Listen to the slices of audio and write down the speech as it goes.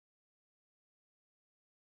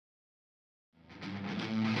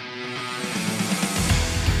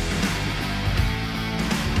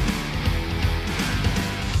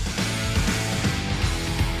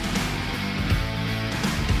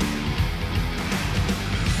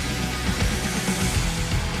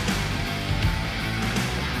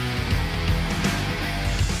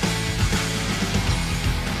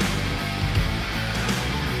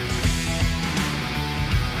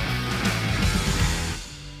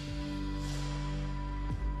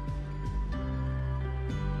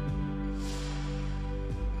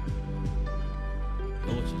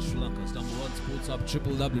Lanka's #1 sports hub,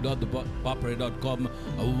 www.papare.com.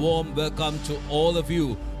 A warm welcome to all of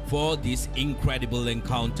you for this incredible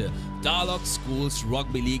encounter. Dialog Schools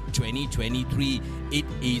Rugby League 2023. It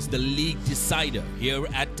is the league decider here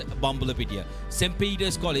at Bambalapitiya. St.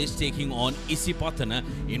 Peter's College taking on Isipathana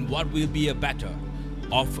in what will be a battle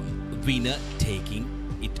of winner taking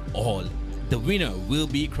it all. The winner will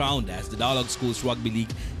be crowned as the Dialog Schools Rugby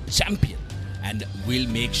League champion and will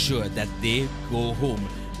make sure that they go home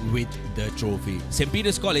with the trophy. St.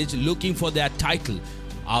 Peter's College looking for their title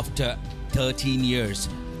after 13 years.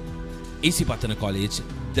 Isipathana College,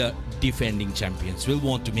 the defending champions, will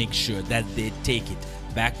want to make sure that they take it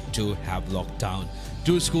back to Havelock Town.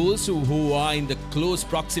 Two schools who are in the close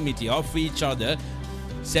proximity of each other,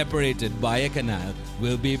 separated by a canal,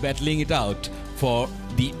 will be battling it out for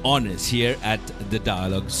the honours here at the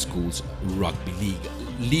Dialog Schools Rugby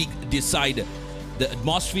League decider. The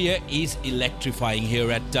atmosphere is electrifying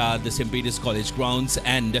here at the St. Peter's College grounds,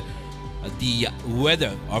 and the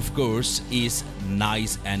weather, of course, is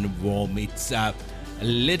nice and warm. It's a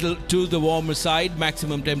little to the warmer side,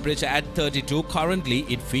 maximum temperature at 32. Currently,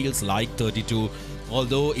 it feels like 32,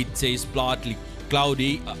 although it says partly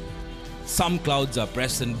cloudy. Some clouds are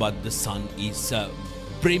present, but the sun is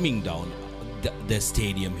brimming down the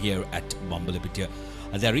stadium here at Bambalapitiya.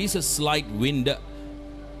 There is a slight wind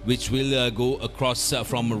which will go across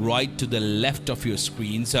from right to the left of your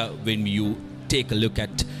screens when you take a look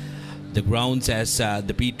at the grounds, as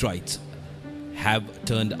the Patriots have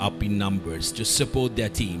turned up in numbers to support their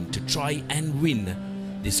team to try and win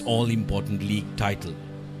this all-important league title.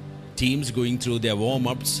 Teams going through their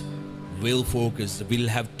warm-ups will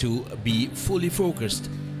have to be fully focused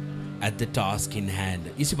at the task in hand.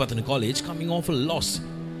 Isipathana College, coming off a loss,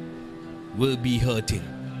 will be hurting.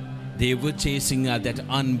 They were chasing that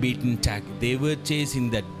unbeaten tag. They were chasing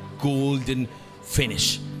that golden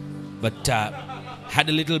finish, but had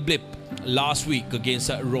a little blip last week against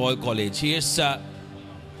Royal College. Here's the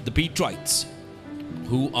Patriots,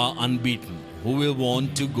 who are unbeaten, who will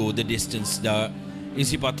want to go the distance. The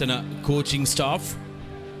Isipathana coaching staff,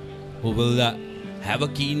 who will have a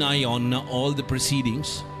keen eye on all the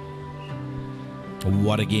proceedings.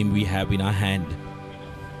 What a game we have in our hand.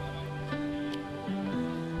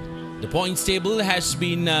 The points table has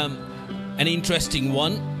been an interesting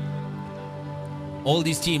one. All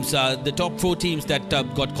these teams, the top 4 teams that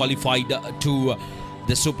got qualified to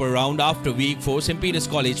the Super Round after week 4. St. Peter's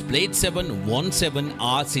College played 7, won 7,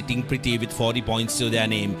 are sitting pretty with 40 points to their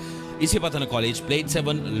name. Isipathana College played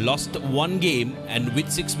 7, lost 1 game, and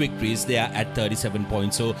with 6 victories, they are at 37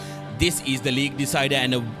 points. So this is the league decider,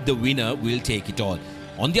 and the winner will take it all.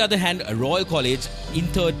 On the other hand, Royal College in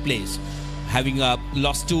 3rd place, having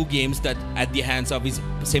lost 2 games that at the hands of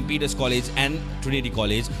St. Peter's College and Trinity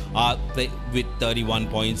College, are with 31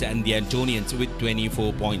 points, and the Antonians with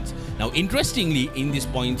 24 points. Now, interestingly, in this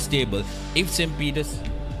points table, if St. Peter's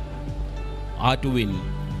are to win,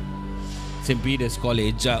 St. Peter's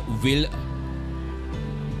College will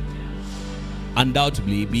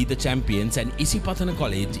undoubtedly be the champions, and Isipathana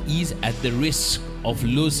College is at the risk of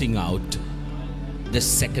losing out the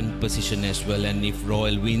 2nd position as well, and if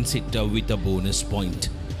Royal wins it with a bonus point.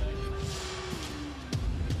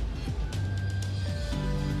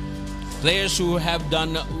 Players who have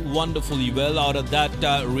done wonderfully well out of that,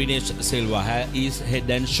 Rinesh Silva is head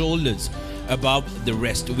and shoulders above the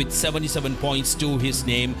rest with 77 points to his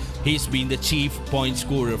name. He's been the chief point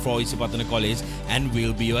scorer for Isipathana College and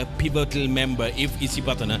will be a pivotal member if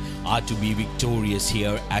Isipathana are to be victorious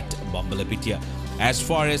here at Bambalapitiya. As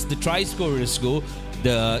far as the try scorers go,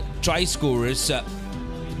 the try scorers,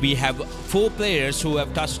 we have 4 players who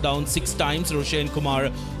have touched down 6 times. Roshan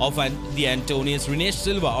Kumar of the Antonians, Rinesh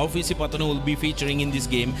Silva of Isipathana will be featuring in this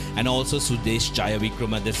game, and also Sudesh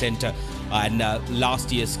Jayavikram at the centre, and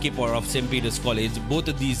last year's skipper of St. Peter's College. Both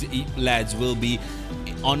of these lads will be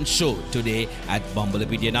on show today at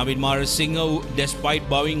Bambalapitiya. Navin Marasinghe, despite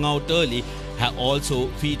bowing out early, also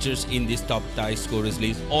features in this top try scorers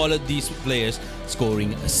list. All of these players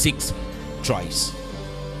scoring 6 tries.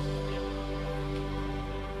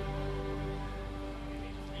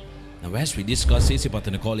 Now, as we discussed,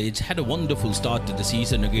 Isipathana College had a wonderful start to the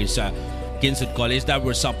season against Kingswood College. That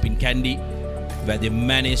was up in Kandy, where they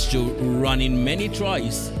managed to run in many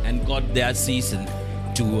tries and got their season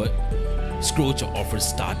to a scorcher of a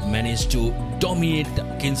start. Managed to dominate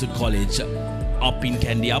Kingswood College up in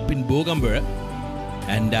Kandy, up in Bogambara.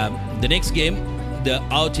 And the next game, the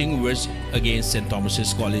outing was against St.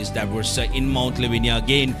 Thomas's College. That was in Mount Lavinia.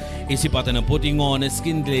 Again, Isipathana putting on a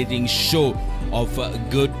scintillating show of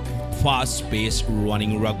good, fast-paced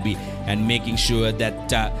running rugby and making sure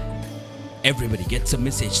that everybody gets a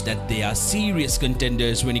message that they are serious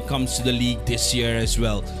contenders when it comes to the league this year as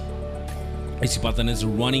well. Isipathana's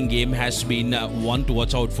running game has been one to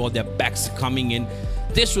watch out for. Their backs coming in.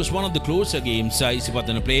 This was one of the closer games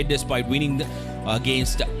Isipathana played, despite winning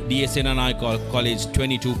against DSNNI College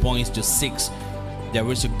 22 points to 6. There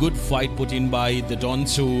was a good fight put in by the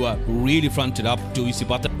Dons, who really fronted up to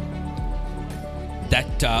Isipathana.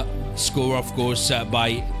 That score, of course,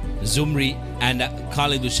 by Zumri and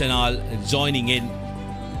Khalid Chanal joining in.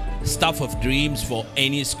 Stuff of dreams for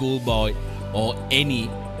any schoolboy or any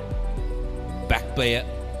back player.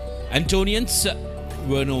 Antonians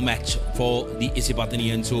were no match for the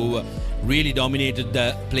Isipathanians, who really dominated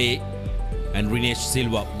the play. And Rinesh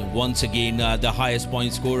Silva, once again the highest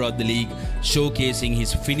point scorer of the league, showcasing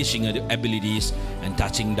his finishing abilities and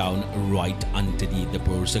touching down right underneath the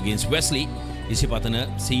post. Against Wesley,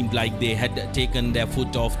 Isipathana seemed like they had taken their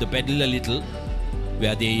foot off the pedal a little,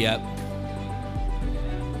 where they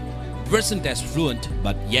wasn't as fluent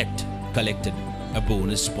but yet collected a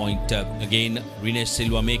bonus point. Again, Rinesh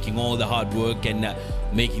Silva making all the hard work and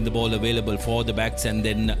making the ball available for the backs, and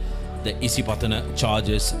then the Isipathana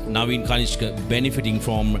charges. Naveen Kanishka benefiting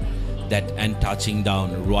from that and touching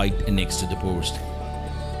down right next to the post.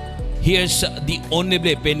 Here's the only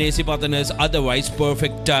play in Isipathana's otherwise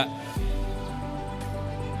perfect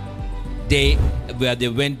day, where they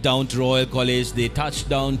went down to Royal College. They touched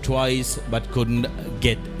down twice but couldn't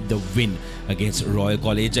get the win against Royal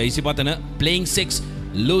College. Isipathana playing 6,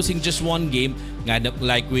 losing just one game, and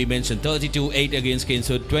like we mentioned, 32-8 against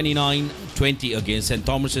Kingswood, 29-20 against St.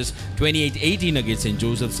 Thomas's, 28-18 against St.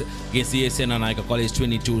 Joseph's, against the SNNI College,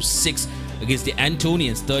 22-6 against the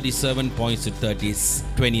Antonians, 37 points to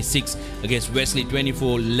 26 against Wesley,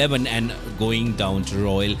 24-11, and going down to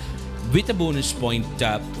Royal with a bonus point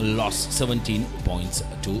loss, 17 points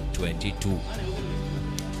to 22.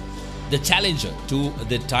 The challenger to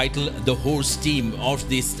the title, the host team of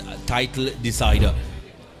this title decider,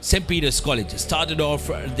 St. Peter's College, started off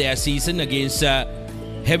their season against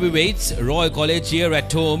heavyweights Royal College here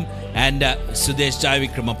at home, and Sudesh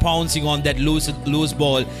Jaivikrama pouncing on that loose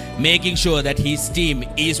ball, making sure that his team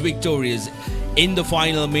is victorious in the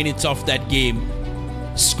final minutes of that game,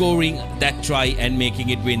 scoring that try and making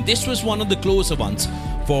it win. This was one of the closer ones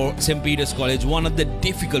for St. Peter's College, one of the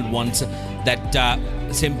difficult ones that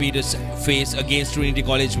St. Peter's faced against Trinity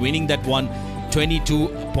College, winning that one 22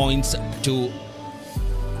 points to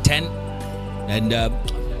 10. And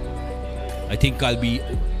I think I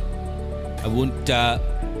won't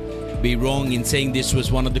be wrong in saying this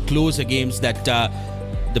was one of the closer games that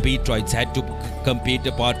the Petrites had to compete,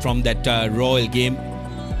 apart from that Royal game,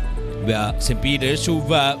 where St. Peter's, who've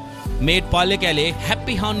made Palekale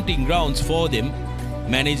happy hunting grounds for them,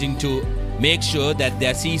 managing to make sure that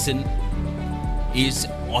their season is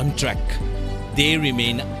on track. They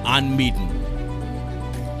remain unbeaten.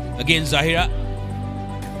 Against Zahira,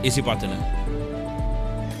 Isipathana,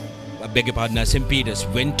 beg your pardon, St. Peter's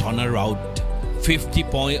went on a rout, 50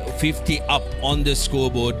 up on the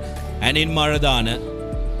scoreboard, and in Maradana,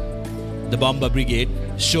 the Bomber Brigade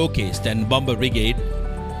showcased, and Bomber Brigade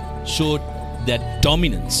showed that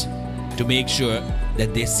dominance to make sure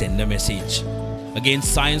that they send a message.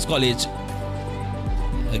 Against Science College,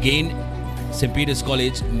 again St. Peter's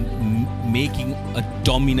College making a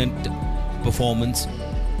dominant performance,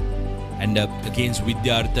 and against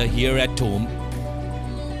Vidyartha here at home,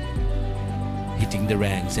 hitting the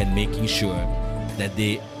ranks and making sure that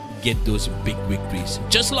they get those big victories.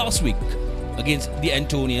 Just last week against the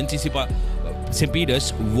Antonians, St.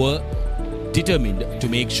 Peter's were determined to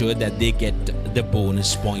make sure that they get the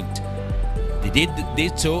bonus point. They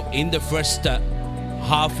did so in the first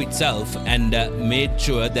half itself, and made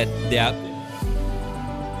sure that their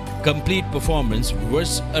complete performance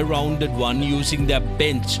was a rounded one, using their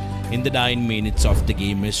bench in the 9 minutes of the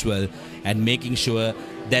game as well, and making sure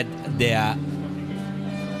that their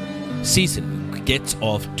season gets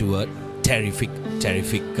off to a terrific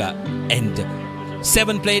end.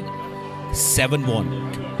 7 played, 7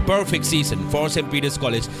 won. Perfect season for St. Peter's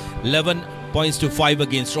College. 11 points to 5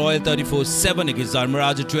 against Royal, 34-7 against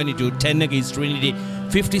Dharmaraja, 22-10 against Trinity,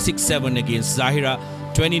 56-7 against Zahira,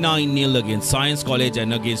 29-0 against Science College,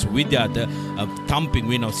 and against Vidyartha, a thumping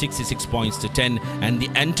win of 66 points to 10. And the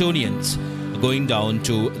Antonians going down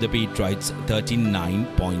to the Petrites, 39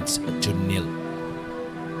 points to 0.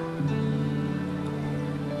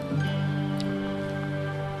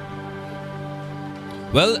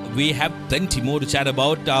 Well, we have plenty more to chat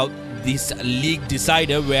about this league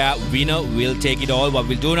decider, where winner will take it all. What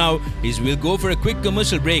we'll do now is we'll go for a quick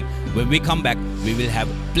commercial break. When we come back, we will have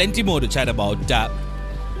plenty more to chat about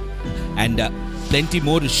and plenty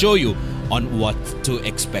more to show you on what to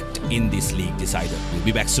expect in this league decider. We'll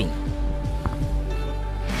be back soon.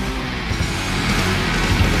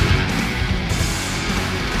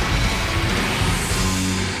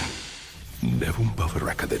 Nevum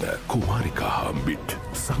Bavarakadena, Kumarika Bit,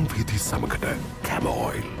 Sangviti Samakata, Cam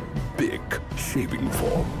Oil, Big Shaving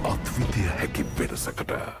Foam, Advitya Heki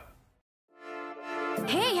Vedasakata.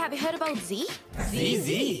 Hey, have you heard about Z?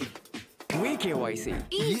 Z. KYC.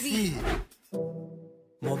 Easy.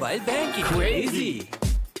 Mobile banking. Crazy.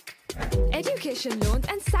 Education loans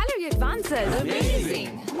and salary advances.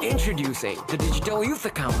 Amazing. Introducing the Digital Youth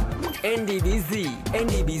Account. NDBZ.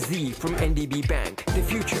 NDBZ from NDB Bank. The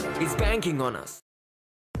future is banking on us.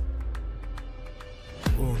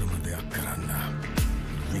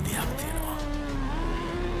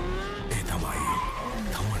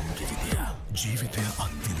 ජීවිතය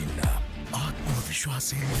අත්විඳින්න ආත්ම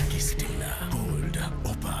විශ්වාසයෙන් නැගී සිටින්න Gold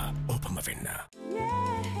ඔපම වෙන්න.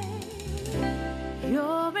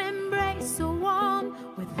 Your embrace so warm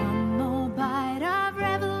with one more bite of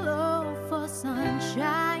Revelo for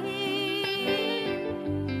sunshine.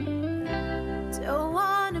 Don't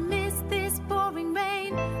wanna miss this pouring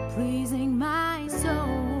rain, pleasing my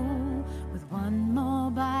soul with one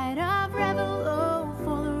more bite of Revelo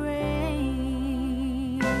for the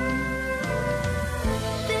rain.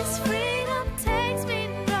 This freedom takes me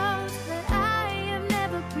to roads that I have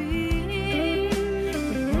never been.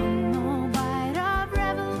 With one more bite of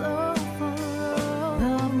Revelo for the road.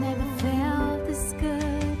 Love never felt this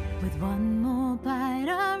good. With one more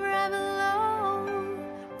bite of Revelo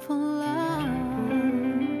for love.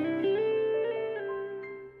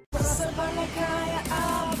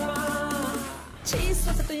 Cheese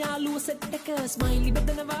was a yalu set take a smiley but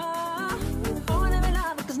never on a vela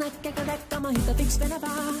because not kakadaka mahita fix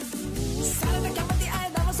venava. Sarah Kamati, I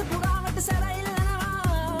was a pura with the Sarah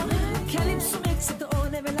Calypso makes it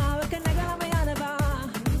on a vela, Kanagamayana.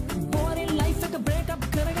 Born in life like a breakup,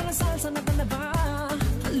 Karagana salsa Natanaba.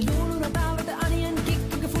 Lulu with the onion kick,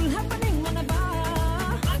 full happening Manaba.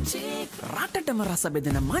 Ratatamarasa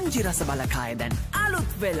bedena manji rasa balakaya than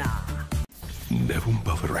alut vela. Nevum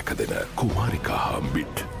Bavarakadena, Kumarika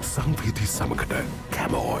Bit, Sangviti Samakata,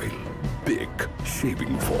 Cam Oil, Big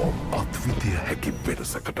Shaving Foam, Advitya Heki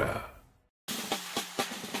Vedasakata.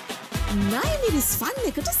 නයිමිරිස් fun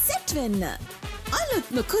එකට set වෙන්න.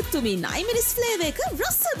 අලුත්ම කුත්තුමි නයිමිරිස් flavour එක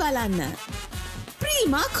රස බලන්න.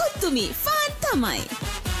 Prima කුත්තුමි ෆාන් තමයි.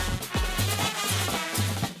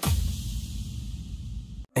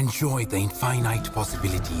 Enjoy the infinite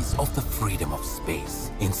possibilities of the freedom of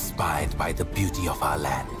space, inspired by the beauty of our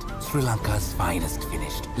land. Sri Lanka's finest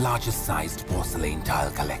finished, largest sized porcelain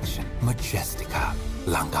tile collection. Majestica.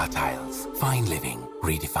 Lanka Tiles. Fine living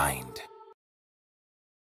redefined.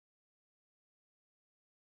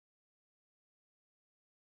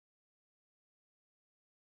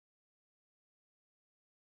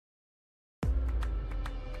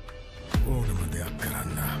 ඕනම දෙයක්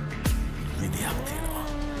කරන්න විදියක් තියෙනවා.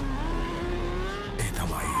 ඒ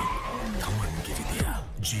තමයි තමන්ගේ විදිය.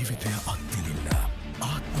 ජීවිතය අත්විඳින්න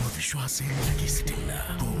ආත්ම විශ්වාසයෙන් නැගී සිටින්න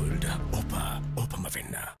Gold ඔපම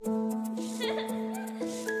වෙන්න.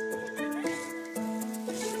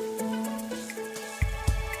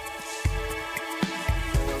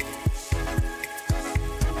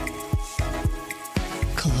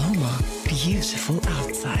 Coloma, beautiful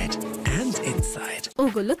outside and inside.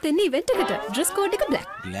 ඕගොල්ලොත් එන්නේ ඉවෙන්ට් එකට. ඩ්‍රෙස් කෝඩ් එක black.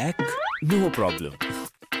 Black? No problem.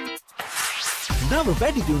 නව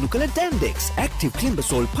වැඩි දියුණු කළ Dandex Active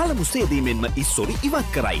Climbasol පළමු සේදීමෙන්ම ඉස්සොරි ඉවත්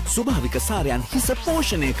කරයි. ස්වභාවික සාරයන් හිස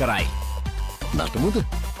පෝෂණය කරයි. නටමුද?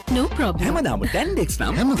 No problem. හැමදාම Dandex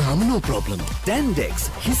නම් හැමදාම no problem. Dandex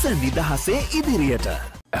හිස නිදහසේ ඉදිරියට.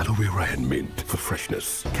 Aloe vera and mint for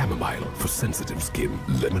freshness. Chamomile for sensitive skin.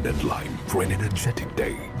 Lemon and lime for an energetic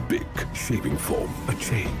day. Big shaving foam. A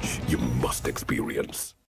change you must experience.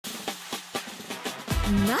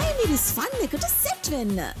 නයිමිරිස් fun එකට set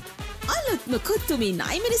වෙන්න. අලුත්ම කුත්තුමි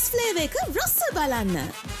නයිමිරිස් flavour එක රස බලන්න.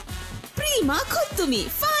 Prima කුත්තුමි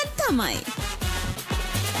ෆාන් තමයි.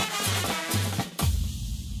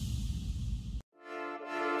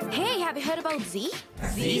 Hey, have you heard about Z?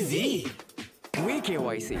 Z.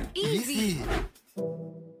 KYC. Easy.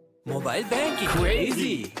 Mobile banking.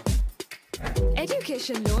 Crazy.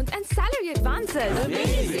 Education loans and salary advances.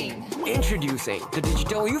 Amazing. Introducing the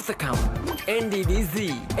Digital Youth Account. NDBZ.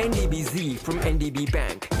 NDBZ from NDB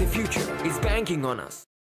Bank. The future is banking on us.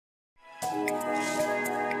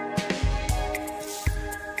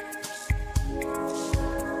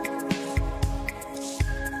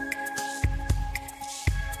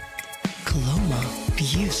 Coloma,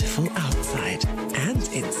 beautiful outside and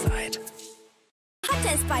inside. Hot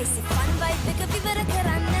and spicy fun vibe එක විවර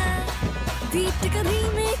කරන්න. beat එක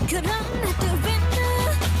remake කරන්නට වෙන්න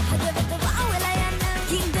හදවත වහවලා යන්න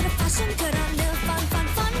කින්දර fashion කරන්න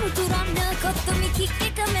fun උතුරන්න කොත්තුමි kick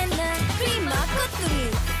එක මෙන්න ප්‍රීමා කොත්තුමි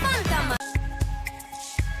fun තමයි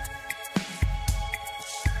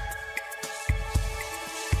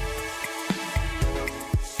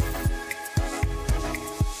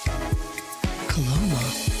Coloma,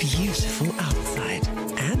 beautiful outside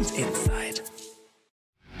and inside.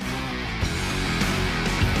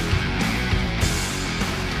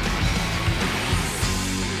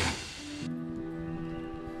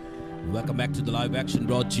 Welcome back to the live action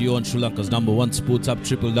brought to you on Sri Lanka's #1 sports hub,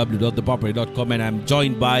 www.thepapare.com, and I'm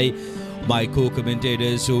joined by my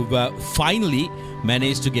co-commentators who've finally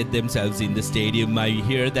managed to get themselves in the stadium. I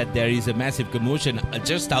hear that there is a massive commotion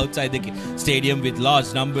just outside the stadium with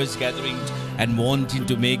large numbers gathering and wanting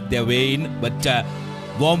to make their way in. But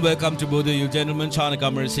warm welcome to both of you gentlemen, Shanak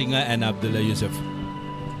Amarasinghe and Abdullah Yusuf.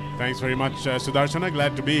 Thanks very much, Sudarshana.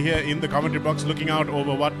 Glad to be here in the commentary box looking out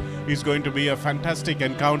over what is going to be a fantastic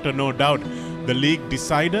encounter, no doubt. The league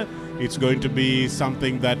decider. It's going to be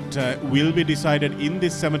something that will be decided in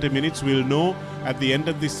this 70 minutes. We'll know at the end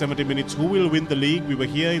of this 70 minutes who will win the league. We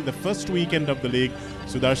were here in the first weekend of the league,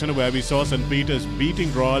 Sudarshana, where we saw St. Peter's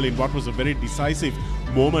beating Royal in what was a very decisive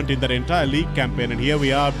moment in that entire league campaign. And here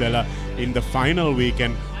we are, Abdullah, in the final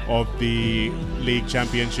weekend of the league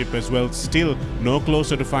championship as well. Still no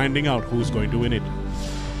closer to finding out who's going to win it.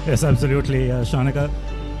 Yes, absolutely, Shanaka.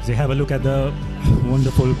 So you have a look at the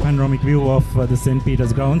wonderful panoramic view of the St.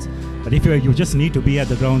 Peter's grounds. But if you just need to be at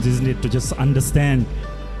the grounds, isn't it, to just understand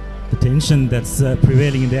the tension that's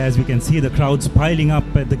prevailing in there. As we can see the crowds piling up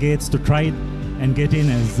at the gates to try and get in,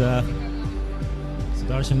 as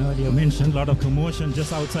Sudarshan earlier mentioned, a lot of commotion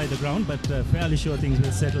just outside the ground, but fairly sure things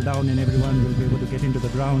will settle down and everyone will be able to get into the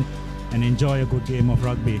ground and enjoy a good game of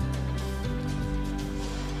rugby.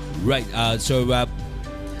 Right,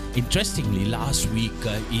 interestingly, last week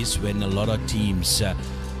is when a lot of teams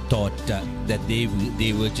thought that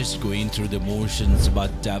they were just going through the motions,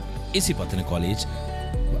 but Isipathana College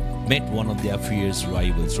met one of their fierce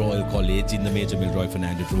rivals, Royal College, in the Major Milroy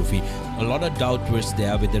Fernando Trophy. A lot of doubt was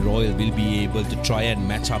there whether Royal will be able to try and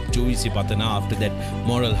match up to Isipathana after that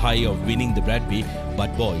moral high of winning the Rugby,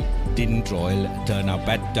 but boy, didn't Royal turn up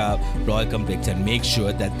at Royal Complex and make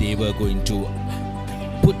sure that they were going to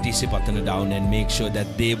put Isipathana down and make sure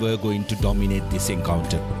that they were going to dominate this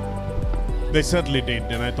encounter. They certainly did,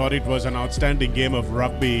 and I thought it was an outstanding game of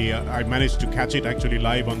rugby. I managed to catch it actually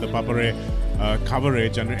live on the Papare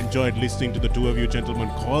coverage and enjoyed listening to the two of you gentlemen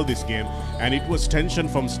call this game. And it was tension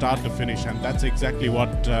from start to finish, and that's exactly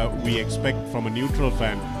what we expect from a neutral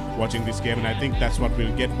fan watching this game, and I think that's what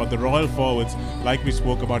we'll get. But the Royal forwards, like we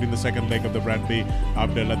spoke about in the second leg of the Rugby,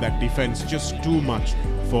 Abdullah, that defense just too much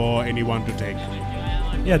for anyone to take.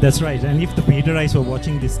 Yeah, that's right. And if the Peterites were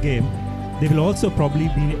watching this game, they will also probably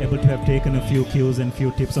be able to have taken a few cues and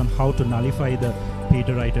few tips on how to nullify the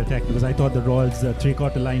Peterite attack, because I thought the Royals'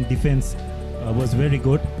 three-quarter line defense was very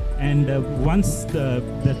good. And once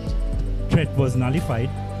that threat was nullified,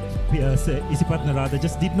 Isipathana rather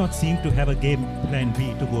just did not seem to have a game plan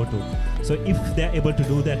B to go to. So if they're able to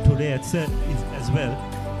do that today as well,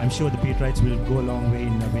 I'm sure the Peterites will go a long way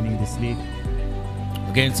in winning this league.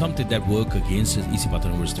 Again, something that worked against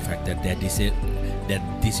Isipathana was the fact that that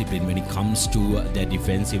discipline when it comes to their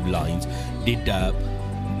defensive lines did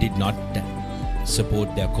not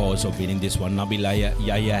support their cause of winning this one. Nabil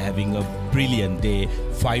Yahya having a brilliant day,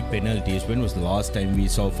 5 penalties. When was the last time we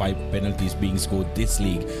saw 5 penalties being scored this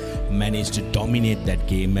league? Managed to dominate that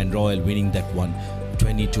game, and Royal winning that one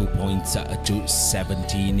 22 points to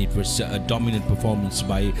 17. It was a dominant performance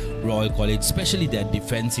by Royal College, especially their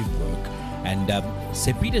defensive work. And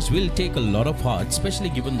St. Peter's will take a lot of heart, especially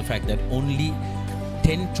given the fact that only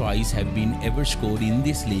 10 tries have been ever scored in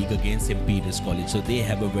this league against St. Peter's College. So they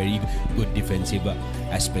have a very good defensive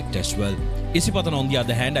aspect as well. Isipathana, on the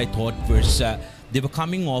other hand, I thought was they were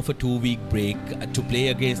coming off a 2-week break to play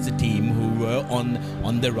against a team who were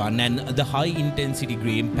on the run, and the high intensity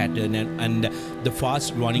game pattern and the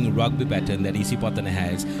fast running rugby pattern that Isipathana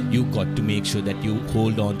has. You got to make sure that you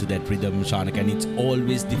hold on to that rhythm, Shanak, and it's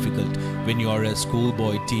always difficult when you are a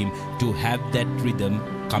schoolboy team to have that rhythm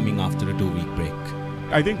coming after a 2-week break.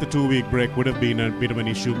 I think the 2-week break would have been a bit of an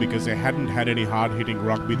issue because they hadn't had any hard-hitting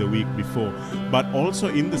rugby the week before. But also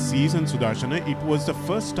in the season, Sudarshana, it was the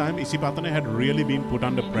first time Isipathana had really been put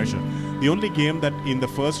under pressure. The only game that in the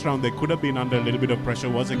first round they could have been under a little bit of pressure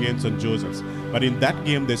was against St. Joseph's. But in that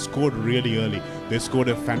game, they scored really early. They scored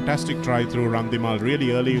a fantastic try through Randimal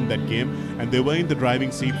really early in that game, and they were in the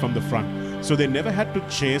driving seat from the front. So they never had to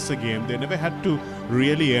chase a game. They never had to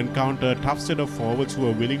really encounter a tough set of forwards who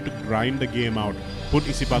are willing to grind the game out, put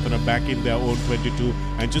Isipathana back in their own 22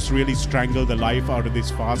 and just really strangle the life out of this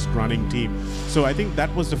fast-running team. So I think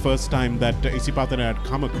that was the first time that Isipathana had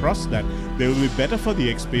come across that. They will be better for the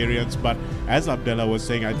experience, but as Abdullah was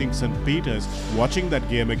saying, I think St. Peter's, watching that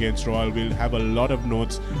game against Royal, will have a lot of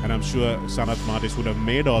notes, and I'm sure Sanath Martis would have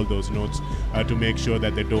made all those notes to make sure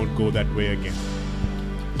that they don't go that way again.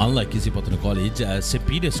 Unlike Isipathana College, St.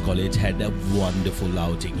 Peter's College had a wonderful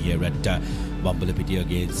outing here at Bambalapitiya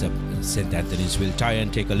against St. Anthony's. We'll try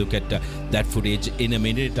and take a look at that footage in a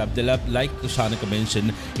minute. Abdullah, like Shanaka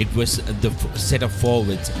mentioned, it was the set of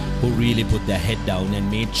forwards who really put their head down and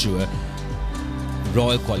made sure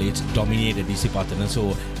Royal College dominated Isipathana.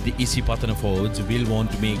 So the Isipathana forwards will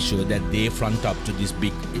want to make sure that they front up to this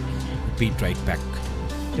big Peterite pack.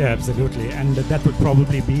 Yeah, absolutely, and that would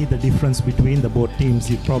probably be the difference between the both teams.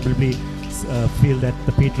 You probably feel that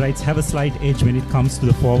the Peterites have a slight edge when it comes to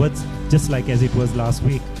the forwards, just like as it was last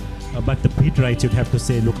week. But the Peterites, you'd have to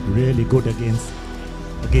say, looked really good against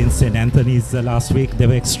St. Anthony's last week. They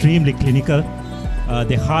were extremely clinical.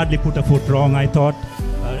 They hardly put a foot wrong, I thought.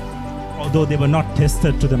 Although they were not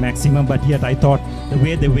tested to the maximum, but yet I thought the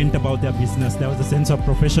way they went about their business, there was a sense of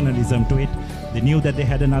professionalism to it. They knew that they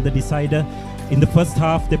had another decider. In the first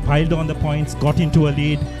half, they piled on the points, got into a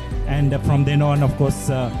lead, and from then on, of course,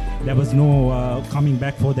 there was no coming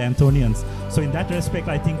back for the Anthonians. So in that respect,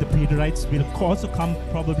 I think the Peterites will also come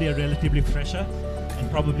probably a relatively fresher and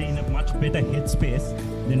probably in a much better headspace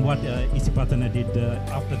than what Isipathana did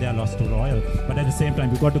after their loss to Royal. But at the same time,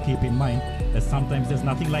 we've got to keep in mind that sometimes there's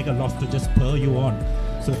nothing like a loss to just spur you on.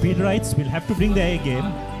 So the Peterites will have to bring their A game.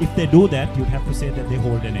 If they do that, you'd have to say that they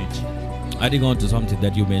hold an edge. Adding on to something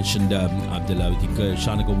that you mentioned, Abdullah, I think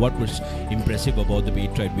Shanaka, what was impressive about the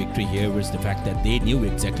Peterite victory here was the fact that they knew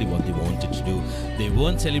exactly what they wanted to do. They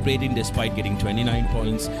weren't celebrating despite getting 29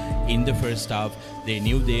 points in the first half. They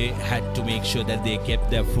knew they had to make sure that they kept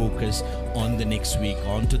their focus on the next week,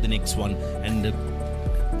 on to the next one, and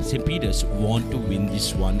St. Peter's want to win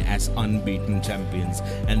this one as unbeaten champions,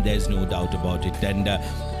 and there's no doubt about it. And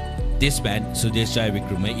this man, Sudesh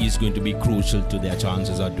Jayavikrama, is going to be crucial to their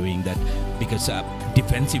chances of doing that, because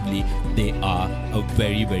defensively they are a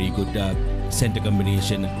very, very good centre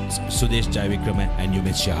combination, Sudesh Jayavikrama and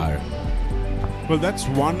Umesh Chahar. Well, that's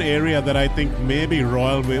one area that I think maybe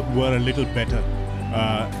Royal were a little better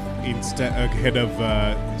ahead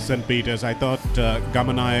of St. Peter's. I thought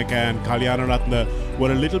Gamanayak and Kalyanaratna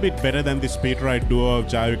were a little bit better than this Peterite duo of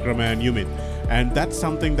Jayavikrama and Umit. And that's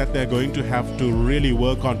something that they're going to have to really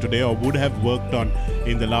work on today, or would have worked on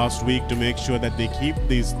in the last week, to make sure that they keep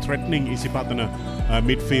these threatening Isipathana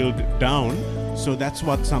midfield down. So that's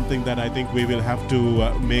something that I think we will have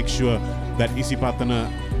to make sure that Isipathana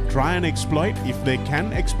try and exploit, if they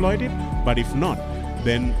can exploit it. But if not,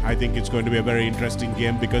 then I think it's going to be a very interesting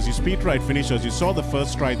game, because you Peterite finishers, you saw the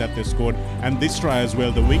first try that they scored, and this try as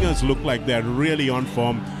well. The wingers look like they're really on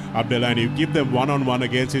form, Abdullah, and you give them one-on-one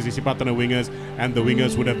against his Isipathana wingers, and the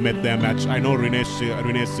wingers would have met their match. I know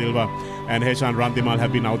Rinesh Silva and Heshan Randimal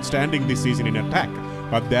have been outstanding this season in attack,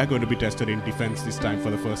 but they're going to be tested in defense this time for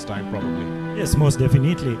the first time, probably. Yes, most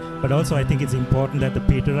definitely. But also I think it's important that the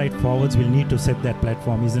Peterite forwards will need to set that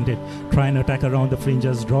platform, isn't it? Try and attack around the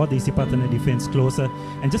fringes, draw the Isipathana defense closer,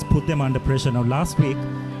 and just put them under pressure. Now, last week,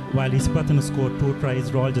 while Isipathana scored 2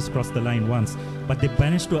 tries, Royal just crossed the line once. But they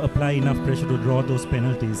managed to apply enough pressure to draw those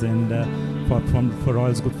penalties. And for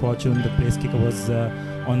Royal's good fortune, the place kicker was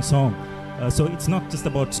on song. So it's not just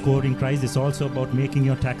about scoring tries, it's also about making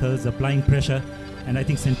your tackles, applying pressure. And I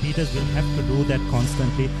think St. Peter's will have to do that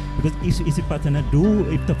constantly, because Isipathana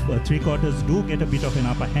if the three-quarters do get a bit of an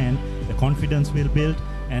upper hand, the confidence will build.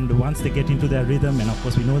 And once they get into their rhythm, and of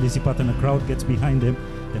course we know the Isipathana crowd gets behind them,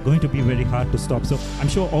 they're going to be very hard to stop. So I'm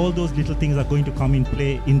sure all those little things are going to come in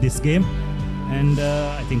play in this game. And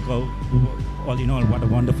I think all in all, what a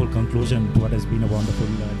wonderful conclusion to what has been a wonderful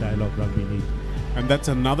Dialog Rugby League. And that's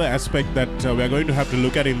another aspect that we're going to have to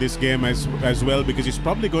look at in this game as well, because it's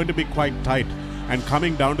probably going to be quite tight and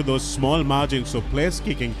coming down to those small margins. So place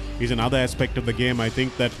kicking is another aspect of the game, I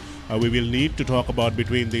think, that we will need to talk about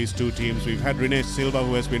between these two teams. We've had Rinesh Silva,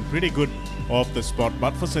 who has been pretty good off the spot,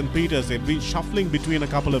 but for St. Peter's, they've been shuffling between a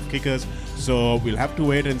couple of kickers. So we'll have to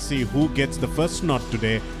wait and see who gets the first knot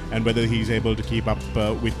today, and whether he's able to keep up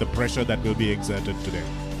with the pressure that will be exerted today.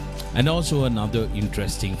 And also another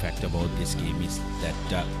interesting fact about this game is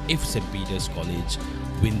that if St. Peter's College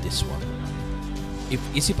win this one, if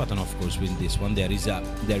Isipathana of course win this one, there is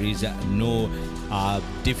no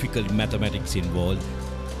difficult mathematics involved.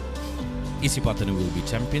 Isipathana will be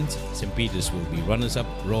champions, St. Peter's will be runners-up,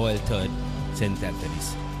 Royal third, St.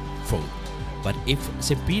 Anthony's fourth. But if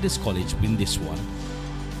St. Peter's College win this one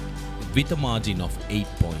with a margin of 8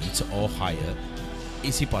 points or higher,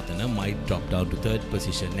 Isipathana might drop down to third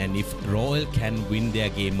position, and if Royal can win their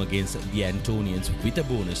game against the Antonians with a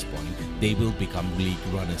bonus point, they will become league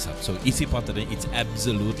runners-up. So Isipathana, it's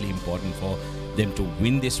absolutely important for them to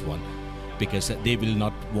win this one, because they will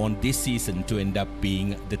not want this season to end up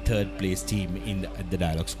being the third place team in the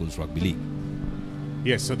Dialog Schools Rugby League.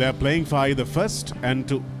 Yes, so they're playing for either first and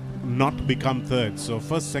to not become third. So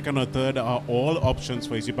first, second or third are all options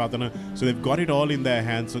for Isipathana. So they've got it all in their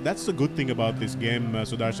hands. So that's the good thing about this game,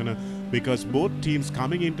 Sudarshana, because both teams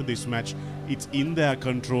coming into this match, it's in their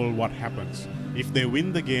control what happens. If they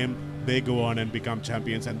win the game, they go on and become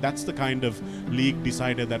champions. And that's the kind of league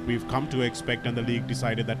decider that we've come to expect, and the league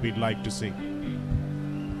decider that we'd like to see.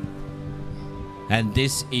 And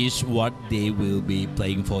this is what they will be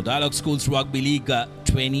playing for. Dialog Schools Rugby League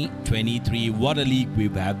 2023. What a league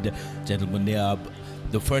we've had, gentlemen.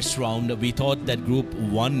 The first round, we thought that Group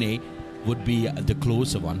 1A would be the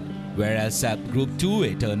closer one, whereas Group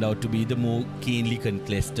 2A turned out to be the more keenly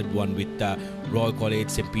contested one, with Royal College,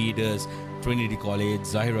 St. Peter's, Trinity College,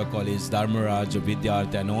 Zahira College, Dharmaraj,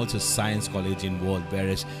 Vidyartha, and also Science College involved.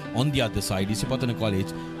 Whereas on the other side, Isipathana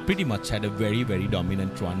College pretty much had a very, very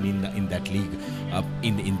dominant run in that league,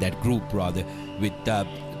 in that group rather, with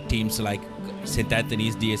teams like St.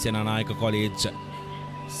 Anthony's, DSN Anayaka College,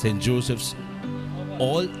 St. Joseph's,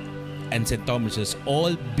 all, and St. Thomas's,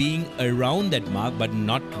 all being around that mark but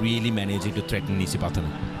not really managing to threaten Isipathana.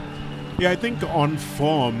 Yeah, I think on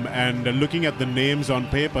form and looking at the names on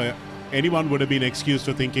paper, anyone would have been excused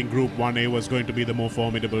for thinking Group 1A was going to be the more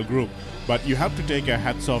formidable group. But you have to take a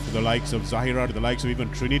hats off to the likes of Zahira, to the likes of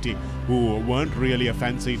even Trinity, who weren't really a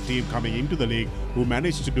fancy team coming into the league, who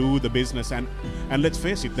managed to do the business. And let's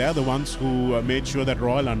face it, they're the ones who made sure that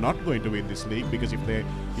Royal are not going to win this league, because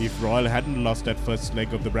if Royal hadn't lost that first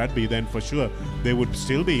leg of the Bradby, then for sure they would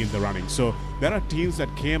still be in the running. So there are teams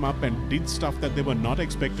that came up and did stuff that they were not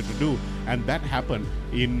expected to do, and that happened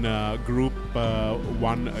in Group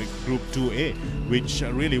 2A, which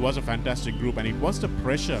really was a fantastic group. And it was the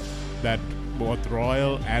pressure that both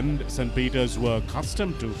Royal and St. Peter's were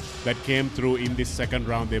accustomed to that came through in this second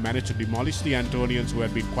round. They managed to demolish the Antonians, who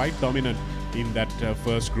had been quite dominant in that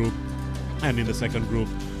first group and in the second group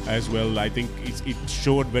as well. I think it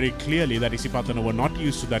showed very clearly that Isipathana were not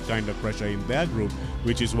used to that kind of pressure in their group,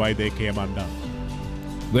 which is why they came undone.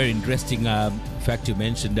 Very interesting fact you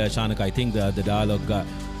mentioned, Shanak. I think the Dialog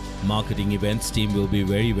marketing events team will be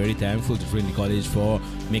very, very thankful to Trinity College for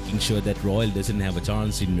making sure that Royal doesn't have a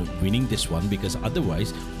chance in winning this one, because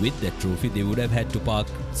otherwise with that trophy they would have had to park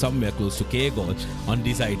somewhere close to K Gorge on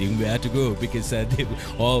deciding where to go, because they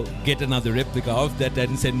or get another replica of that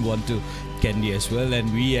and send one to Kandy as well.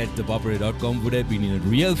 And we at the Papare.com would have been in a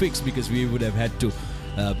real fix, because we would have had to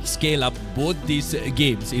scale up both these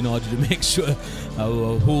games in order to make sure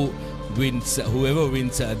whoever wins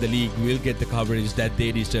the league will get the coverage that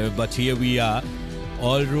they deserve. But here we are,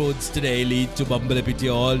 all roads today lead to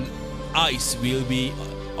Bambalapitiya. All eyes will be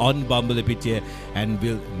on Bambalapitiya, and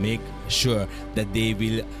will make sure that they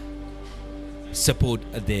will support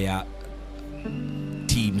their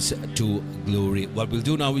teams to glory. What we'll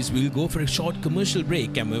do now is we'll go for a short commercial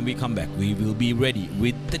break, and when we come back we will be ready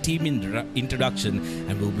with the team introduction,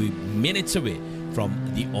 and we'll be minutes away from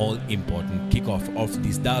the all-important kickoff of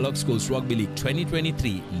this Dialog Schools Rugby League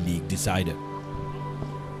 2023 League Decider.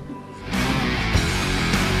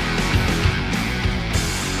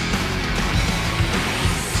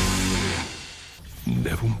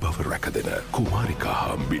 Nevum Bavarakadena, Kumarika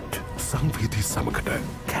Hambit, Sangviti Samakata,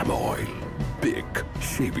 Camo Oil, Big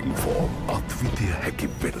Shaving Foam, Advitya Heki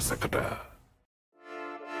Vedasakata.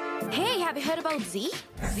 Hey, have you heard about Z?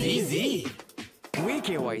 ZZ. We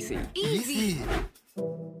KYC. Easy.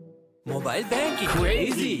 Mobile banking.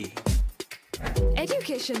 Crazy.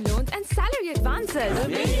 Education loans and salary advances.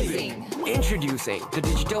 Amazing. Introducing the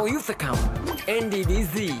Digital Youth Account.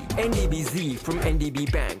 NDBZ. NDBZ from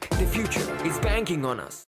NDB Bank. The future is banking on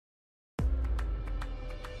us.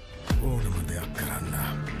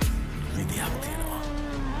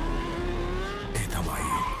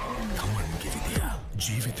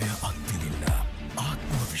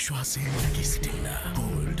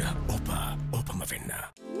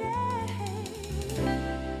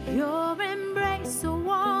 Your embrace so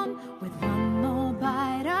warm, with one more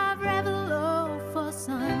bite of Revelo for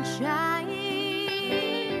sunshine.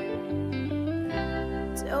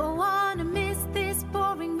 Don't wanna miss this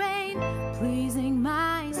pouring rain, pleasing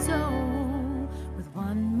my soul, with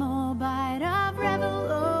one more bite of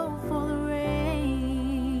Revelo for the rain.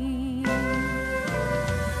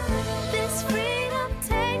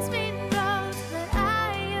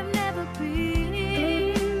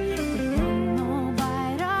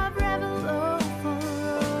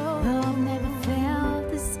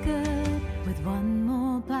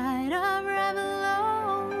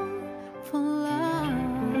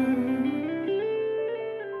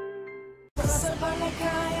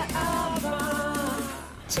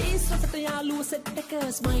 යාළුව set එක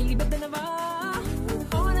ස්මයිලි බෙදනවා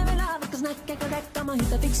ඕන වෙලාවක snack එක දැක්කම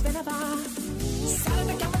හිත fix වෙනවා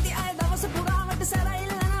සරට කැමති අය දවස පුරාවට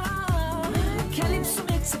සැරයිල්ලනවා කැලිප්සෝ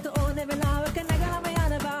මික්ස් එක ඕන වෙලාවක නැගලම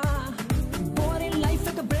යනවා බෝරින් ලයිෆ්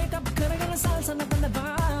එක බ්‍රේක් අප් කරගෙන සල්සා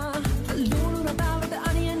නටනවා ලුණු රටාවට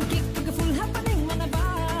අනියන් කික් එක ෆුල් හැපනින්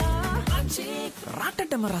මනවා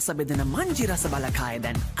රටටම රස බෙදෙන මංජි රස බලකාය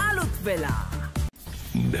දැන් අලුත් වෙලා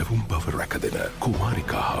නැවුම් බව රැකදෙන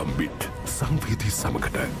කුමාරිකා හම්බිට් සංවේදී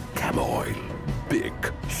සමකට කැම ඔයිල් බිග්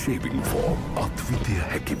ෂේවිං ෆෝම් අත්විදිය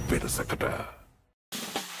හැකි වෙනසකට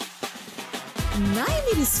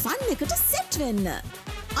නයිමිරිස් ෆන් එකට සෙට් වෙන්න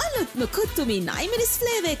අලුත්ම කොත්තුමි නයිමිරිස්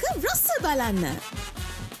ෆ්ලේවර් එක රස බලන්න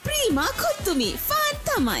ප්‍රීමා කොත්තුමි ෆන්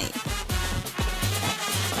තමයි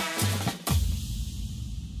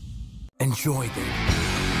Enjoy them.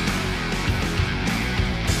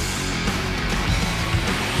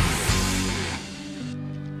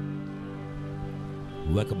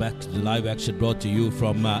 Welcome back to the live action brought to you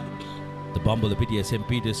from the Bambalapitiya St.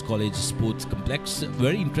 Peter's College Sports Complex.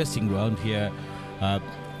 Very interesting ground here.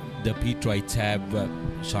 The Peterites have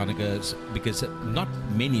Shanagas because not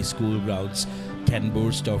many school grounds can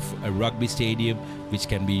boast of a rugby stadium which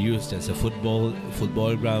can be used as a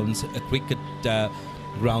football grounds, a cricket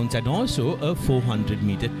grounds, and also a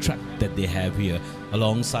 400-meter track that they have here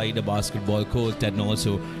alongside a basketball court and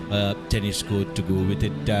also a tennis court to go with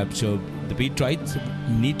it. So the Peterites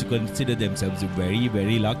need to consider themselves very,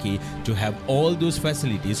 very lucky to have all those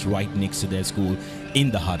facilities right next to their school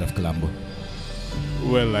in the heart of Colombo.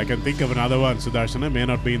 Well, I can think of another one. Sudarshana may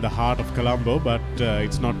not be in the heart of Colombo, but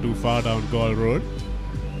it's not too far down Gaul Road.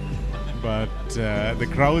 But the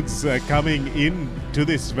crowds coming in to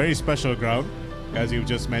this very special ground, as you've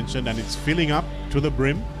just mentioned, and it's filling up to the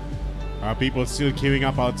brim. People still queuing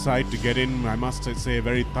up outside to get in. I must say,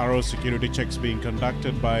 very thorough security checks being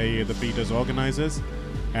conducted by the Peters organizers.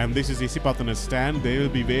 And this is Isipathana's stand. They will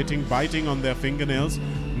be waiting, biting on their fingernails.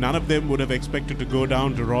 None of them would have expected to go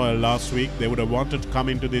down to Royal last week. They would have wanted to come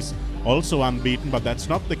into this also unbeaten, but that's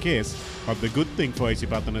not the case. But the good thing for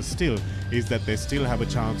Isipathana still is that they still have a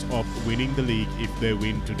chance of winning the league if they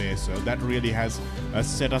win today. So that really has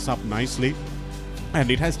set us up nicely. And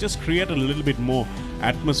it has just created a little bit more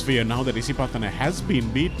atmosphere now that Isipathana has been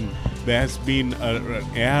beaten. There has been an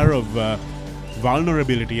air of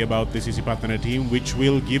vulnerability about this Isipathana team, which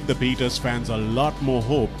will give the Peters fans a lot more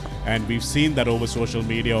hope. And we've seen that over social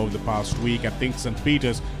media over the past week. I think St.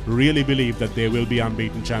 Peters really believe that they will be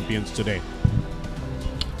unbeaten champions today.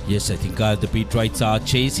 Yes, I think the Peterites are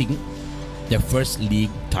chasing their first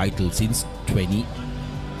league title since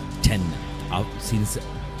 2010. Since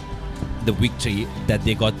the victory that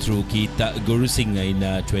they got through Keith Guru Singh in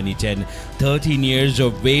 2010. 13 years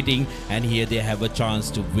of waiting, and here they have a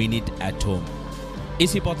chance to win it at home.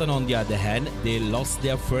 Isipathana, on the other hand, they lost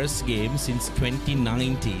their first game since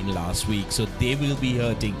 2019 last week, so they will be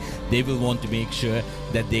hurting. They will want to make sure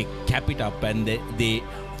that they cap it up and they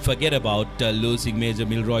forget about losing Major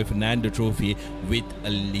Milroy Fernando Trophy with a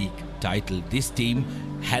league title. This team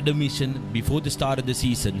had a mission before the start of the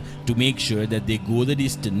season to make sure that they go the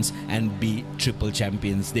distance and be triple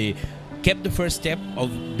champions. They kept the first step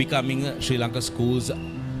of becoming Sri Lanka Schools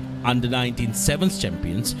Under-19 Sevens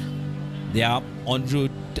champions. They are en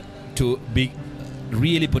route to be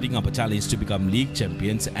really putting up a challenge to become league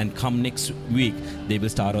champions, and come next week they will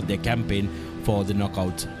start on their campaign for the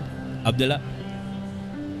knockouts. Abdullah,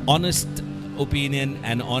 honest opinion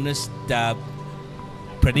and honest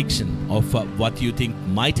prediction of what you think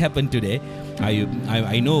might happen today.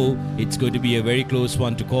 I know it's going to be a very close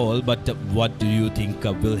one to call, but what do you think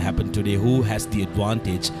will happen today? Who has the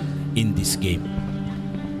advantage in this game?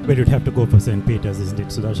 Well, you'd have to go for St. Peter's, isn't it,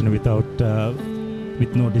 Sudarshan,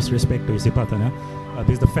 with no disrespect to Isipathana.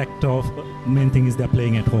 Because the fact of main thing is they're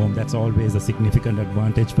playing at home. That's always a significant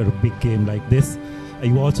advantage for a big game like this.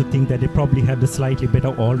 You also think that they probably have the slightly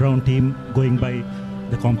better all-round team going by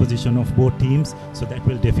the composition of both teams, so that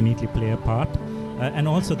will definitely play a part. And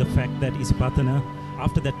also the fact that Isipathana,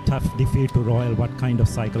 after that tough defeat to Royal, what kind of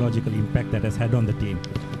psychological impact that has had on the team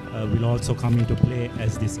will also come into play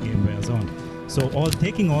as this game wears on. So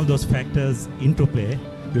taking all those factors into play,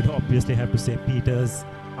 you'd obviously have to say Peters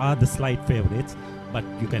are the slight favourites, but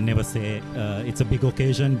you can never say it's a big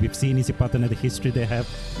occasion. We've seen Isipathana, the history they have.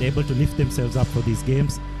 They're able to lift themselves up for these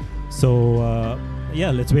games. So yeah,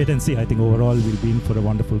 let's wait and see. I think overall we'll be in for a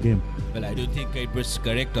wonderful game. Well, I don't think it was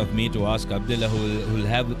correct of me to ask Abdullah, who will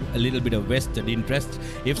have a little bit of vested interest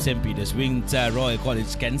if St. Peter's wins. Royal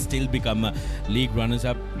College can still become league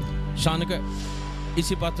runners-up. Shanaka,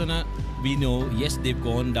 Isipathana, we know, yes, they've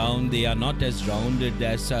gone down. They are not as rounded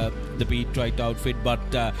as the Peterite outfit, but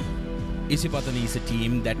Isipathana is a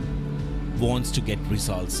team that wants to get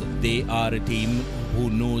results. They are a team who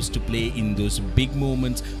knows to play in those big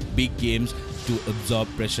moments, big games, to absorb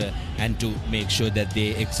pressure and to make sure that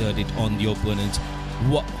they exert it on the opponents.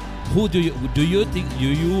 Who do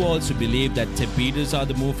you also believe that St. Peter's are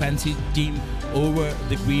the more fancy team over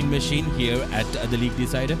the Green Machine here at the league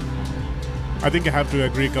decider? I think I have to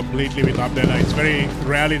agree completely with Abdullah. It's very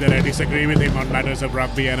rarely that I disagree with him on matters of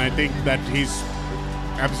rugby, and I think that he's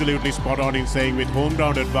absolutely spot on in saying with home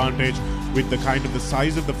ground advantage, with the kind of the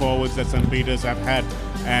size of the forwards that St. Peter's have had,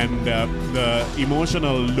 and the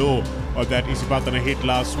emotional low that Isipathana hit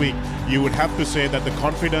last week, you would have to say that the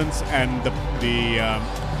confidence and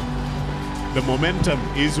the momentum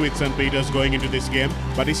is with St. Peter's going into this game.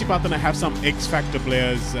 But Isipathana have some X-factor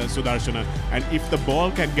players, Sudarshana, and if the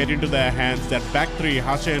ball can get into their hands, that back three,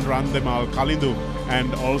 Hashen, Randemal, Kalindu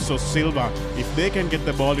and also Silva, if they can get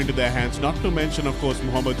the ball into their hands, not to mention of course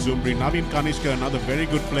Muhammad Zumbri, Naveen Kanishka, another very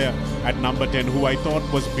good player at number 10 who I thought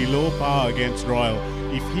was below par against Royal.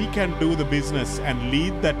 If he can do the business and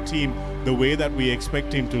lead that team the way that we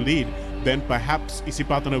expect him to lead, then perhaps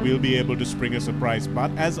Isipathana will be able to spring a surprise.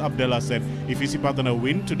 But as Abdullah said, if Isipathana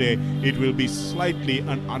win today, it will be slightly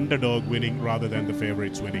an underdog winning rather than the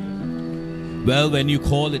favourites winning. Well, when you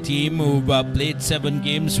call a team who've played 7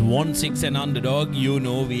 games, won 6 and underdog, you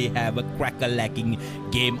know we have a cracker-lacking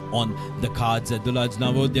game on the cards. The lads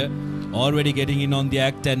now they're already getting in on the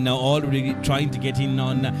act and now already trying to get in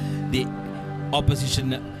on the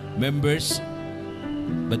opposition members.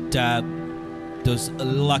 But those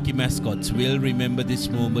lucky mascots will remember this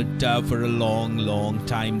moment for a long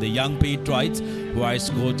time. The young Patriots who are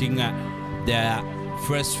escorting their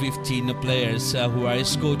first 15 players who are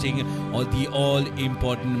escorting all the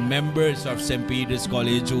all-important members of St. Peter's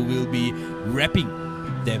College who will be repping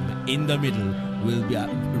them in the middle will be,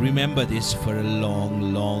 remember this for a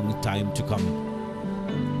long time to come.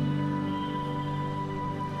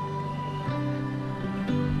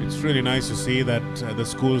 It's really nice to see that the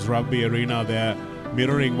school's rugby arena, they're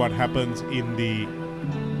mirroring what happens in the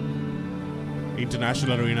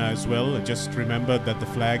international arena as well. I just remembered that the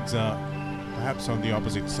flags are perhaps on the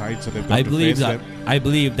opposite side, so they've got to face them. I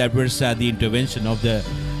believe that was the intervention of the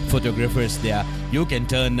photographers there. You can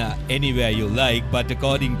turn anywhere you like, but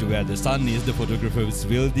according to where the sun is, the photographers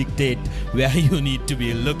will dictate where you need to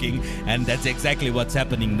be looking, and that's exactly what's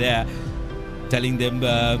happening there. Telling them,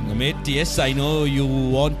 mate, yes, I know you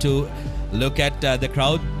want to look at the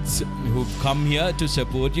crowds who've come here to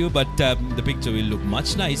support you, but the picture will look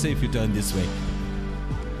much nicer if you turn this way.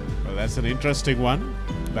 Well, that's an interesting one.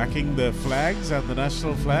 Backing the flags and the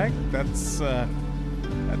national flag, that's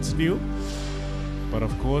new. But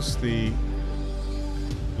of course, the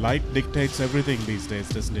light dictates everything these days,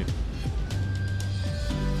 doesn't it?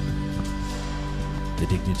 The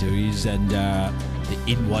dignitaries and the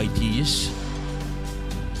invitees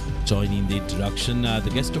joining the introduction.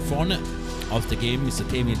 The guest of honor of the game is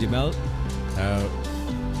Tamir Dimel, a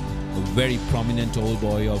very prominent old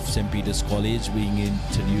boy of St. Peter's College, being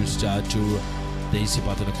introduced to the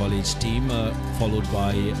Isipathana College team, followed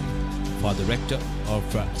by Father Rector of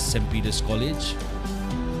St. Peter's College.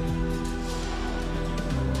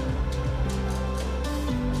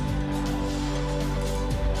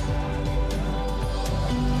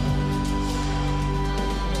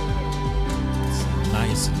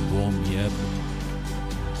 Nice and warm here.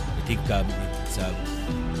 I think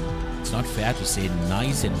it's not fair to say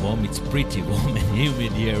nice and warm. It's pretty warm and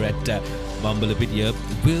humid here at Bambalapitiya.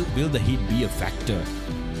 Will the heat be a factor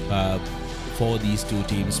for these two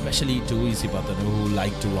teams, especially to Isipathana, who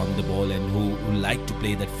like to run the ball and who like to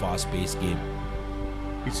play that fast-paced game?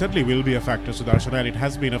 It certainly will be a factor, Sudarshan, and it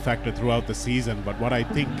has been a factor throughout the season. But what I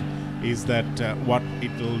think is that what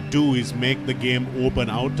it will do is make the game open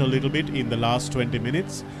out a little bit in the last 20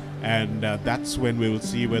 minutes. And that's when we will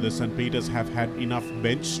see whether St. Peter's have had enough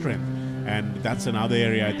bench strength. And that's another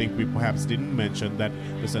area I think we perhaps didn't mention, that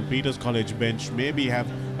the St. Peter's College bench maybe have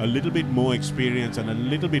a little bit more experience and a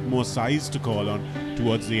little bit more size to call on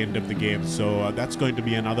towards the end of the game. So that's going to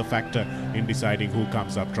be another factor in deciding who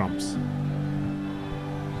comes up trumps.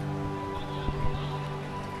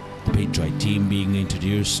 The Patriot team being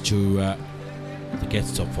introduced to the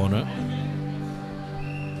guests of honor.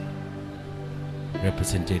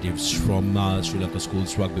 Representatives from Sri Lanka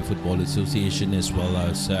Schools Rugby Football Association, as well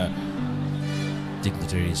as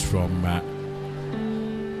dignitaries from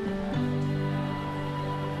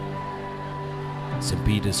St.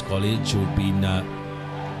 Peter's College who've been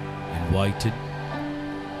invited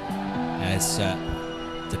as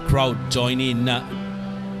the crowd join in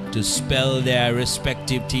to spell their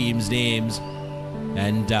respective teams' names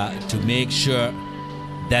and to make sure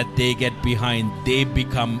that they get behind, they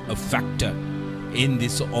become a factor in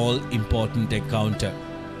this all-important encounter.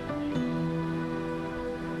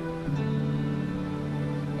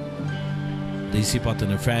 The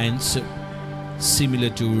Isipathana fans, similar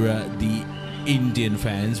to the Indian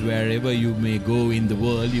fans, wherever you may go in the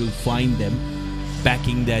world, you'll find them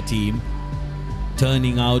backing their team,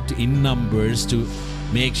 turning out in numbers to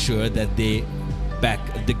make sure that they back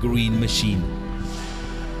the green machine.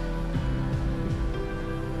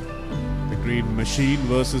 The green machine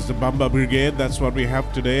versus the Bamba Brigade. That's what we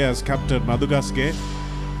have today as Captain Madhugaske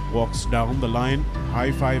walks down the line,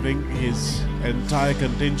 high-fiving his entire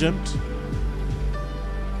contingent.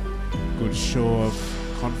 Good show of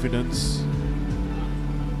confidence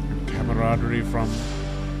and camaraderie from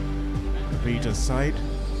Peter's side.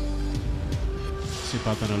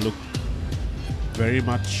 Isipathana look very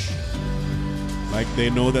much like they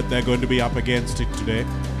know that they're going to be up against it today.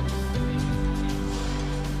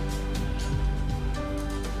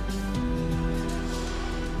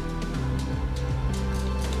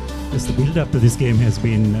 Yes, the build-up to this game has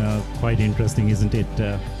been quite interesting, isn't it?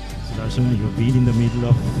 Sudarshana, you've been in the middle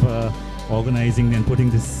of organizing and putting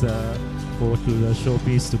this portal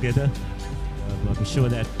showpiece together. I'm sure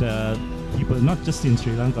that people, not just in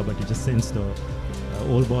Sri Lanka, but you just sense the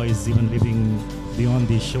old boys even living beyond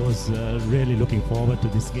these shows, really looking forward to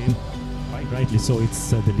this game. Quite rightly so,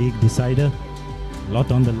 it's the league decider. A lot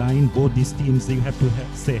on the line. Both these teams, you have to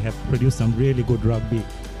say, have produced some really good rugby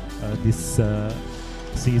this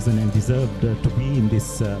season and deserved to be in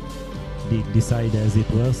this league decider, as it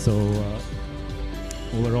were. So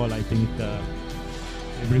overall, I think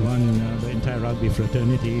everyone, the entire rugby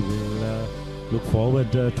fraternity will look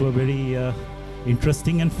forward to a very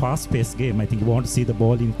interesting and fast-paced game. I think we want to see the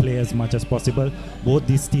ball in play as much as possible. Both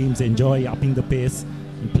these teams enjoy upping the pace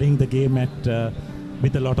and playing the game at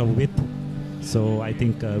with a lot of width. So I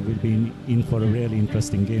think we'll be in for a really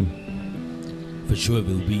interesting game. For sure,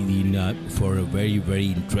 we'll be in for a very, very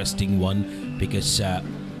interesting one, because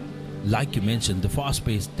like you mentioned, the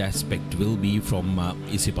fast-paced aspect will be from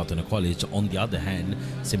Isipathana College. On the other hand,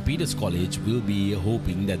 St. Peter's College will be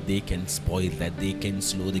hoping that they can spoil that, they can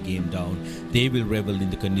slow the game down. They will revel in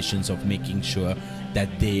the conditions of making sure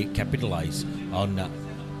that they capitalize on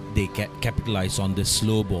the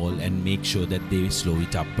slow ball and make sure that they slow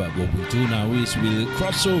it up. What we'll do now is we'll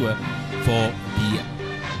cross over for the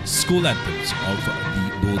school anthems of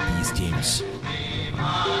both these teams.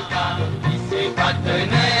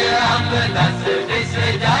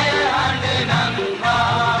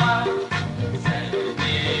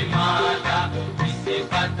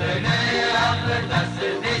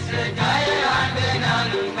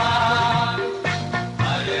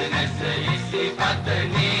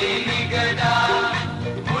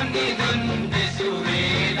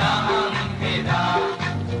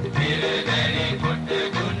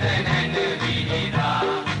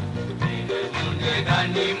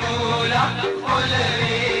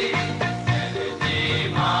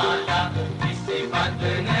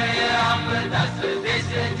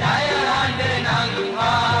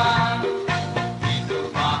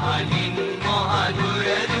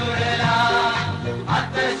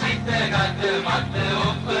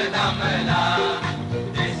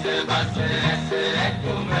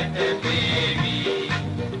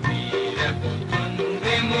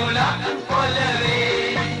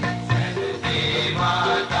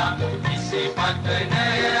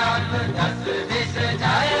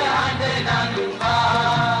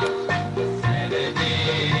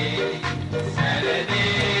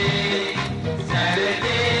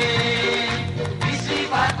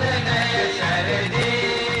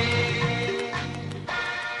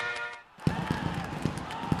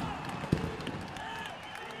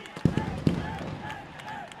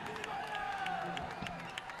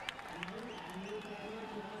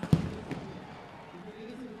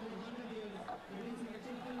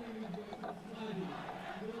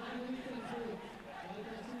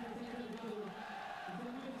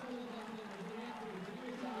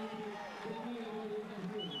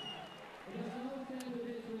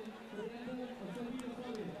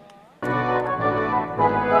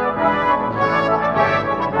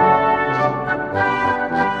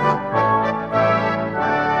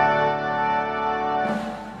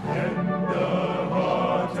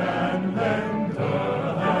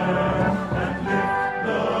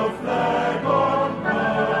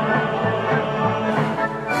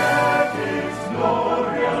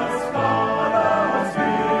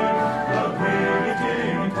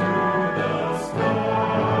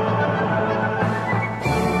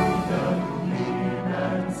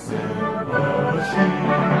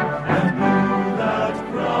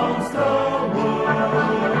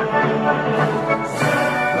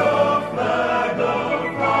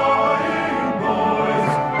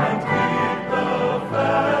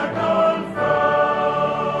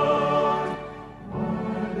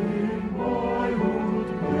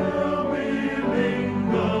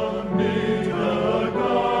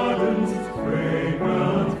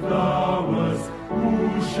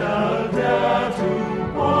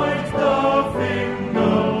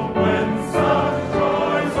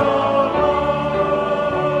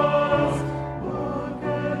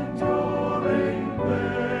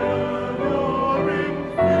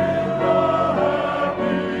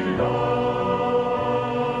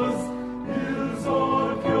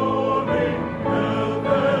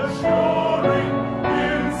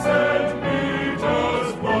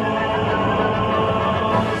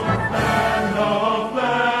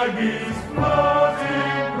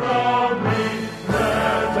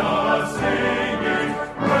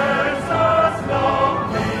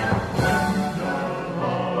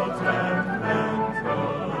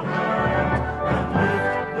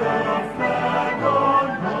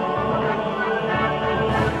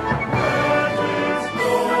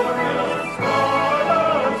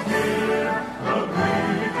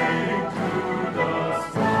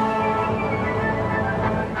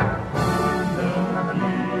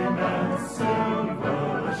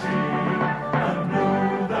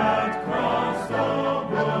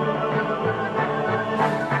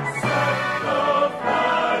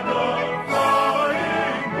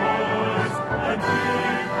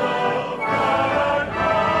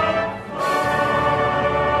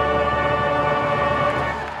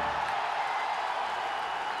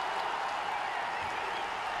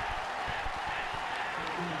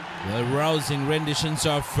 rousing renditions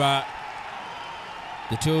of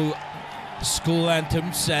the two school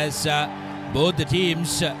anthems as both the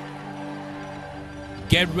teams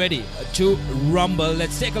get ready to rumble.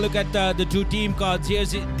 Let's take a look at the two team cards.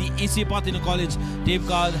 Here's the Isipathana College team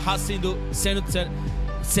card. Hasindu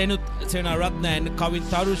Senut Senaratna and Kavin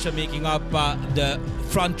Tarusha making up the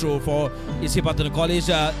front row for Isipathana College.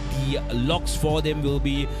 The locks for them will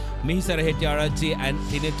be Mihisara Hettiarajji and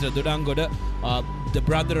Tinitra Dudangoda, the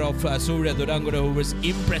brother of Surya Dudangoda, who was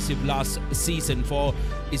impressive last season for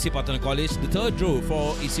Isipathana College. The third row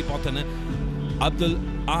for Isipathana, Abdul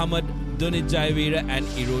Ahmad Dunit Jayavira and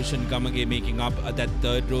Eroshan Gamage making up that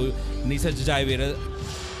third row. Nisaj Jayavira,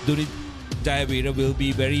 Dunit Jayavira will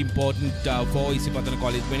be very important for Isipathana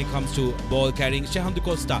College when it comes to ball carrying. Shehandu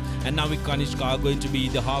Costa and Navik Kanishka are going to be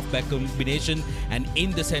the half-back combination, and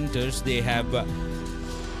in the centers they have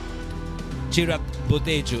Chirat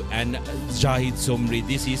Boteju and Jahid Somri.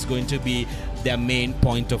 This is going to be their main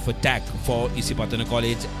point of attack for Isipathana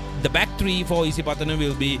College. The back three for Isipathana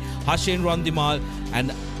will be Hashen Randimal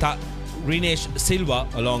and Rinesh Silva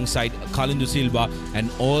alongside Kalindu Silva, and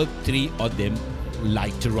all three of them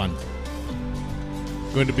like to run.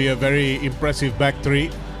 Going to be a very impressive back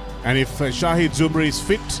three, and if Shahid Zumri is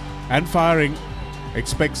fit and firing,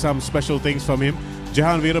 expect some special things from him.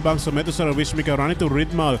 Jahan Veerabangsa, Medusara Vishmika, Ranitu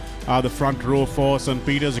Ridmal are the front row for St.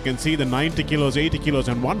 Peter's. You can see the 90 kilos, 80 kilos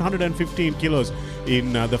and 115 kilos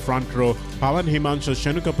in the front row. Pawan Himansha,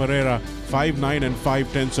 Shenuka Pereira, 5'9" and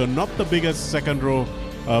 5'10", so not the biggest second row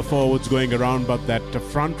forwards going around, but that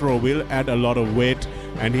front row will add a lot of weight.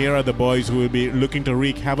 And here are the boys who will be looking to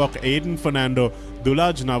wreak havoc. Aiden Fernando,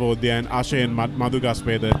 Dulaj Navodya and Ashayan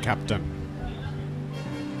Madhugaspe, the captain.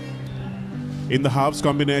 In the halves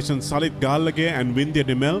combination, Salit Gallage and Vindhya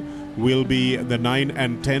Dimel will be the 9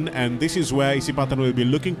 and 10, and this is where Isipathana will be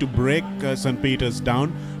looking to break St. Peter's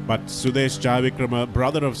down. But Sudesh Jayavikrama,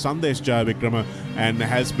 brother of Sandesh Jayavikrama, and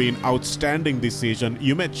has been outstanding this season.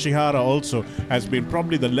 Yumet Shihara also has been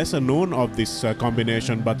probably the lesser known of this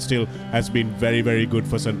combination, but still has been very, very good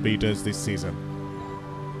for St. Peter's this season.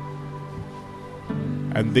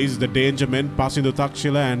 And these the danger men. Pasindu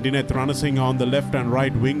Takshila and Dinet Ranasingh on the left and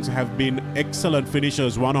right wings have been excellent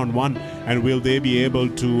finishers one-on-one, and will they be able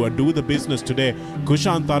to do the business today?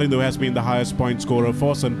 Kushan Tarindu has been the highest point scorer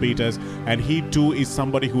for St. Peter's, and he too is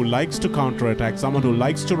somebody who likes to counter-attack, someone who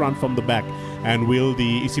likes to run from the back. And will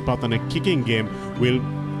the Isipathana kicking game, will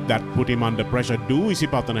that put him under pressure? Do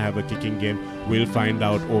Isipathana have a kicking game? We'll find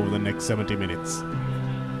out over the next 70 minutes.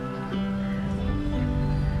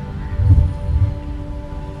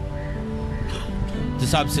 The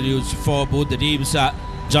substitutes for both the teams,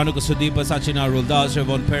 Januka Sudeepa, Sachina Ruldas,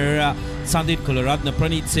 Revon Pereira, Sandit Kularatna,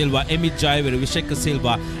 Pranit Silva, Emit Jayavira, Visheka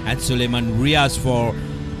Silva and Suleiman Riaz for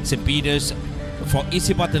St. Peter's. For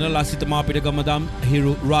Isipathana, Lasita Mapita Gamadam,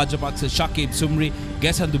 Hiru Rajapaksa, Shakib Sumri,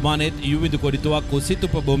 Gesan Dumanet, Yuvidu Koditua, Kositu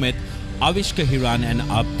Pabomet, Avishka Hiran and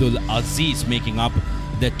Abdul Aziz making up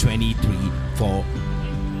the 23 for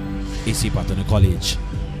Isipathana College.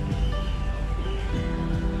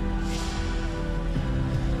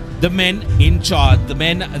 The men in charge, the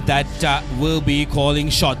men that will be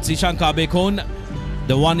calling shots. Ishan Kabekon,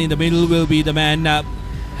 the one in the middle, will be the man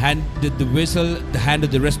handed the whistle,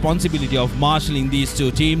 handed the responsibility of marshalling these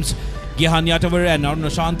two teams. Gihan Yatavar and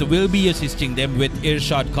Arunashant will be assisting them, with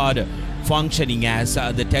Irshad Kader functioning as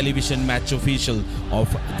the television match official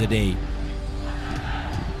of the day.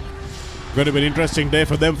 Going to be an interesting day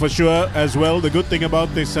for them for sure as well. The good thing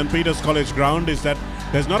about this St. Peter's College ground is that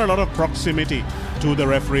there's not a lot of proximity to the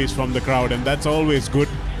referees from the crowd, and that's always good.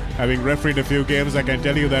 Having refereed a few games, I can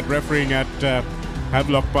tell you that refereeing at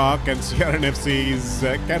Havelock Park and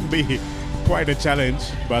CRNFC can be quite a challenge,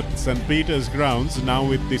 but St. Peter's grounds now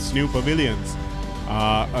with these new pavilions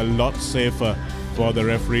are a lot safer for the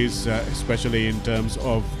referees, especially in terms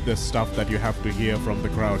of the stuff that you have to hear from the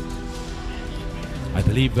crowd. I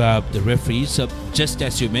believe the referees, just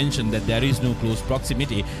as you mentioned that there is no close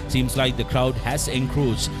proximity, seems like the crowd has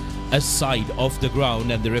encroached a side of the ground,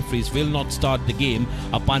 and the referees will not start the game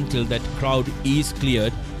up until that crowd is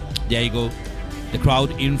cleared. There you go, the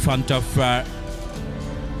crowd in front of the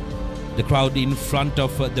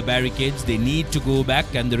barricades. They need to go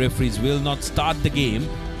back, and the referees will not start the game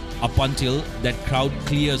up until that crowd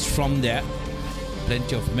clears from there.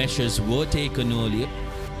 Plenty of measures were taken earlier.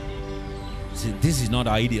 This is not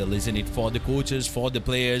ideal, isn't it, for the coaches, for the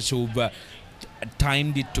players who've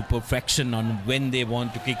timed it to perfection on when they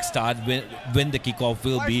want to kickstart, when the kickoff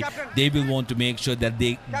will be. They will want to make sure that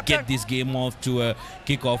they get this game off to a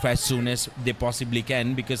kickoff as soon as they possibly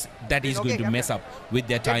can, because that is going to mess up with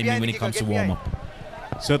their timing when it comes to warm-up.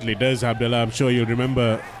 Certainly does, Abdullah. I'm sure you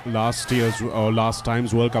remember last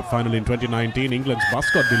time's World Cup final in 2019. England's bus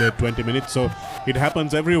got delayed 20 minutes, so it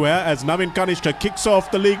happens everywhere as Navin Kanishka kicks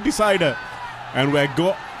off the league decider. And we're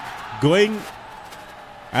going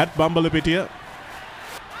at Bambalapitiya.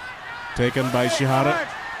 Taken by Shihara.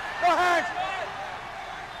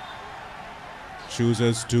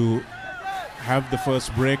 Chooses to have the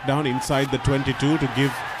first breakdown inside the 22 to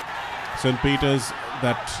give St. Peter's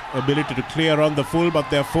that ability to clear on the full, but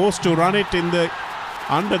they're forced to run it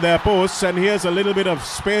under their posts, and here's a little bit of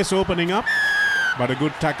space opening up, but a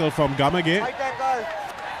good tackle from Gamage.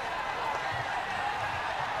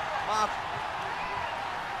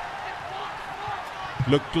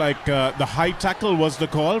 Looked like the high tackle was the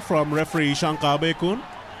call from referee Shankar Bekun.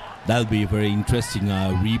 That'll be a very interesting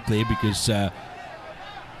replay, because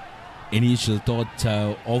initial thought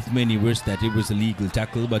of many was that it was a legal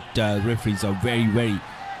tackle, but referees are very, very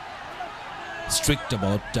strict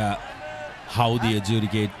about how they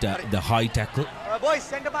adjudicate the high tackle. Boys,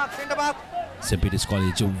 centre back. St. Peter's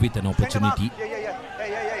College with an opportunity to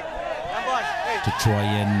try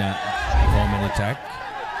and form an attack.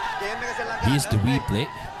 Here's the replay.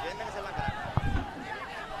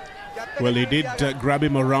 Well, he did grab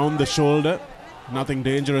him around the shoulder. Nothing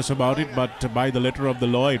dangerous about it, but by the letter of the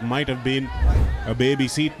law, it might have been a baby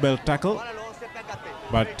seatbelt tackle.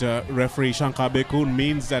 But referee Shankar Bekun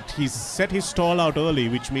means that he's set his stall out early,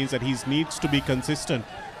 which means that he needs to be consistent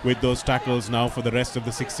with those tackles now for the rest of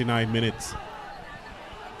the 69 minutes.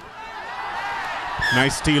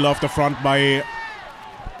 Nice steal off the front by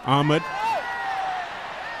Ahmed.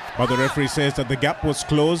 But the referee says that the gap was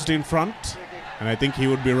closed in front, and I think he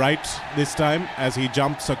would be right this time as he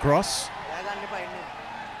jumps across.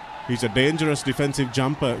 He's a dangerous defensive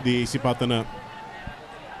jumper, the Isipathana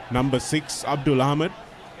number 6, Abdul Ahmed.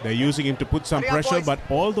 They're using him to put some pressure, but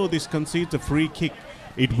although this concedes a free kick,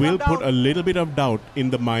 it will put a little bit of doubt in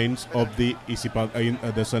the minds of the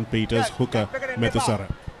the St. Peter's hooker, Methusara.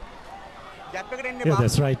 Yeah,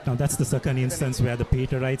 that's right. Now that's the second instance where the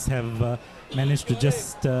Peterites have managed to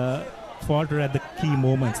just falter at the key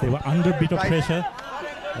moments. They were under a bit of pressure.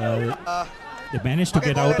 They managed to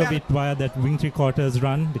get out of it via that wing three-quarters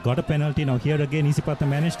run. They got a penalty. Now here again, Isipathana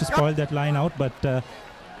managed to spoil that line out, but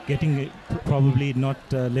getting it probably not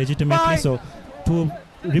legitimately. So 2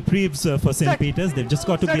 reprieves for St. Peter's. They've just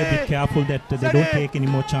got to be a bit careful that they don't take any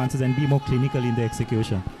more chances and be more clinical in the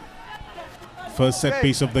execution. First set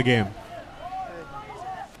piece of the game.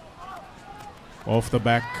 Off the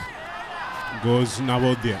back goes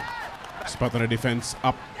Navodaya. Isipathana defense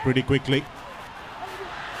up pretty quickly.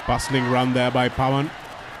 Bustling run there by Pawan.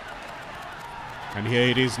 And here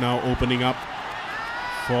it is now opening up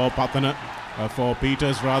for for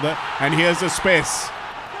Peters rather. And here's the space.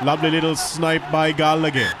 Lovely little snipe by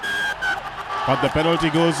Gallagher. But the penalty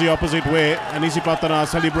goes the opposite way, and Isipathana are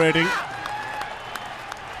celebrating.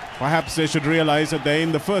 Perhaps they should realize that they're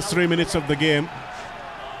in the first 3 minutes of the game,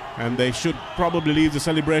 and they should probably leave the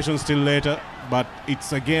celebrations till later. But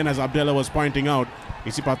it's again, as Abdullah was pointing out,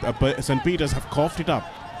 St. Peter's have coughed it up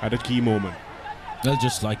at a key moment. Well,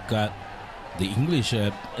 just like the English,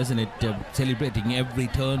 isn't it, celebrating every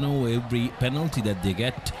turnover, every penalty that they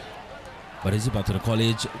get. But Isipathana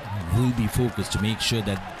College will be focused to make sure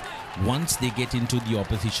that once they get into the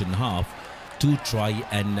opposition half, to try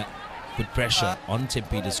and put pressure on St.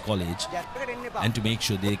 Peter's College and to make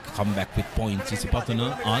sure they come back with points.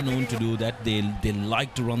 Isipathana are known to do that. They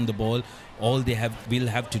like to run the ball. All they will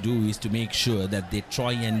have to do is to make sure that they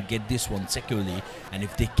try and get this one securely, and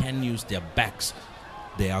if they can use their backs,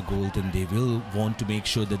 they are golden. They will want to make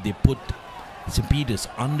sure that they put St. Peter's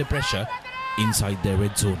under pressure inside their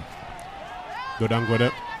red zone.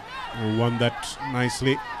 Godangwada won that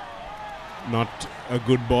nicely. Not a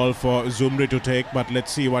good ball for Zumri to take, but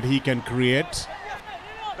let's see what he can create.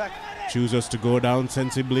 Chooses to go down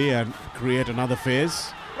sensibly and create another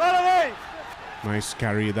phase. Nice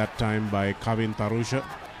carry that time by Kavin Tarusha.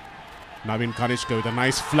 Navin Kanishka with a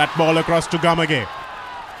nice flat ball across to Gamage.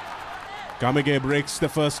 Gamage breaks the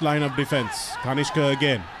first line of defense. Kanishka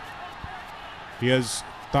again. Here's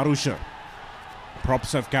Tarusha.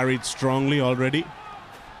 Props have carried strongly already.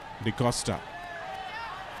 De Costa.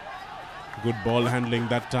 Good ball handling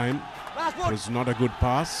that time. It was not a good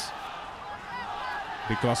pass.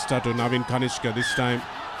 De Costa to Navin Kanishka. This time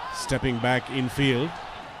stepping back in field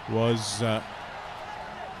was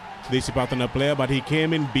the Isipathana player, but he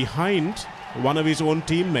came in behind one of his own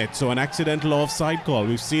teammates. So an accidental offside call.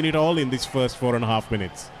 We've seen it all in this first 4.5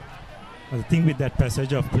 minutes. The thing with that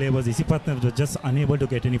passage of play was Isipathana was just unable to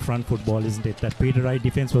get any front foot ball, isn't it? That Peter Wright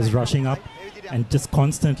defense was rushing up and just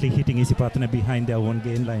constantly hitting Isipathana behind their own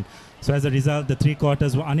gain line. So as a result, the three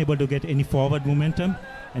quarters were unable to get any forward momentum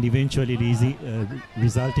and eventually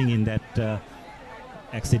resulting in that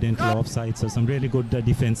accidental offside. So some really good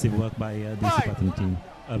defensive work by the Isipathana team,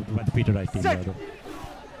 by the Peter Wright team rather.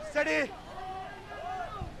 Steady.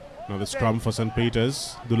 Now the scrum for St.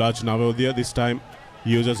 Peter's. Dulaj Navodaya this time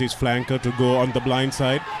uses his flanker to go on the blind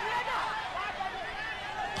side.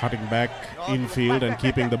 Cutting back infield and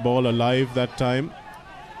keeping the ball alive that time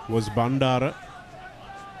was Bandara.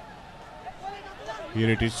 Here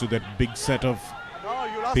it is to that big set of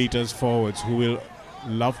Peters forwards who will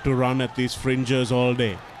love to run at these fringes all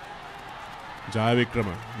day.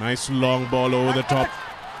 Jayavikrama, nice long ball over the top.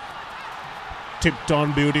 Tipped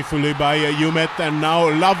on beautifully by Yumet, and now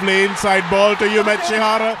lovely inside ball to Yumet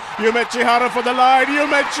Chihara. Yumet Chihara for the line.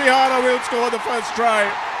 Yumet Chihara will score the first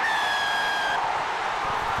try.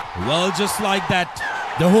 Well, just like that,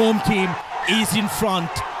 the home team is in front.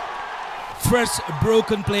 First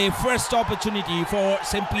broken play, first opportunity for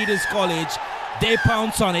St. Peter's College. They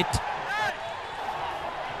pounce on it.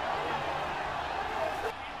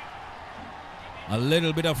 A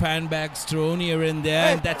little bit of handbags thrown here and there,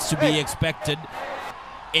 and that's to be expected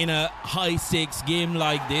in a high-stakes game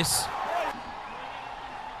like this.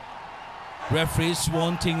 Referees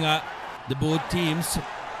wanting the both teams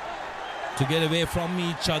to get away from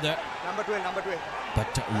each other. Number 12, number 12.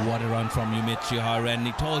 But what a run from Yumet Chihara, and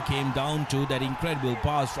it all came down to that incredible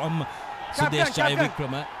pass from Sudesh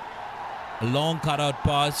Jayavikrama. A long cutout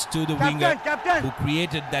pass to the winger who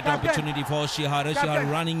created that opportunity for Chihara. Chihara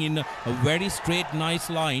running in a very straight, nice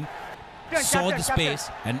line. Saw the space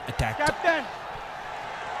and attacked.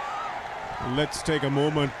 Let's take a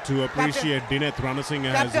moment to appreciate Dineth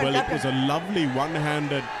Ranasinghe as well. It was a lovely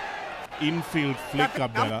one-handed infield flick,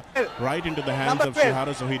 Abdullah, right into the hands of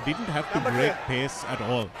Chihara, so he didn't have to break pace at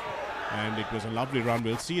all. And it was a lovely run.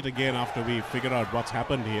 We'll see it again after we figure out what's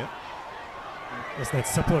happened here. Yes, that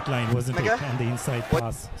support line, wasn't it, and the inside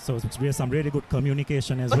pass. So it's some really good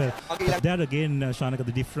communication as well. But there again, Shanaka,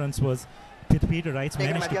 the difference was Peter Wright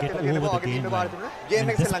managed to get over the game line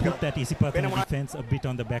and just put that Isipathana defense a bit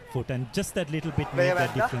on the back foot, and just that little bit made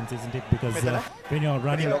that difference, isn't it? Because when you're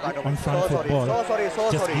running on front foot ball,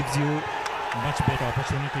 just gives you much better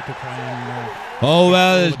opportunity to try and... oh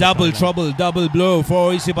well, double trouble, double blow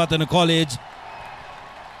for Isipathana College.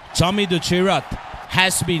 Chamidu Chirat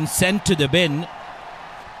has been sent to the bin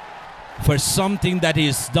for something that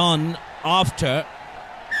is done after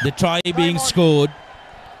the try being scored.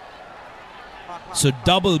 So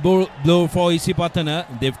double blow for Isipathana.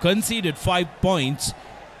 They've conceded 5 points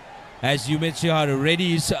as Yumet Chihara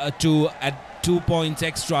readies to add 2 points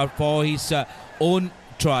extra for his own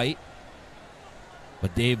try.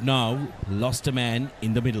 But they've now lost a man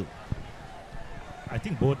in the middle. I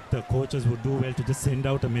think both the coaches would do well to just send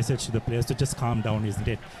out a message to the players to just calm down, isn't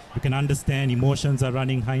it? You can understand emotions are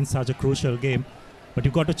running high in such a crucial game, but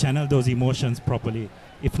you've got to channel those emotions properly.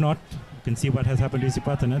 If not, you can see what has happened to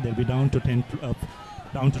Isipathana. They'll be down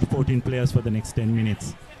to 14 players for the next 10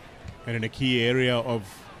 minutes. And in a key area of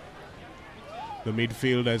the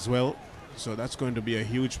midfield as well. So that's going to be a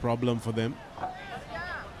huge problem for them.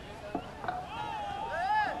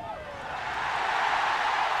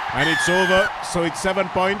 And it's over, so it's 7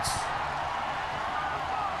 points.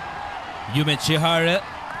 Yumet Chihara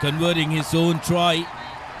converting his own try,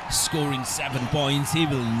 scoring 7 points. He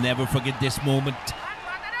will never forget this moment.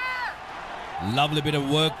 Lovely bit of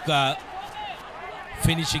work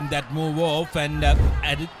finishing that move off, and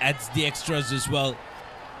adds the extras as well.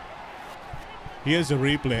 Here's a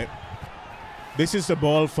replay. This is the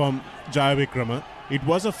ball from Jayavikrama. It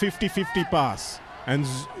was a 50-50 pass, and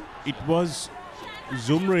it was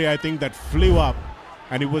Zumri, I think, that flew up,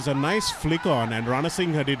 and it was a nice flick on, and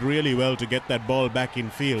Ranasinghe did really well to get that ball back in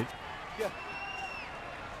field.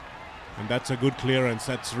 And that's a good clearance.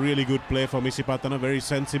 That's really good play from Isipathana. Very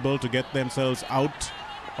sensible to get themselves out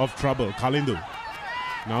of trouble. Kalindu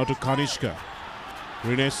now to Kanishka.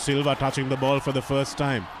 Rines Silva touching the ball for the first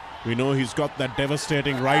time. We know he's got that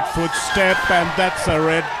devastating right foot step, and that's a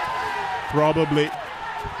red, probably.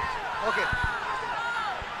 Okay.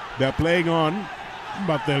 They're playing on,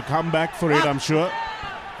 but they'll come back for it, I'm sure.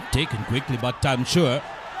 Taken quickly, but I'm sure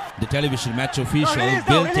the television match official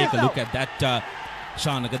will take a look at that.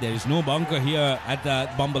 Shanaka, there is no bunker here at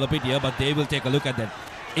Bambalapitiya, but they will take a look at that.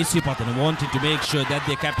 Isipathana wanted to make sure that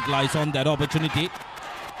they capitalize on that opportunity.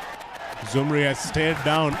 Zumri has stayed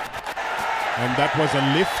down, and that was a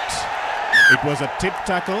lift. It was a tip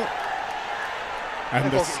tackle, and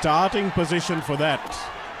the starting position for that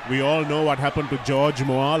We all know what happened to George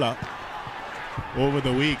Moala over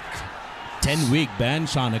the week. 10-week ban,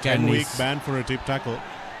 Shanak. 10-week ban for a tip tackle.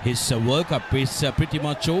 His World Cup is pretty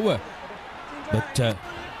much over. But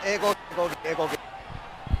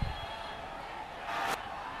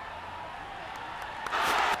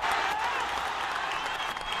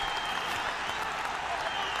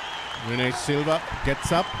Dinesh Silva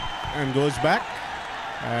gets up and goes back,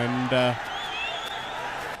 and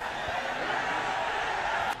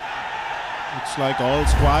it's like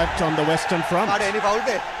all's quiet on the Western Front.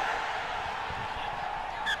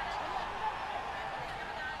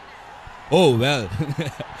 oh well,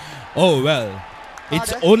 oh well.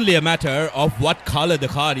 It's only a matter of what color the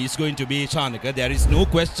card is going to be, Chanaka. There is no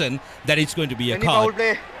question that it's going to be a card. Foul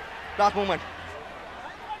play. Last moment.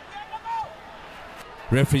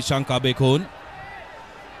 Referee Shankar Bekon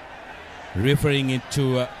referring it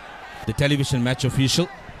to the television match official.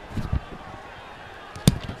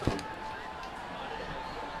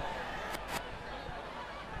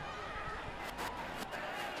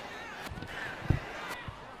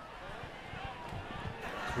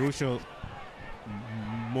 Crucial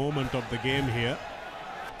moment of the game here.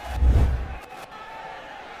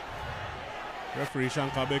 Referee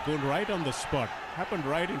Shankar Bekun right on the spot. Happened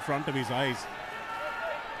right in front of his eyes.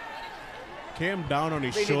 Came down on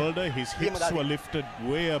his shoulder. His hips were lifted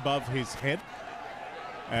way above his head.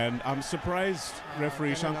 And I'm surprised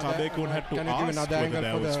referee Shankar Bekun had to ask whether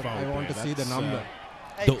there was foul play. I want to see the number.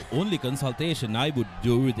 The only consultation I would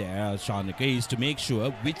do there, Shanika, is to make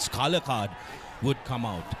sure which color card would come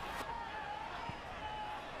out.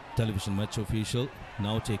 Television match official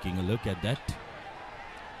now taking a look at that.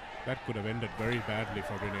 That could have ended very badly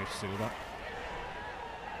for Dinesh Silva.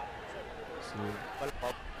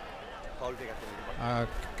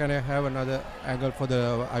 Can I have another angle for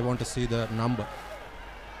the? I want to see the number.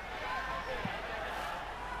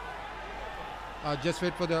 Just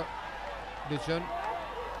wait for the decision.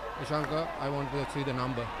 Shankar, I want to see the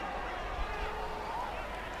number.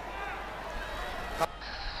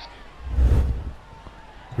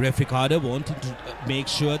 Referee Carter wanting to make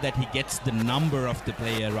sure that he gets the number of the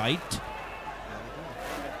player right.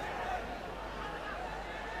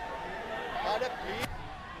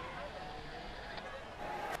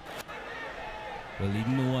 Well,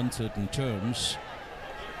 in no uncertain terms,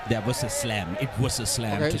 there was a slam. It was a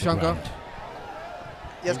slam to the ground.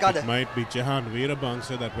 Yes, Carter. It might be Jahan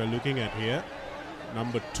Veerabangsa that we're looking at here.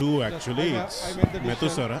 Number 2 actually. It's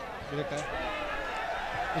Methusara.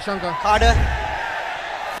 Shankar. Carter.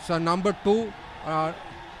 So number 2,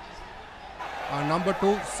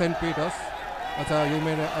 St. Peter's. So you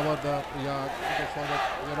mean about the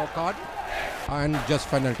yellow card and just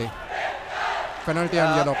penalty. Penalty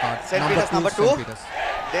and yellow card. St. Peter's number 2.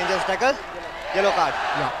 Dangerous tackle. Yellow card.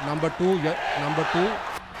 Yeah, number 2.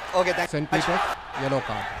 Okay, thanks. St. Peter's, yellow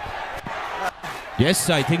card. Yes,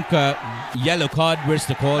 I think yellow card was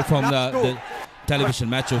the call from the television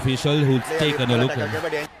match official who's taken a look at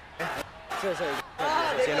it.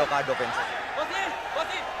 Yellow card offense.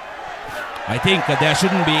 I think there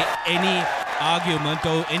shouldn't be any argument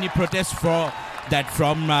or any protest for that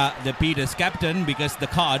from the Peters captain, because the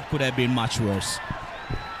card could have been much worse.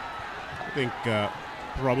 I think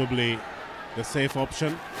probably the safe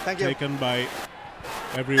option taken by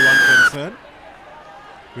everyone concerned.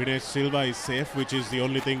 Dinesh Silva is safe, which is the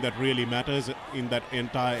only thing that really matters in that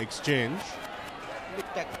entire exchange.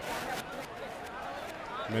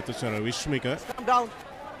 Methusara Vishmika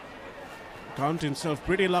count himself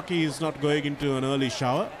pretty lucky he's not going into an early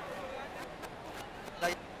shower.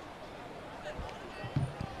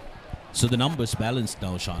 So the numbers balanced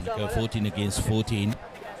now, Shanika. 14 against 14.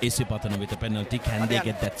 Isipathana with a penalty. Can they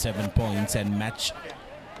get that 7 points and match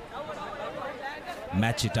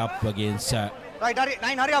it up against Right,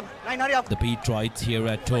 hurry up. the Petroids here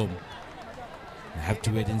at home? I have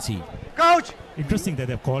to wait and see. Coach! Interesting that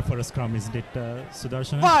they've called for a scrum, isn't it,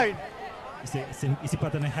 Sudarshan? Fine!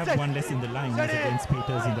 Isipathana have one less in the line as against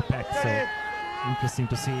Peters in the pack, so interesting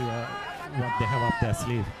to see what they have up their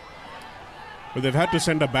sleeve. But they've had to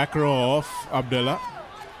send a back row off, Abdullah.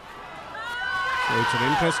 So it's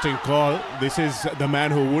an interesting call. This is the man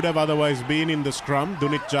who would have otherwise been in the scrum,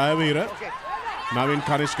 Dunit Jayavira. Navin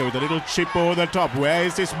Kanishka with a little chip over the top. Where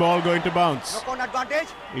is this ball going to bounce? Knock on advantage.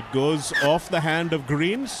 It goes off the hand of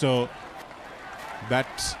Green, so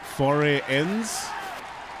that foray ends.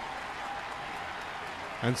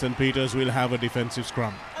 And St. Peter's will have a defensive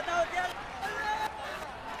scrum.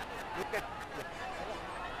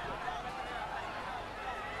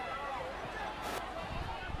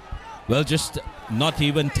 Well, just not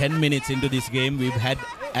even 10 minutes into this game, we've had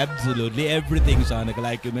absolutely everything, Shanika,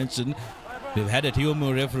 like you mentioned. We've had a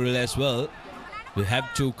humor referral as well. We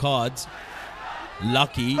have 2 cards.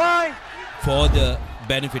 Lucky for the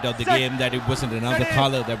benefit of the game that it wasn't another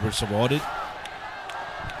color that was awarded.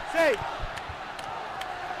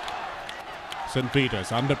 St.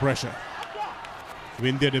 Peter's under pressure.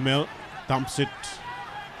 Vindhya Dimel thumps it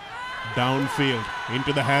downfield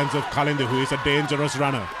into the hands of Kalindu, who is a dangerous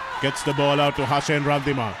runner. Gets the ball out to Hashen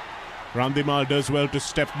Randimal. Randimal does well to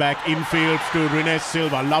step back infield to Rines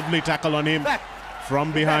Silva. Lovely tackle on him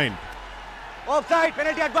from behind. Offside,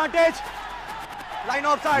 penalty advantage. Line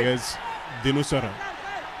offside. Here's Dinusara.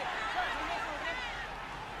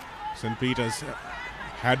 St. Peter's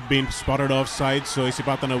had been spotted offside, so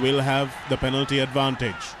Isipathana will have the penalty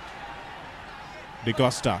advantage. De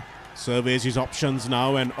Costa surveys his options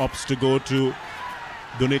now and opts to go to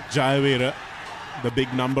Dunit Jayavira, the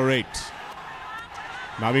big number 8.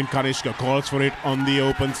 Navin Kanishka calls for it on the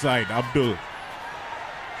open side. Abdul.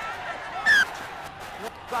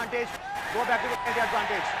 Advantage. Go back to the penalty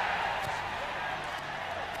advantage.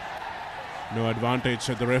 No advantage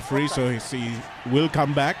at the referee, so he will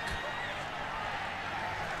come back.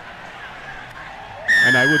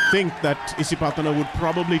 And I would think that Isipathana would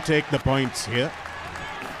probably take the points here.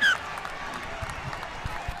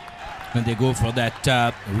 And they go for that.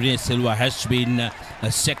 Rene Silva has been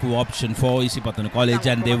a second option for Isipathana College,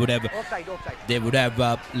 and they would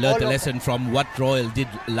have learnt a lesson from what Royal did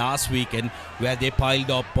last weekend, where they piled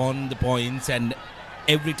up on the points, and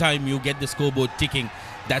every time you get the scoreboard ticking,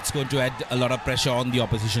 that's going to add a lot of pressure on the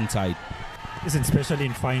opposition side. Listen, especially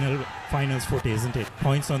in finals footy, isn't it?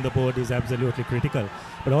 Points on the board is absolutely critical.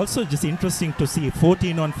 But also just interesting to see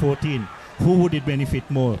 14 on 14. Who would it benefit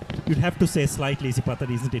more? You'd have to say slightly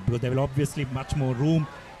Isipathana, isn't it? Because there will obviously much more room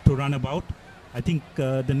to run about. I think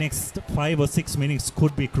the next 5 or 6 minutes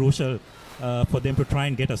could be crucial for them to try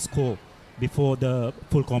and get a score before the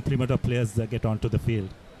full complement of players get onto the field.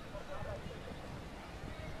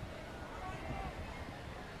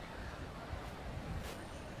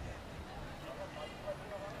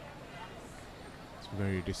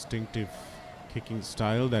 Very distinctive kicking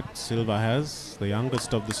style that Silva has, the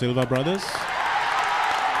youngest of the Silva brothers.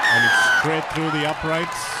 And it's straight through the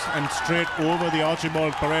uprights and straight over the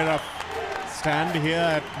Archibald Pereira stand here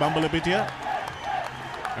at Bambalapitiya.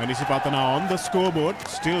 And Isipathana on the scoreboard,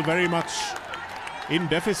 still very much in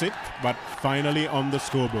deficit, but finally on the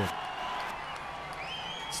scoreboard.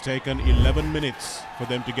 It's taken 11 minutes for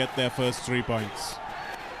them to get their first 3 points.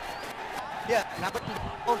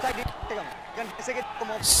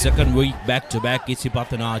 Second week back-to-back,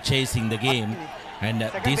 Isipathana are chasing the game, and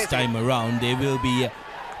this time around they will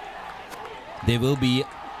be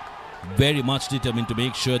very much determined to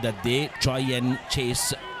make sure that they try and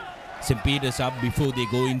chase St. Peter's up before they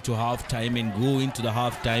go into half-time and go into the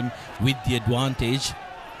half-time with the advantage.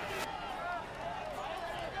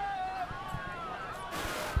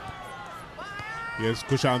 Here's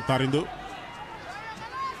Kushan Tarindu.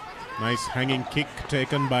 Nice hanging kick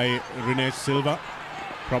taken by Rene Silva.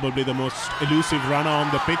 Probably the most elusive runner on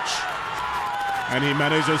the pitch. And he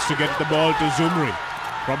manages to get the ball to Zumri.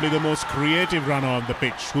 Probably the most creative runner on the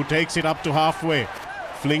pitch, who takes it up to halfway.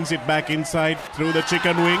 Flings it back inside through the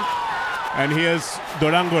chicken wing. And here's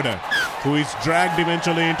Dorangoda, who is dragged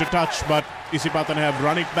eventually into touch, but Isipathana have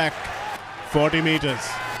run it back 40 meters.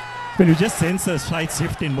 Well, you just sense a slight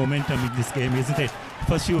shift in momentum in this game, isn't it?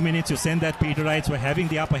 First few minutes you sense that Peterites were having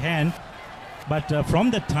the upper hand, but from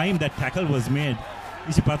the time that tackle was made,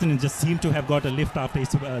 Isipathana just seemed to have got a lift after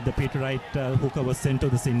the Peterite hooker was sent to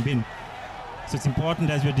the sin bin. So it's important,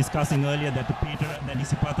 as we were discussing earlier, that that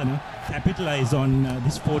Isipathana capitalize on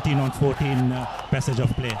this 14 on 14 passage of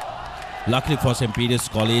play. Luckily for St. Peter's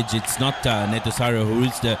College, it's not Netusara who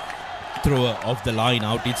is the thrower of the line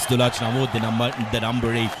out. It's Dulaj Namod, the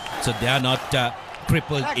number 8. So they are not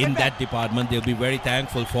crippled in that department. They'll be very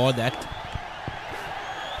thankful for that.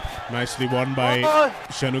 Nicely won by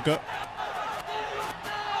Shanuka.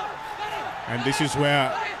 And this is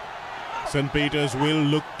where St. Peter's will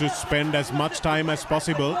look to spend as much time as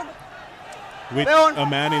possible with a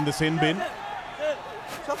man in the sin bin.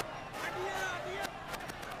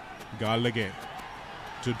 Gallagher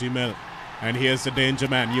to Dimel. And here's the danger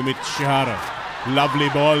man, Yumit Shihara. Lovely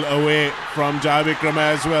ball away from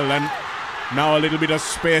Jayavikrama as well. And now a little bit of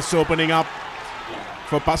space opening up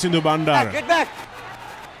for Pasindu Bandara. Get back!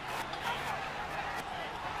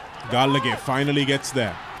 Gallagher finally gets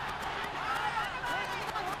there.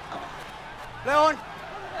 Play on!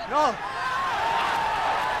 No!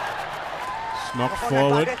 Knocked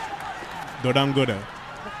forward. Dodangoda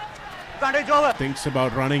Advantage over! thinks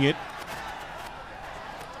about running it.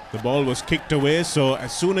 The ball was kicked away, so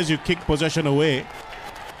as soon as you kick possession away,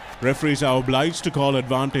 Referees are obliged to call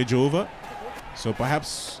advantage over. So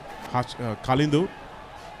perhaps Kalindu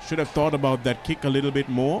should have thought about that kick a little bit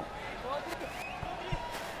more.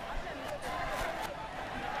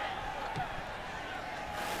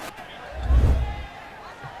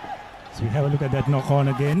 So we have a look at that knock on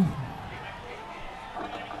again.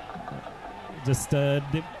 Just the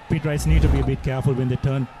pit rights need to be a bit careful when they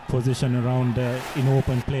turn position around in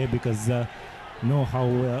open play, because know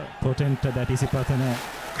how potent that Isipathana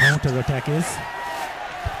counter attack is.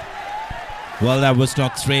 Well, that was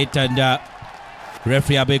knocked straight, and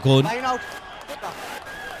referee Abekon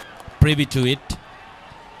privy to it.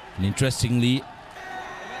 And interestingly,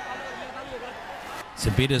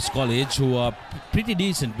 St. Peter's College, who are pretty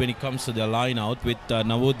decent when it comes to their line out, with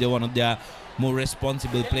Navodaya, one of their more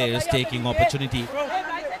responsible players, taking opportunity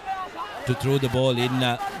to throw the ball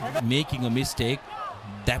in, making a mistake.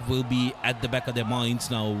 That will be at the back of their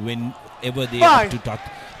minds now whenever they have to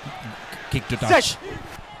kick to touch.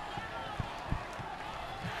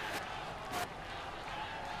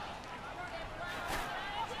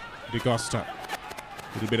 De Costa,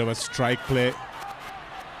 little bit of a strike play,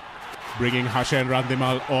 bringing Hasha and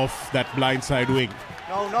Randimal off that blindside wing.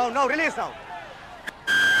 No, release now.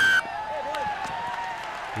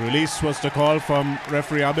 Release was the call from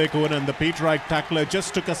referee Abekun, and the Pete Wright tackler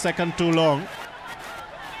just took a second too long.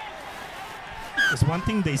 There's one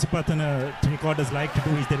thing the Isipathana three-quarters like to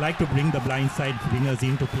do is they like to bring the blindside wingers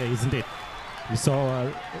into play, isn't it? We saw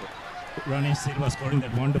Ranesh Silva scoring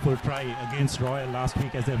that wonderful try against Royal last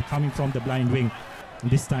week as they're coming from the blind wing.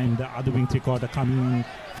 And this time the other wing three-quarter coming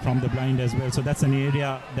from the blind as well. So that's an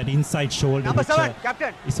area, that inside shoulder, which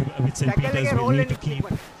St. Peter's will need to keep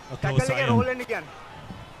a close eye on.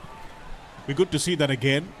 Be good to see that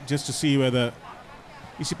again, just to see whether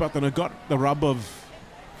Isipathana got the rub of,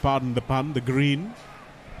 pardon the pun, the green.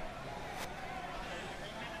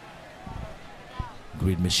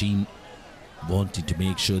 Great machine, wanting to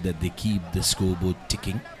make sure that they keep the scoreboard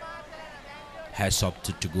ticking. Has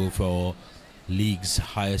opted to go for league's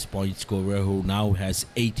highest point scorer, who now has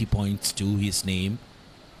 80 points to his name,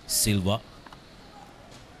 Silva.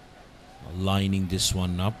 Lining this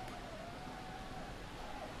one up.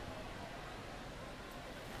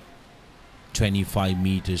 25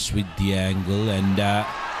 meters with the angle, and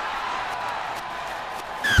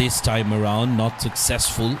this time around not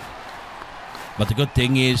successful. But the good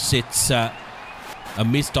thing is it's a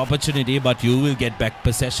missed opportunity, but you will get back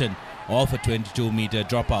possession of a 22-meter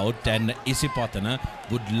dropout, and Isipathana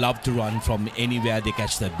would love to run from anywhere they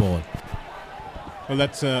catch that ball. Well,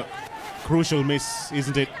 that's a crucial miss,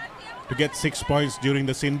 isn't it? To get 6 points during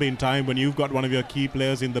the sin bin time when you've got one of your key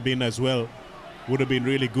players in the bin as well would have been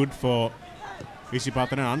really good for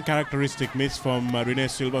Isipathana. Uncharacteristic miss from Ranesh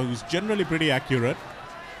Silva, who's generally pretty accurate.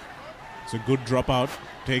 It's a good dropout.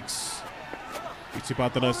 Takes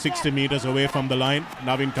Isipathana 60 meters away from the line.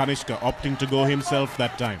 Navin Kanishka opting to go himself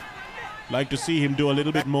that time. Like to see him do a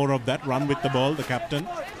little bit more of that. Run with the ball, the captain.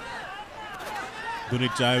 Dunit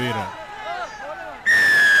Jayavira.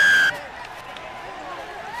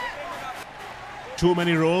 Too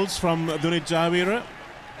many rolls from Dunit Jayavira.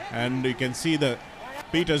 And you can see the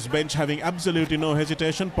Peters bench having absolutely no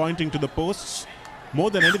hesitation, pointing to the posts.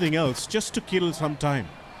 More than anything else, just to kill some time.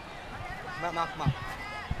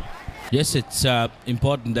 Yes, it's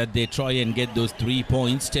important that they try and get those 3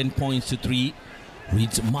 points. 10 points to 3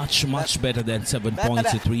 reads much better than 7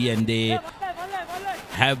 points to 3, and they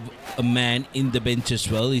have a man in the bench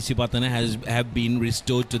as well. Isipathana have been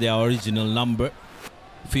restored to their original number,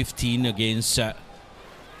 15 against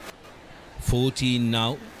 14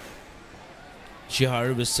 now.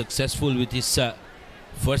 Shihar was successful with his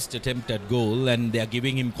first attempt at goal, and they are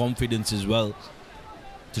giving him confidence as well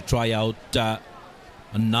to try out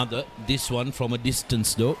another. This one from a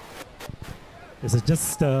distance though. This is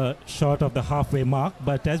just short of the halfway mark,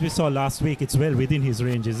 but as we saw last week, it's well within his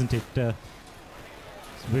range, isn't it? It's a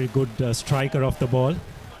very good striker of the ball.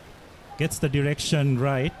 Gets the direction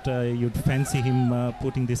right. You'd fancy him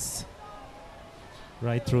putting this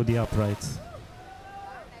right through the uprights.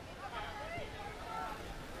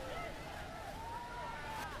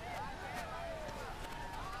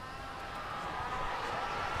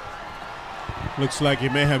 Looks like he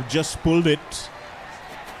may have just pulled it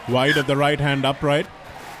wide of the right hand upright.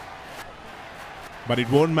 But it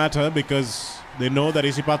won't matter, because they know that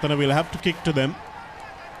Isipathana will have to kick to them,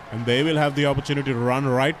 and they will have the opportunity to run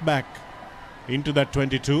right back into that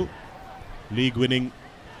 22. League winning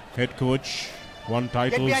head coach, won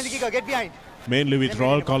titles Get behind. mainly with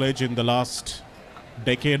Royal College in the last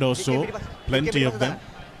decade or so. Plenty of them.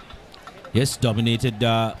 Yes, dominated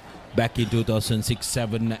back in 2006,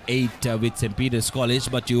 7, 8 with St. Peter's College.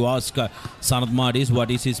 But you ask Sanat Madis what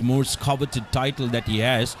is his most coveted title that he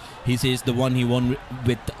has. He says the one he won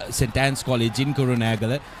with St. Anne's College in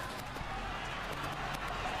Kurunagala.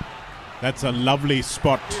 That's a lovely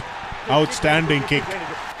spot. Outstanding kick.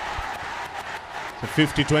 So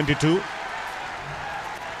 50-22.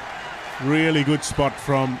 Really good spot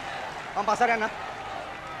from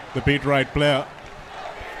the Pete Wright player.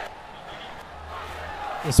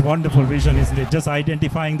 It's wonderful vision, isn't it? Just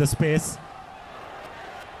identifying the space.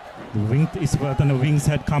 The Isipathana wings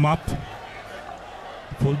had come up.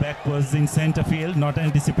 Fullback was in centre field, not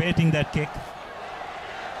anticipating that kick.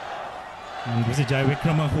 And was it Jai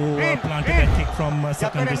Vikrama who planted that kick from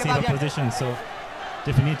second receiver position. So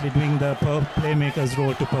definitely doing the playmaker's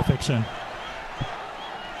role to perfection.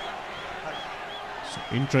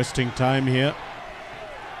 Interesting time here.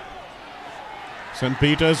 St.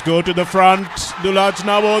 Peter's go to the front. Dulaj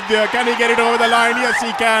Navodaya, can he get it over the line? Yes,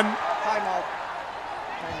 he can.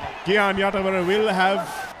 Kian Yatavara will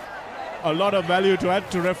have a lot of value to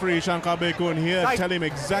add to referee Shankar Bekun here. Tell him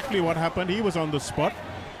exactly what happened. He was on the spot.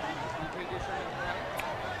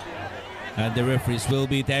 And the referees will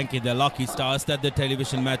be thanking the lucky stars that the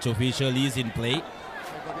television match official is in play.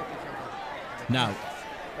 Now,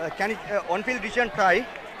 can you on-field decision try?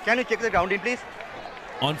 Can you check the grounding, please?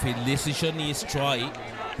 On-field decision is try.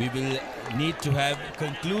 We will need to have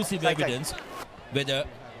conclusive evidence whether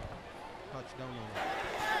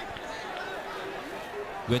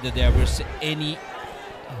there was any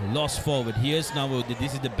loss forward. Here's now,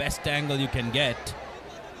 this is the best angle you can get.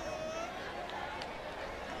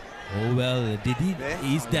 Oh well,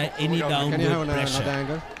 is there any downward pressure? Another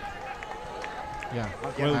angle? Yeah.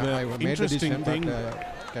 Well, the interesting thing,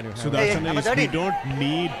 Sudarshan, is we don't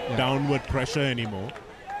need downward pressure anymore.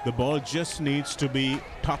 The ball just needs to be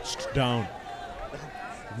touched down.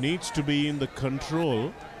 It needs to be in the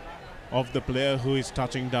control of the player who is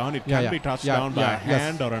touching down. It can be touched down by a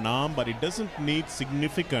hand or an arm, but it doesn't need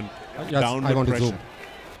significant downward pressure.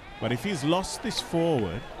 But if he's lost this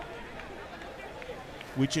forward,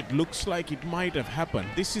 which it looks like it might have happened,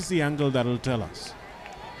 this is the angle that will tell us.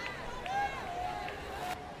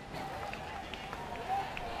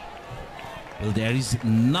 Well, there is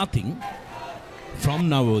nothing from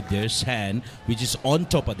Navodaya's hand which is on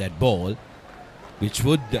top of that ball, which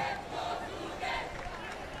would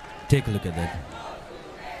take a look at that.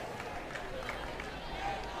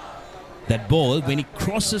 That ball, when it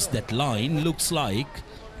crosses that line, looks like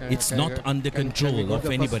it's not under control of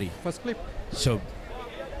anybody. First clip. So,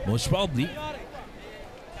 most probably,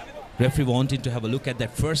 referee wanting to have a look at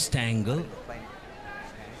that first angle.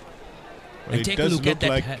 Well, and take a look at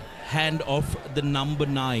that hand of the number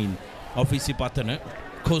 9 of Isipathana,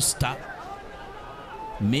 Costa,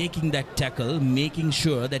 making that tackle, making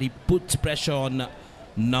sure that he puts pressure on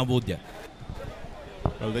Navodaya.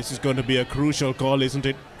 Well, this is going to be a crucial call, isn't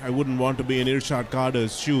it? I wouldn't want to be in Irshad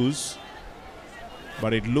Kader's shoes,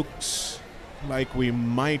 but it looks like we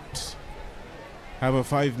might have a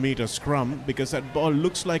 5-meter scrum, because that ball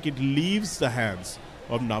looks like it leaves the hands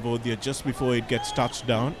of Navodaya just before it gets touched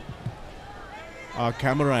down. Our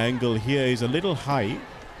camera angle here is a little high.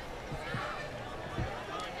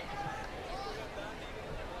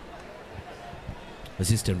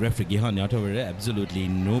 Assistant referee Gihan Yatavara absolutely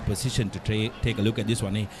in no position to take a look at this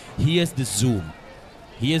one. Here's the zoom.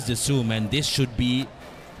 Here's the zoom, and this should be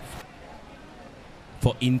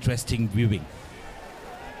for interesting viewing.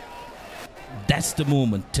 That's the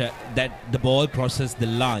moment that the ball crosses the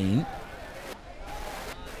line.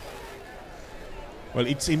 Well,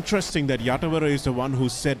 it's interesting that Yatavara is the one who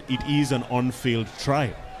said it is an on-field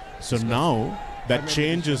try. So now that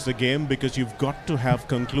changes the game, because you've got to have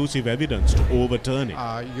conclusive evidence to overturn it.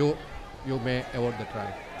 You may award the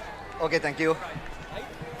try. Okay, thank you.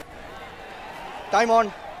 Time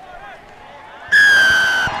on.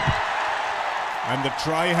 And the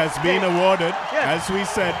try has been awarded. As we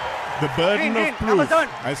said, the burden of proof.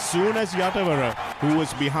 As soon as Yatavara, who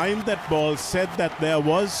was behind that ball, said that there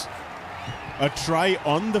was a try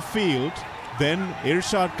on the field, then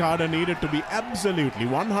Irshad Kader needed to be absolutely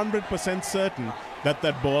 100% certain that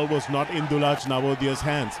that ball was not in Dulaj Navodaya's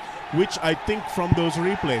hands, which I think from those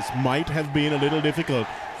replays might have been a little difficult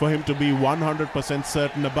for him to be 100%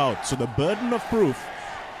 certain about. So the burden of proof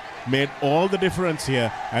made all the difference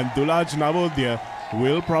here, and Dulaj Navodaya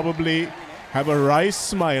will probably have a wry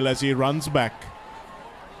smile as he runs back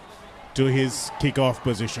to his kickoff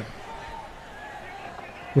position.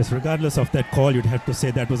 Yes, regardless of that call, you'd have to say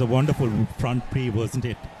that was a wonderful front pre, wasn't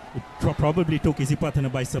it? It probably took Isipathana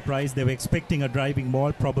by surprise. They were expecting a driving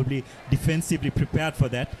ball, probably defensively prepared for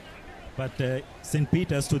that. But St.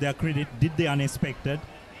 Peter's, to their credit, did the unexpected,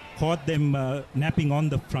 caught them napping on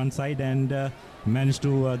the front side and managed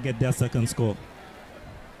to get their second score.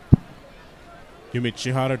 Yumit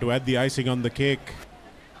Chihara to add the icing on the cake.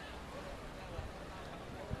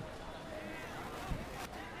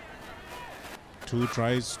 Two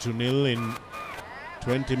tries to nil in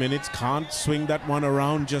 20 minutes. Can't swing that one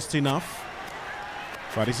around just enough.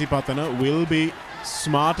 But Isipathana will be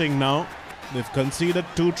smarting now. They've conceded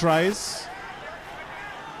 2 tries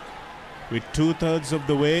with 2/3 of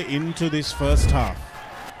the way into this first half.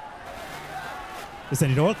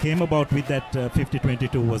 Listen, it all came about with that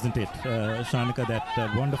 50-22, wasn't it, Shanika?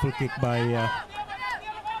 That wonderful kick by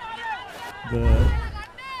the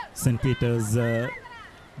St. Peter's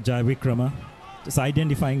Jai Vikrama. Just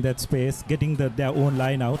identifying that space, getting their own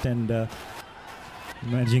line out and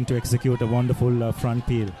managing to execute a wonderful front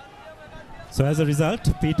peel. So as a result,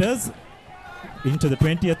 Peters into the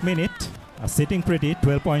 20th minute are sitting pretty,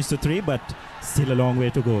 12 points to 3, but still a long way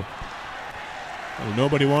to go. Well,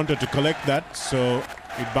 nobody wanted to collect that, so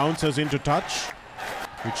it bounces into touch,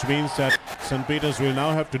 which means that St. Peter's will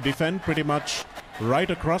now have to defend pretty much right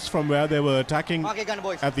across from where they were attacking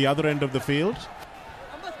at the other end of the field.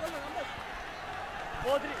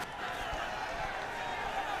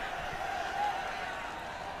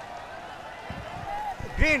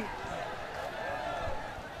 Green.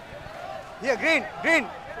 Here, green, green.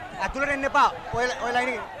 Atulan in Nepal. Oil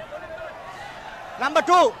lining. Number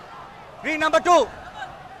 2. Green number 2.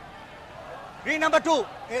 Green number 2.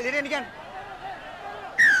 Hey, let it again.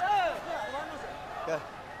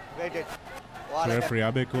 Waited. Referee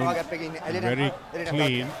Abekun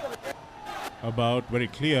very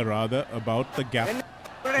clear about the gap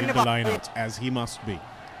in the lineouts, as he must be.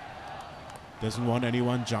 Doesn't want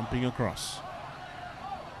anyone jumping across.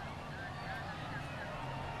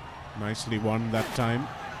 Nicely won that time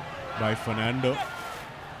by Fernando,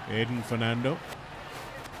 Aiden Fernando,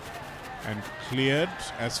 and cleared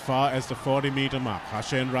as far as the 40-meter mark.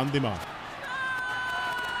 Hashen Randima.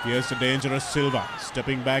 Here's the dangerous Silva,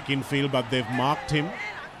 stepping back in field, but they've marked him.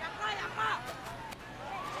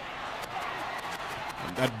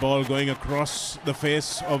 And that ball going across the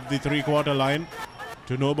face of the 3-quarter line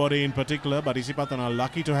to nobody in particular, but Isipathana are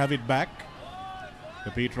lucky to have it back. The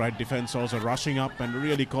Pete Wright defense also rushing up and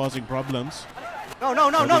really causing problems. No.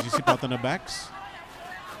 Isipathana backs.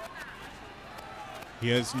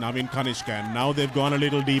 Here's Navin Kanishka, and now they've gone a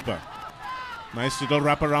little deeper. Nice little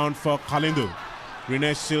wraparound for Kalindu.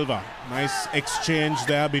 Rinesh Silva, nice exchange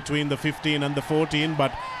there between the 15 and the 14,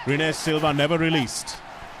 but Rinesh Silva never released.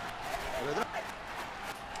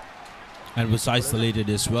 And was isolated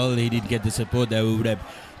as well. He didn't get the support that we would have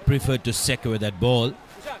preferred to secure that ball.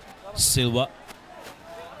 Silva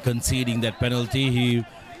conceding that penalty. He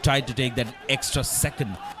tried to take that extra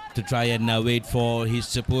second to try and wait for his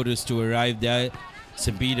supporters to arrive there.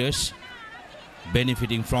 St. Peter's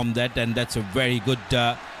benefiting from that, and that's a very good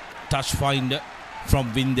touch find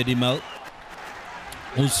from Vindadimel,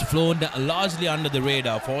 who's flown largely under the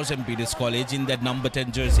radar for St. Peter's College in that number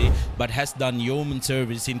 10 jersey, but has done yeoman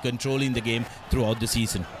service in controlling the game throughout the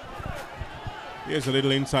season. Here's a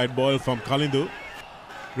little inside ball from Kalindu.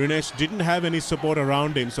 Rinesh didn't have any support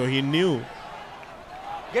around him, so he knew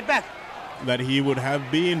Get back. that he would have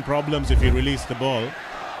been problems if he released the ball.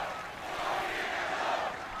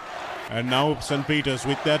 And now St. Peter's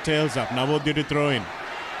with their tails up. Navodya to throw in.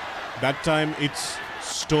 That time it's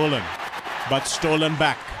stolen, but stolen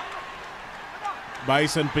back by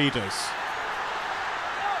St. Peter's.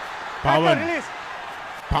 Pawan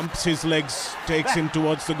pumps his legs, takes him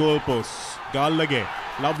towards the goalposts. Gallage,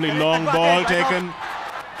 lovely long ball taken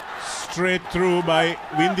straight through by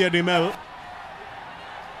Vindhya Dimel.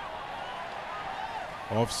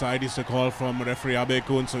 Offside is a call from referee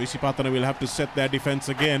Abekun, so Isipathana will have to set their defense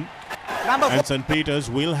again. And St. Peter's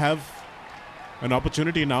will have an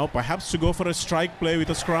opportunity now, perhaps to go for a strike play with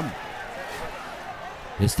a scrum.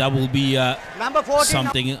 Yes, that will be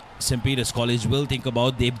something St. Peter's College will think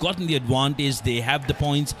about. They've gotten the advantage. They have the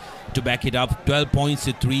points to back it up. 12 points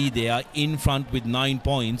to 3. They are in front with 9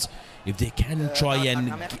 points. If they can try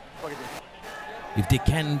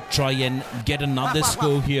and get another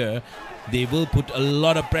score here, they will put a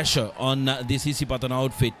lot of pressure on this Isipathana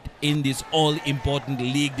outfit in this all-important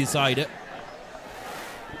league decider.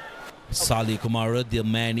 Sali Kumara, the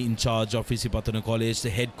man in charge of Isipathana College, the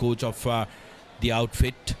head coach of the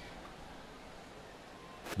outfit,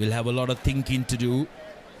 will have a lot of thinking to do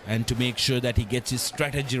and to make sure that he gets his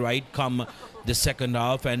strategy right come the second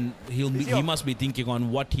half, and he must be thinking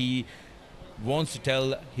on what he wants to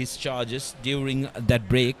tell his charges during that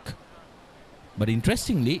break. But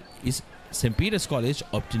interestingly, St. Peter's College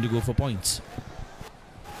opting to go for points.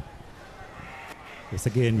 Yes,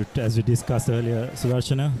 again, as we discussed earlier,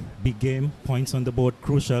 Sudarshana, big game, points on the board,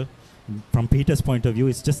 crucial. From Peter's point of view,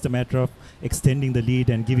 it's just a matter of extending the lead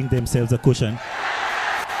and giving themselves a cushion.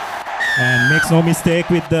 And makes no mistake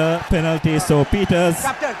with the penalty, so Peters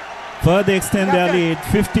further extend their lead,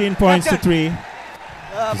 15 points to 3.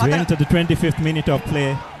 As we enter the 25th minute of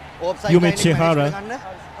play, Yumit Shihara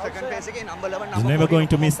is never going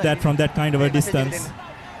to miss that from that kind of a distance.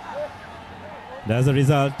 As a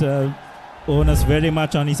result, onus very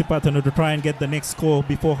much on Isipathana to try and get the next score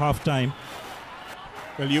before half-time.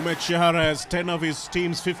 Well, Yumit Shihara has 10 of his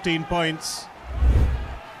team's 15 points.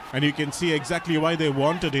 And you can see exactly why they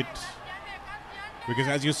wanted it. Because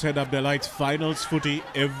as you said, Abdullah, it's finals footy.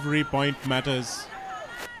 Every point matters.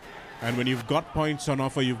 And when you've got points on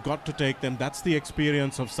offer, you've got to take them. That's the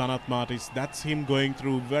experience of Sanath Martis. That's him going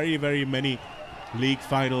through very, very many league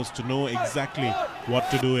finals to know exactly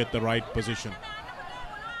what to do at the right position.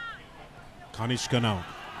 Kanishka now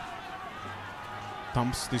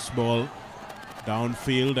thumps this ball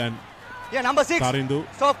downfield, and number 6. Tarindu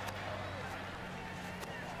Stop.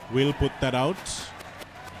 will put that out.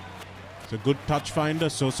 It's a good touch finder.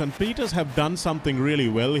 So St. Peter's have done something really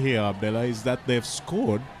well here, Abdullah, is that they've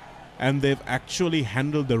scored and they've actually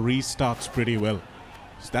handled the restarts pretty well.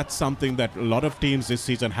 So that's something that a lot of teams this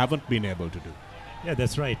season haven't been able to do. Yeah,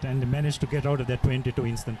 that's right. And they managed to get out of that 22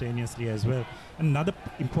 instantaneously as well. Another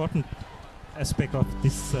important aspect of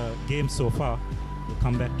this game so far, we'll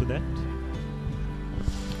come back to that.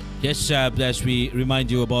 Yes, as we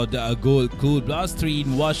remind you about the Cool Blast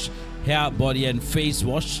 3-in wash, hair, body and face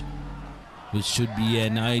wash, which should be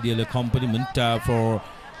an ideal accompaniment for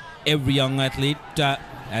every young athlete,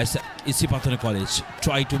 as Isipathana College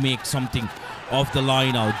try to make something of the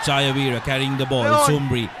line out. Jayavira carrying the ball,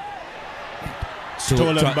 Zumri.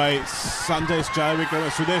 Stolen by Sudesh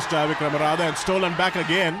Jayavikrama rather, and stolen back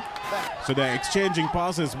again. So they're exchanging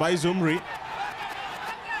passes by Zumri.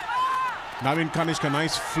 Navin Kanishka,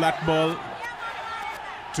 nice flat ball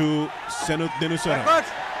to Senut Dinusara.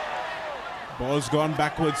 Ball's gone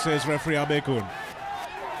backwards, says referee Abekun.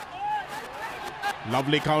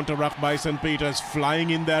 Lovely counter ruck by St. Peter's,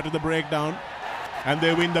 flying in there to the breakdown, and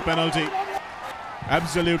they win the penalty.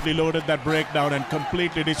 Absolutely loaded that breakdown and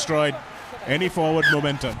completely destroyed any forward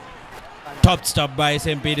momentum. Top stop by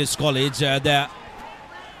St. Peter's College. They're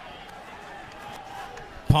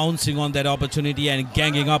pouncing on that opportunity and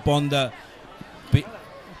ganging up on the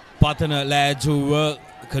Pathana lads who were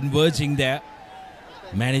converging there,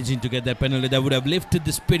 managing to get that penalty that would have lifted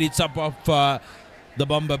the spirits up of the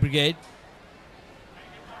Bomber Brigade.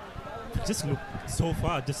 Just look, so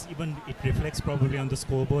far, just even it reflects probably on the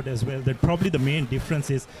scoreboard as well, that probably the main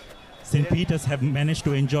difference is St. Peter's have managed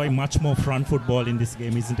to enjoy much more front football in this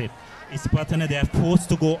game, isn't it? Isipathana, they are forced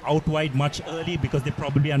to go out wide much early because they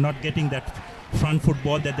probably are not getting that front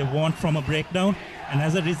football that they want from a breakdown. And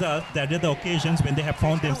as a result, there are the occasions when they have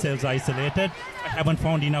found themselves isolated, haven't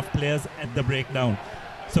found enough players at the breakdown.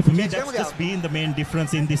 So for me, that's just been the main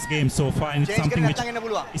difference in this game so far, and it's something which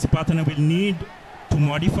Isipathana will need to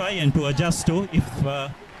modify and to adjust to if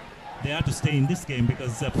they are to stay in this game,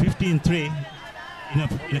 because 15-3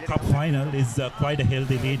 in a cup final is quite a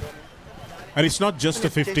healthy lead. And it's not just a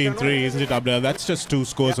 15-3, isn't it, Abdullah? That's just 2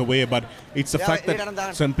 scores away, but it's the fact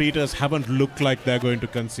that St. Peter's haven't looked like they're going to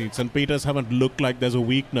concede. St. Peter's haven't looked like there's a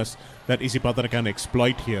weakness that Isipathana can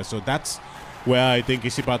exploit here. So that's where I think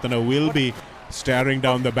Isipathana will be staring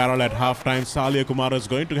down the barrel at half-time. Salia Kumara is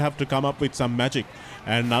going to have to come up with some magic,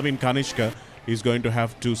 and Navin Kanishka is going to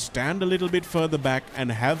have to stand a little bit further back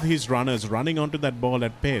and have his runners running onto that ball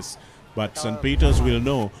at pace. But St. Peter's will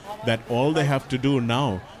know that all they have to do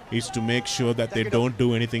now is to make sure that they don't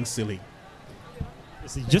do anything silly.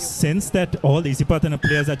 You just sense that all the Isipathana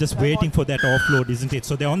players are just waiting for that offload, isn't it?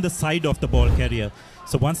 So they're on the side of the ball carrier.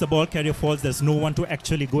 So once the ball carrier falls, there's no one to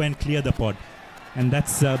actually go and clear the pod. And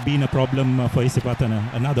that's been a problem for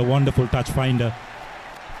Isipathana. Another wonderful touch finder.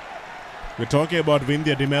 We're talking about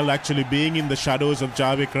Vindhya Dimel actually being in the shadows of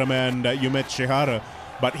Javikrama and Yumit Shihara,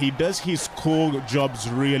 but he does his core jobs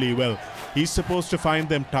really well. He's supposed to find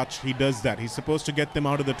them touch. He does that. He's supposed to get them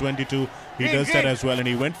out of the 22. He does that as well. And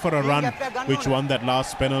he went for a run, which won that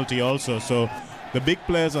last penalty also. So the big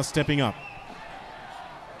players are stepping up.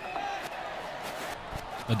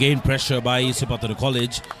 Again, pressure by Isipathana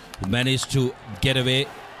College, who managed to get away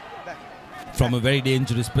from a very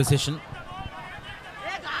dangerous position.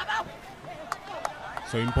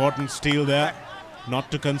 So important steal there. Not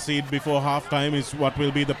to concede before half-time is what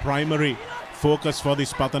will be the primary focus for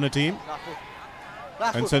this Pathana team.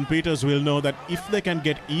 And St. Peter's will know that if they can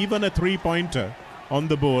get even a 3-pointer on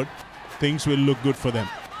the board, things will look good for them.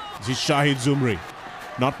 This is Shahid Zumri.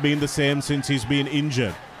 Not been the same since he's been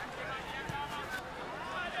injured.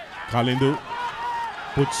 Kalindu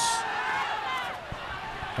puts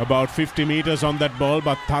about 50 meters on that ball,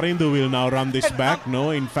 but Tarindu will now run this back.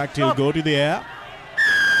 No, in fact, he'll go to the air.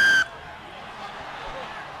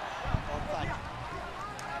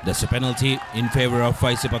 There's a penalty in favor of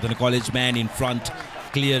Isipathana College. Man in front,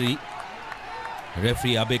 clearly.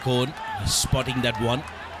 Referee Abekon spotting that one.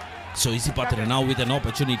 So Isipathana now with an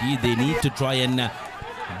opportunity. They need to try and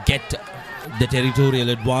get the territorial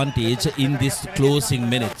advantage in this closing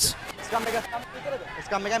minutes.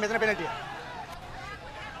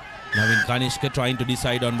 Navin Kanishka trying to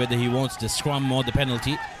decide on whether he wants the scrum or the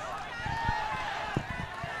penalty.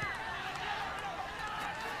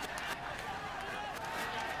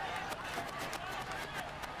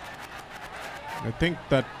 I think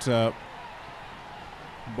that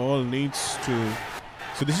ball needs to...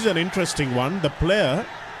 So this is an interesting one. The player,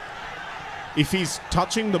 if he's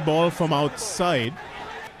touching the ball from outside,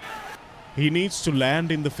 he needs to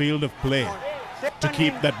land in the field of play to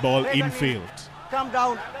keep that ball infield. Come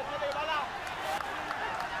down.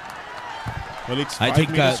 Well, it's I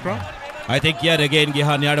think yet again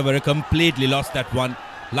Gihan Yadavar completely lost that one.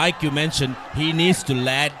 Like you mentioned, he needs to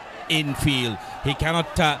land in field. He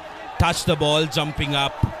cannot touch the ball jumping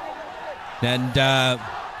up. And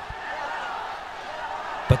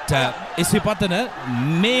but Isipathana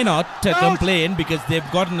may not complain because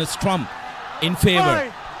they've gotten a scrum in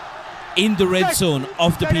favor in the red zone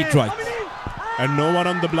of the Peterites. And no one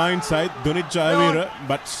on the blind side. Dunit Jayavira,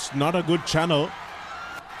 but not a good channel.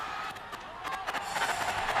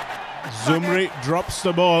 Zumri drops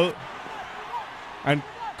the ball, and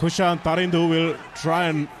Kushan Tarindu will try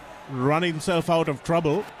and run himself out of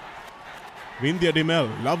trouble. Vindhya Dimel,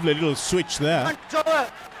 lovely little switch there.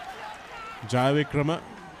 Jayavikrama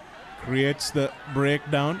creates the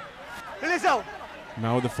breakdown.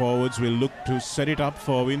 Now the forwards will look to set it up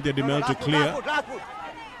for Vindhya Dimel to clear.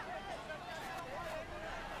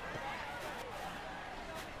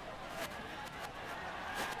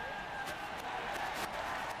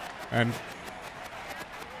 And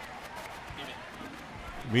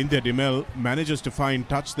Vindhya Dimel manages to find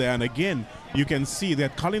touch there, and again you can see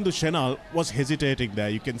that Kalindu Shenal was hesitating there.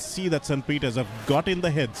 You can see that St. Peters have got in the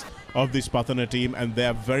heads of this Isipathana team, and they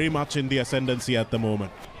are very much in the ascendancy at the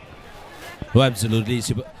moment. Oh, absolutely.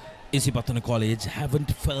 Isipathana College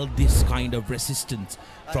haven't felt this kind of resistance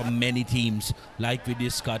from many teams. Like we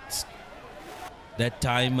discussed that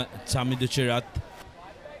time, Chamidu Chirat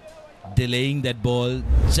delaying that ball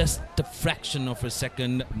just a fraction of a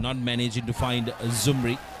second, not managing to find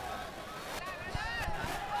Zumri.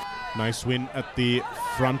 Nice win at the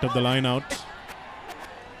front of the line out.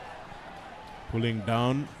 Pulling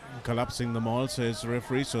down, collapsing them all, says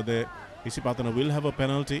referee. So the Isipathana will have a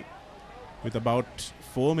penalty with about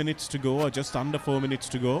 4 minutes to go, or just under 4 minutes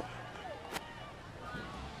to go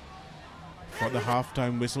for the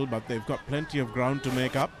half-time whistle, but they've got plenty of ground to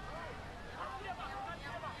make up.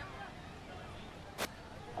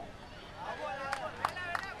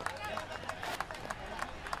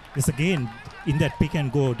 Yes, again, in that pick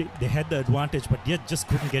and go, they had the advantage, but yet just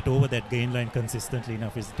couldn't get over that gain line consistently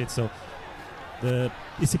enough, isn't it? So the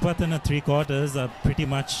Isipathana three quarters are pretty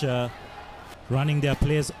much running their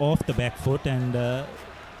players off the back foot, and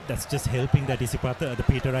that's just helping that Isipathana, the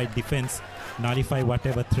Peterite defense, nullify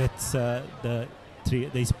whatever threats the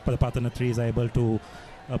Isipathana threes are able to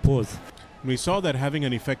pose. We saw that having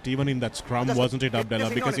an effect even in that scrum, wasn't it,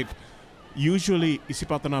 Abdullah? Because it usually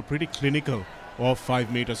Isipathana are pretty clinical off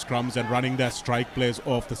 5 meter scrums and running their strike plays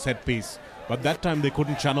off the set piece. But that time they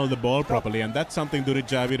couldn't channel the ball properly, and that's something Dunit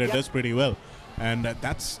Jayavira does pretty well. And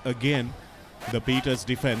that's again the Peters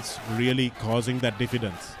defense really causing that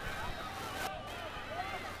diffidence.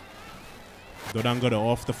 Dodangara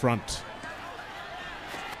off the front.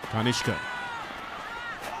 Kanishka.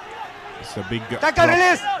 It's a big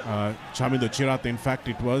Chamidu Chirat, in fact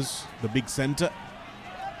it was the big center.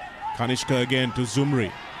 Kanishka again to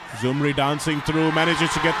Zumri. Zumri dancing through,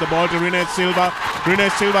 manages to get the ball to Rene Silva. Rene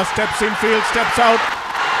Silva steps in field, steps out,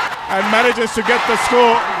 and manages to get the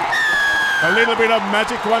score. A little bit of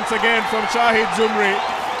magic once again from Shahid Zumri,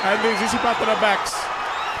 and these Isipathana backs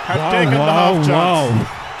have taken the half chance.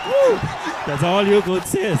 That's all you could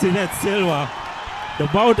say, Rene Silva. The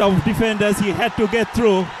bout of defenders he had to get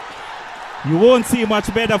through. You won't see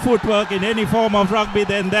much better footwork in any form of rugby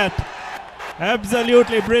than that.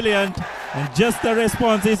 Absolutely brilliant. And just the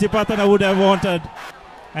response Isipathana would have wanted.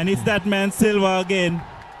 And it's that man Silva again.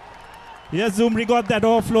 Yes, Zumri got that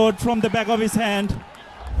offload from the back of his hand.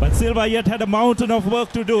 But Silva yet had a mountain of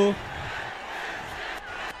work to do.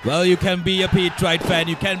 Well, you can be a Pete Wright fan,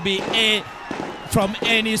 you can be from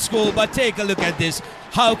any school, but take a look at this.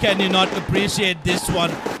 How can you not appreciate this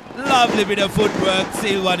one? Lovely bit of footwork.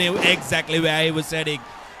 Silva knew exactly where he was heading.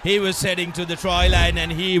 He was heading to the try line,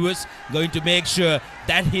 and he was going to make sure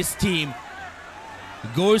that his team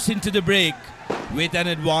goes into the break with an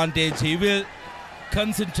advantage. He will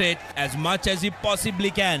concentrate as much as he possibly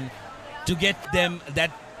can to get them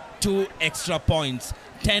that 2 extra points.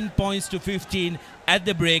 10 points to 15 at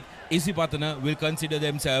the break. Isipathana will consider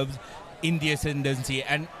themselves in the ascendancy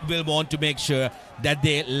and will want to make sure that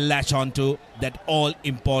they latch on to that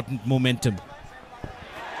all-important momentum.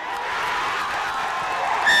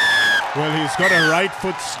 Well, he's got a right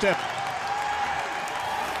foot step,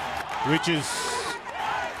 which is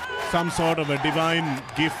some sort of a divine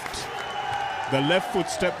gift. The left foot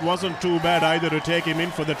step wasn't too bad either to take him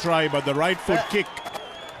in for the try, but the right foot kick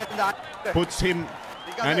puts him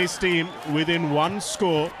and his team within 1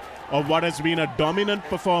 score of what has been a dominant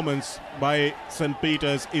performance by St.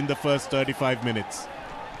 Peter's in the first 35 minutes.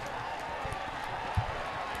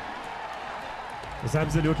 It's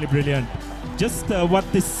absolutely brilliant. Just what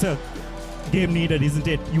this game needed, isn't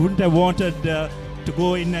it? You wouldn't have wanted to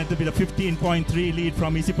go in at with a 15.3 lead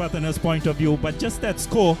from Isipathana's point of view, but just that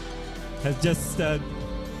score has just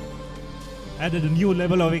added a new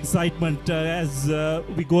level of excitement as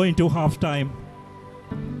we go into halftime.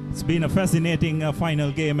 It's been a fascinating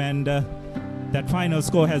final game, and that final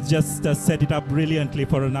score has just set it up brilliantly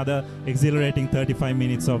for another exhilarating 35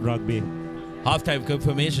 minutes of rugby. Halftime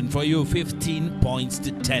confirmation for you, 15 points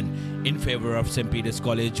to 10 in favor of St. Peter's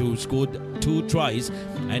College, who scored 2 tries,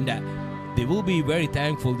 and they will be very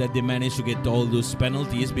thankful that they managed to get all those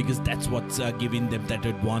penalties, because that's what's giving them that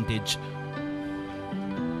advantage.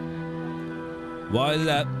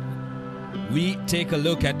 While we take a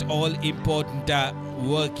look at all important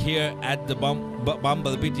work here at the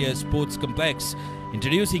Bambalapitiya Sports Complex,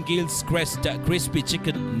 introducing Keel's Crest Crispy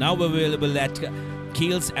Chicken, now available at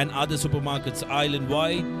Keel's and other supermarkets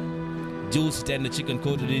island-wide. Juicy tender chicken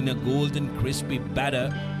coated in a golden crispy batter.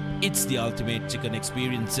 It's the ultimate chicken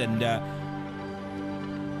experience. And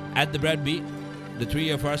at the Rugby, the 3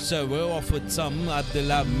 of us were offered some.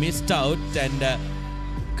 Abdullah missed out and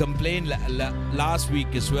complained last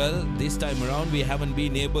week as well. This time around we haven't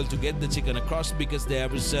been able to get the chicken across because there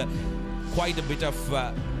was quite a bit of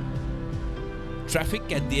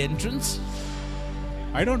traffic at the entrance.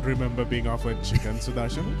 I don't remember being offered chicken,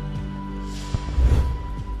 Sudarshan.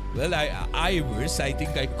 Well, I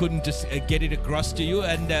think I couldn't just get it across to you.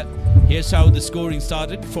 And here's how the scoring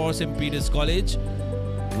started for St. Peter's College.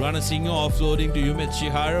 Rana Singh offloading to Yumet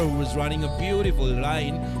Shihara, who was running a beautiful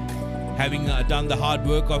line, having done the hard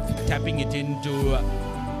work of tapping it into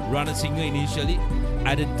Rana Singh initially.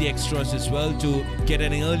 Added the extras as well to get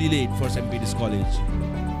an early lead for St. Peter's College.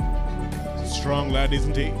 He's a strong lad,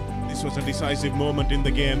 isn't he? This was a decisive moment in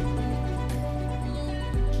the game.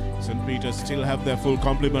 St. Peter's still have their full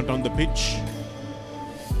complement on the pitch.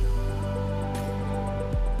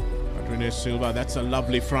 Rene Silva, that's a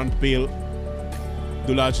lovely front peel.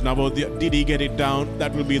 Dulaj Navodya, did he get it down?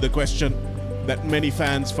 That will be the question that many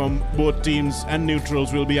fans from both teams and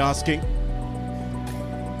neutrals will be asking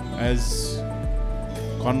as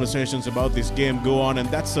conversations about this game go on. And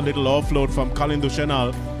that's a little offload from Kalindu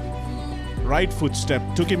Shenal. Right foot step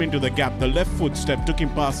took him into the gap. The left foot step took him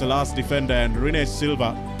past the last defender, and Rene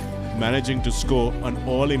Silva managing to score an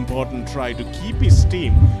all-important try to keep his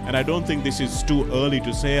team. And I don't think this is too early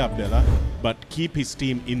to say, Abdullah, but keep his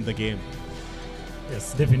team in the game.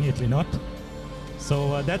 Yes, definitely not.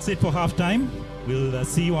 So that's it for halftime. We'll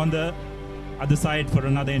see you on the other side for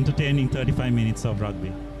another entertaining 35 minutes of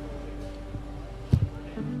rugby.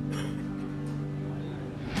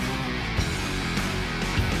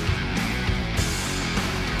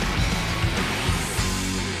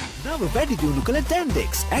 නව වැඩි දියුණු කළ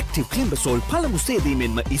Dandex Active Climbasol පළමු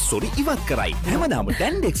සේදීමෙන්ම ඉස්සොරි ඉවත් කරයි. හැමදාම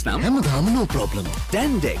Dandex නම් හැමදාම no problem.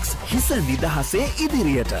 Dandex හිස නිදහසේ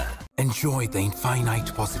ඉදිරියට. Enjoy the infinite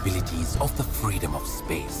possibilities of the freedom of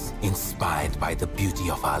space, inspired by the beauty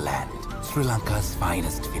of our land. Sri Lanka's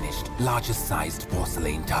finest finished, largest sized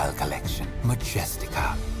porcelain tile collection. Majestica.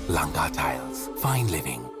 Lanka Tiles. Fine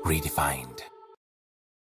living redefined.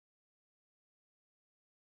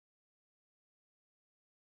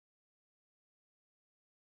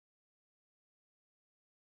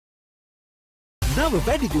 නව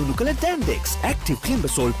වැඩි දියුණු කළ Dandex Active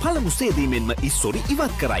Climbasol පළමු සේදීමෙන්ම ඉස්සොරි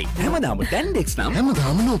ඉවත් කරයි. හැමදාම Dandex නම්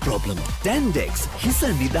හැමදාම no problem. Dandex හිස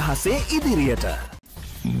නිදහසේ ඉදිරියට.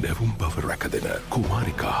 Nerum බව රැකදෙන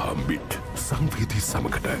කුමාරිකා හම්බිට් සංවේදී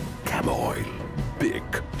සමකට Cam Oil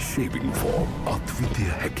Big Shaving Foam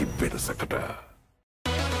අත්විඳිය හැකි වෙනසකට.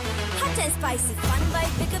 Hot and spicy fun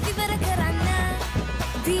vibe එක විවර කරන්න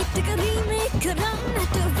beat එක remake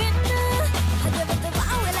කරන්නට වෙන්න හදවත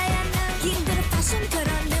වහවලා යන්න කින්දර fashion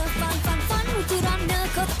කරන්න fun උතුරන්න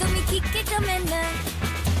කොත්තමි kick එක මෙන්න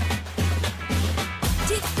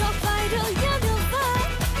TikTok viral යනවා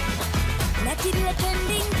නැතිල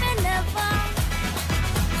trending වෙනවා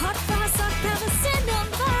hot පහසක්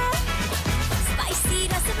පැවසෙනවා spicy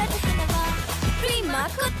රස වැටහෙනවා prima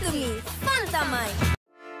කොත්තමි fun තමයි.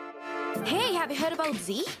 Hey, have you heard about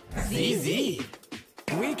Z? ZZ.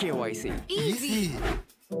 KYC. Easy.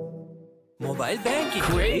 Mobile banking.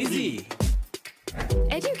 Crazy.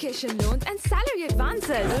 Education loans and salary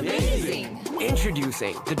advances. Amazing.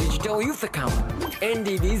 Introducing the digital youth account.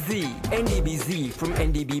 NDBZ. NDBZ from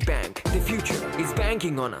NDB Bank. The future is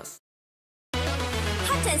banking on us.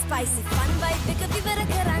 Hot and spicy fun vibe එක විවර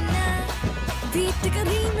කරන්න beat එක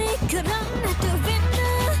remake කරන්නට වෙන්න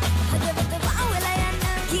හදවත වහවලා යන්න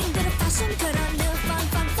කින්දර fashion කරන්න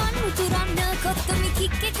fun උතුරන්න කොත්තමි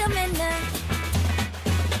kick එක මෙන්න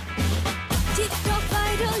TikTok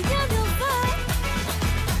viral යනවා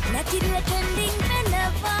නැතිල trending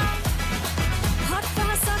වෙනවා hot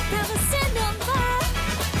පහසක් පැවසෙනවා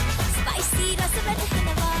spicy රස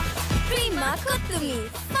වැටහෙනවා prima කොත්තමි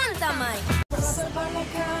fun තමයි.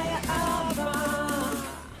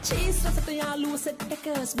 Cheese රසට යාළුව සෙට් එක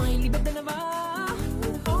ස්මයිලි බෙදනවා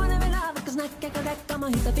ඕන වෙලාවක ස්නැක් එක දැක්කම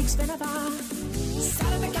හිත ෆික්ස් වෙනවා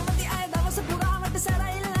සරල කැමති අය දවස පුරාවට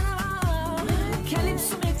සැරයිල්ලනවා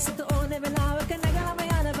කැලිප්සෝ මික්ස් එක ඕන වෙලාවක නැගලම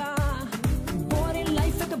යනවා බෝරින්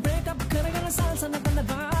ලයිෆ් එක බ්‍රේක් අප් කරගෙන සල්සා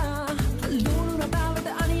නටනවා ලුණු රටාවට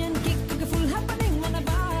අනියන් කික් එක ෆුල් හැපනින්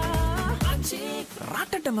වෙනවා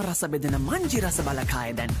රටටම රස බෙදෙන මංජි රස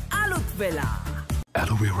බලකාය දැන් අලුත් වෙලා.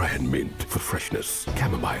 Aloe vera and mint for freshness,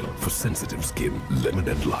 chamomile for sensitive skin, lemon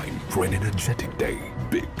and lime for an energetic day.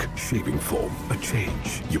 Big shaving foam, a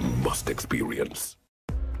change you must experience.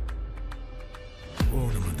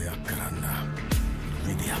 ඕනම දෙයක් කරන්න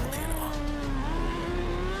විදියක් තියෙනවා.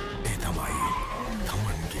 ඒ තමයි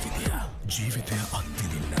තමන්ගේ විදිය. ජීවිතය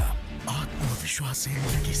අත්විඳින්න, ආත්ම විශ්වාසයෙන්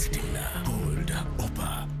නැගී සිටින්න. Bold,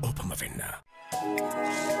 ඔපම වෙන්න.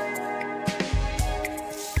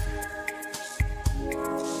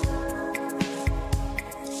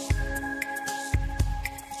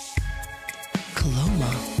 Coloma,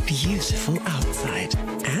 beautiful outside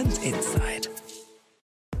and inside.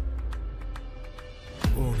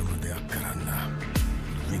 ඕනම දෙයක් කරන්න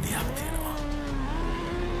විදියක් තියෙනවා.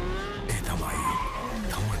 ඒ තමයි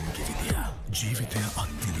තමන්ගේ විදිය. ජීවිතය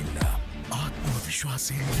අත්විඳින්න, ආත්ම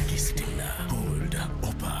විශ්වාසයෙන් නැගී සිටින්න. Bold,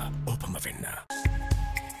 ඔපම වෙන්න.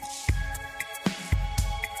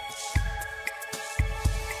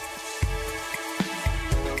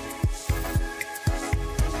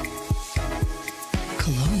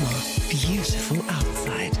 Coloma, beautiful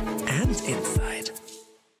outside and inside.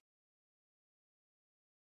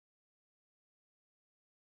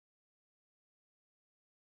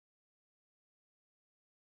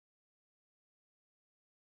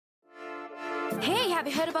 Hey, have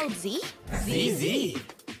you heard about Z? ZZ.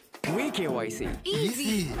 KYC.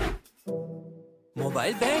 Easy.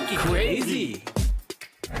 Mobile banking. Crazy.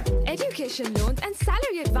 Education loans and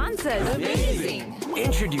salary advances. Amazing.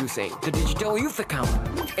 Introducing the digital youth account.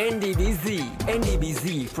 NDBZ.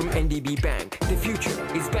 NDBZ from NDB Bank. The future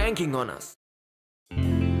is banking on us.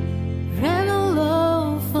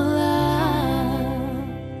 Rebel for love.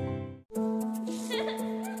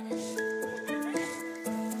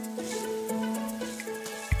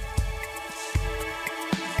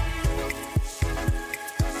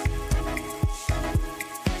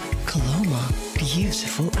 Coloma,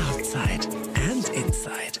 beautiful outside and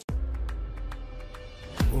inside.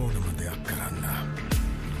 ඕනම දෙයක් කරන්න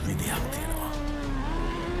විදියක් තියෙනවා.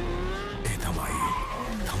 ඒ තමයි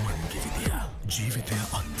තමන්ගේ විදිය. ජීවිතය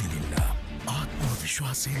අත්විඳින්න, ආත්ම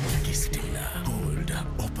විශ්වාසයෙන් නැගී සිටින්න. Bold,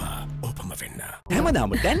 ඔපම වෙන්න.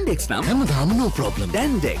 හැමදාම ඩැන්ඩෙක්ස් නම් හැමදාම no problem.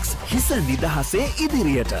 ඩැන්ඩෙක්ස් හිස නිදහසේ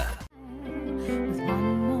ඉදිරියට. One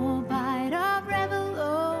more bite of rebel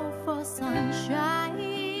for sunshine.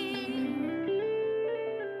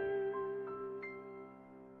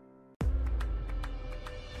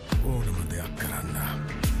 ඕනම දෙයක් කරන්න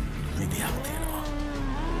විදියක් තියෙනවා.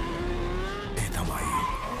 ඒ තමයි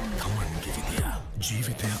තමන්ගේ විදිය.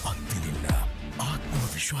 ජීවිතය අත්විඳින්න, ආත්ම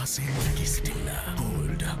විශ්වාසයෙන් නැගී සිටින්න.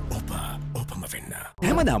 Bold, ඔපම වෙන්න.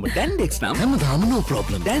 හැමදාම ඩැන්ඩෙක්ස් නම් හැමදාම no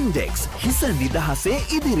problem. ඩැන්ඩෙක්ස් හිස නිදහසේ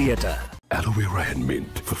ඉදිරියට. Aloe vera and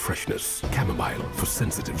mint for freshness, chamomile for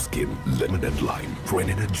sensitive skin, lemon and lime for an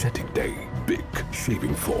energetic day. Big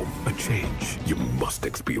shaving foam, a change you must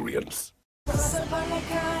experience.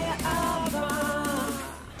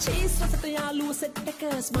 cheese රසට යාළුව set එක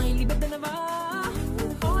ස්මයිලි බෙදනවා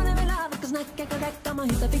ඕන වෙලාවක ස්නැක් එක දැක්කම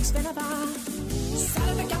හිත ෆික්ස් වෙනවා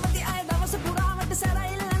සරට කැමති අය දවස පුරාවට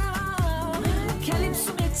සැරයිල්ලනවා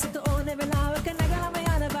කැලිප්සෝ මික්ස් එක ඕන වෙලාවක නැගලම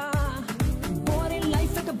යනවා බෝරින්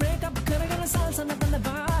ලයිෆ් එක බ්‍රේක් අප් කරගෙන සල්සා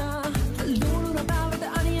නටනවා ලුණු රටාවට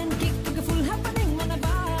අනියන් කික් එක ෆුල් හැපනින්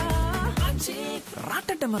වෙනවා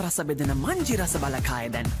රටටම රස බෙදෙන මංජි රස බලකාය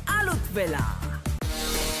දැන් අලුත් වෙලා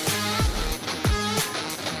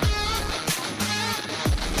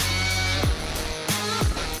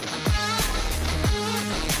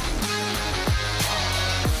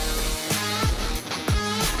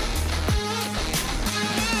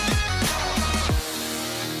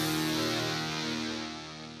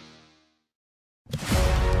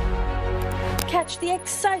Catch the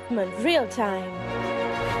excitement real time.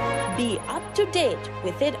 Be up to date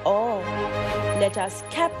with it all. Let us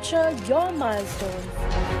capture your milestones.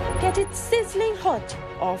 Get it sizzling hot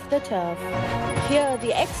off the turf. Hear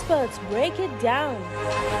the experts break it down.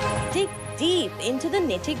 Dig deep into the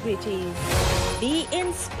nitty-gritties. Be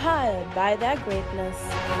inspired by their greatness.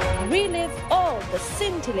 Relive all the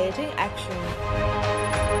scintillating action.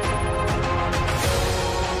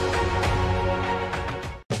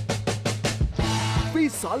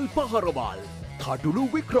 විසල් පහරවල් කඩුළු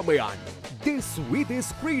වික්‍රමයන් දෙස් විදෙස්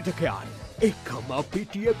ක්‍රීඩකයන් එකම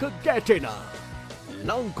පිටියක ගැටෙන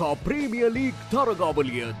Lanka premier league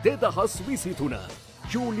තරගාවලිය 2023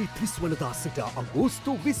 ජූලි 30 වනදා සිට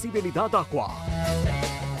අගෝස්තු 20 වෙනිදා දක්වා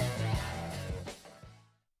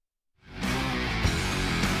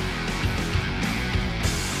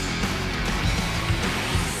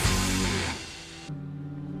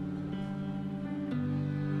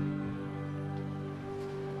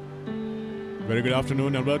Very good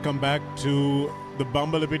afternoon and welcome back to the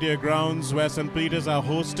Bambalapitiya grounds where St. Peter's are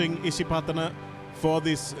hosting Isipathana for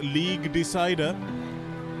this league decider.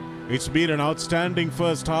 It's been an outstanding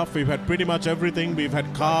first half. We've had pretty much everything. We've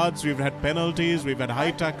had cards, we've had penalties, we've had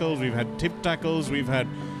high tackles, we've had tip tackles, we've had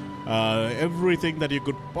everything that you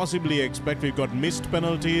could possibly expect. We've got missed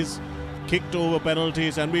penalties, kicked over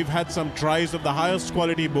penalties, and we've had some tries of the highest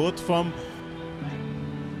quality both from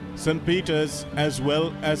St. Peter's as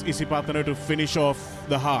well as Isipathana to finish off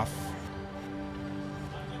the half.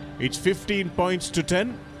 It's 15 points to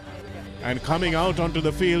 10, and coming out onto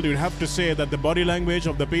the field, you'd have to say that the body language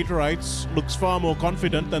of the Peterites looks far more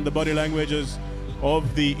confident than the body languages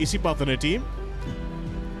of the Isipathana team.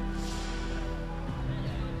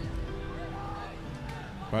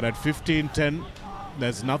 But at 15-10,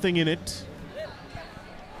 there's nothing in it.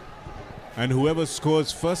 And whoever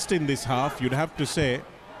scores first in this half, you'd have to say,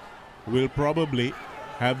 will probably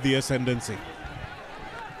have the ascendancy.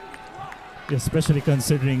 Especially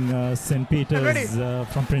considering St. Peter's,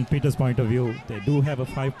 from St. Peter's point of view, they do have a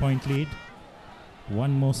 5-point lead.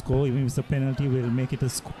 One more score, even if it's a penalty, will make it a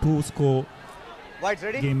two-score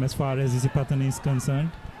game as far as Isipathana is concerned.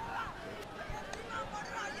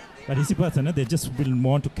 But Isipathana, they just will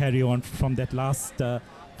want to carry on from that last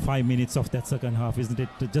 5 minutes of that second half, isn't it?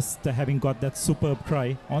 Just having got that superb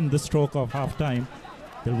try on the stroke of half-time,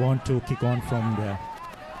 they'll want to kick on from there.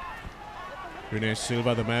 Rinesh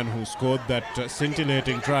Silva, the man who scored that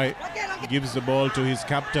scintillating try, gives the ball to his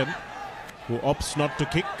captain, who opts not to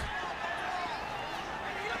kick.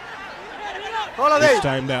 This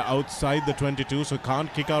time they're outside the 22, so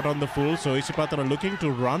can't kick out on the full. So Isipathana looking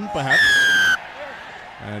to run, perhaps.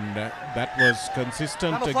 And that was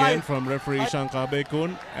consistent again from referee Shankar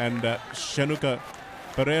Bekun. And Shanuka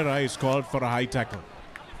Pereira is called for a high tackle.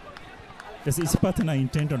 Yes, Isipathana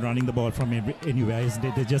intent on running the ball from anywhere.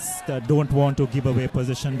 They just don't want to give away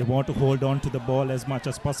possession. They want to hold on to the ball as much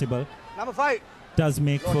as possible. Number 5. Does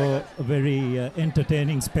make for a very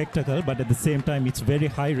entertaining spectacle, but at the same time, it's very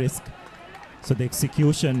high risk. So the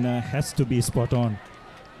execution has to be spot on.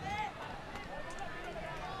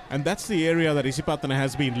 And that's the area that Isipathana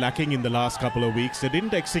has been lacking in the last couple of weeks. They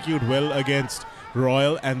didn't execute well against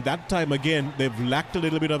Royal, and that time again, they've lacked a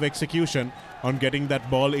little bit of execution on getting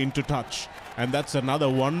that ball into touch. And that's another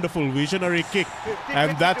wonderful visionary kick.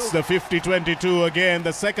 And that's the 50-22 again,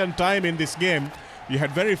 the second time in this game. You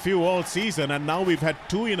had very few all season, and now we've had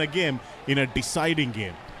 2 in a game, in a deciding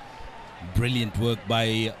game. Brilliant work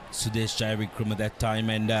by Sudesh Jayawikram at that time,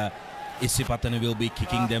 and Isipathana will be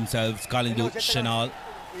kicking themselves. Kalindu Shanal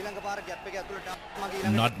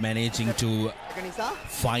not managing to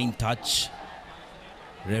find touch.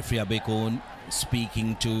 Referee Abekon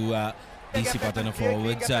speaking to Isipathana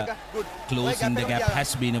forwards. Closing the gap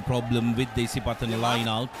has been a problem with the Isipathana line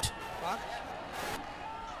out.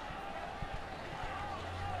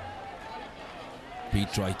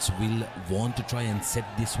 Peterites will want to try and set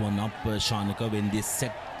this one up, Shanuka. When they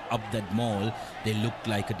set up that maul, they looked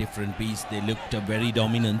like a different beast. They looked very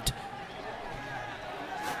dominant.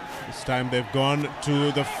 This time they've gone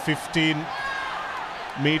to the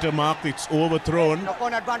 15-meter mark. It's overthrown. Knock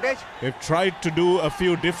on advantage. They've tried to do a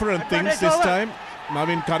few different things this time.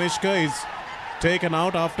 Navin Kanishka is taken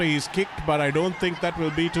out after he's kicked, but I don't think that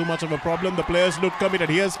will be too much of a problem. The players look committed.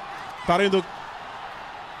 Here's Tarindu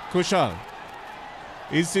Kushal.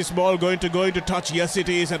 Is this ball going to go into touch? Yes, it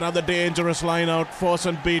is. Another dangerous line out for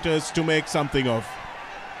St. Peter's to make something of.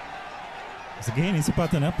 So again,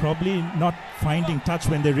 Isipathana probably not finding touch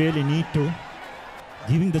when they really need to,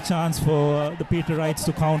 giving the chance for the Peterites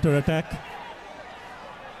to counter-attack.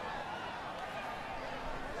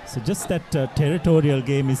 So just that territorial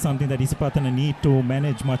game is something that Isipathana need to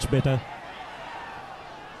manage much better.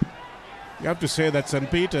 You have to say that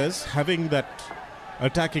St. Peter's, having that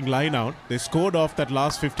attacking line out, they scored off that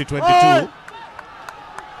last 50-22.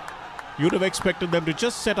 You'd have expected them to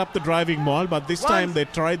just set up the driving maul, but this time they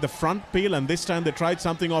tried the front peel, and this time they tried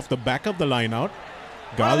something off the back of the line out.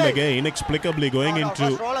 Gal again inexplicably going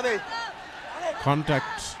into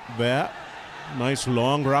contact there. Nice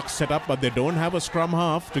long ruck set up, but they don't have a scrum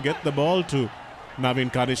half to get the ball to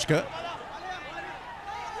Navin Kanishka.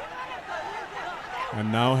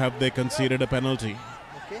 And now have they conceded a penalty?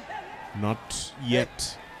 Not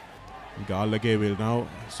yet. Garlage will now,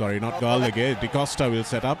 sorry, not Garlage, DeCosta will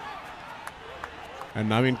set up. And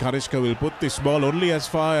Navin Kanishka will put this ball only as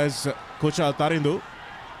far as Kushal Tarindu.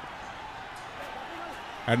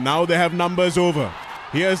 And now they have numbers over.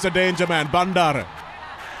 Here's the danger man, Bandara.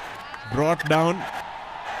 Brought down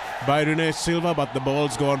by Rene Silva, but the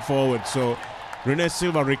ball's gone forward. So Rene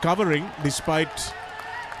Silva recovering despite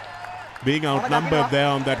being outnumbered there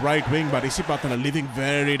on that right wing, but Isipathana living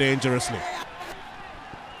very dangerously.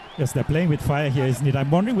 Yes, they're playing with fire here, isn't it?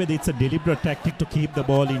 I'm wondering whether it's a deliberate tactic to keep the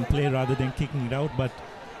ball in play rather than kicking it out, but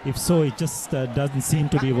if so, it just doesn't seem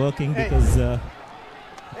to be working because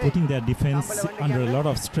putting their defense under a lot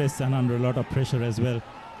of stress and under a lot of pressure as well.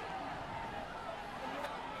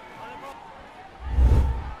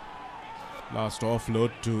 Last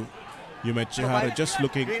offload to Yumet Chihara, just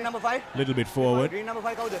looking a little bit forward.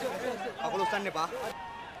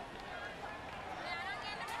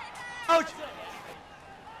 Ouch!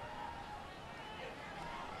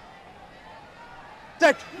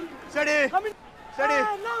 Set! Steady! Steady!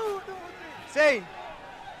 Say!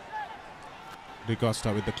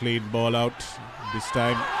 DeCosta with the clean ball out. This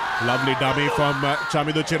time, lovely dummy from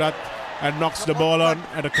Chamidu Chirat, and knocks the ball on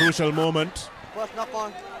at a crucial moment. First knock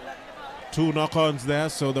on. 2 knock-ons there,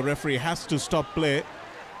 so the referee has to stop play.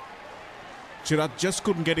 Chirat just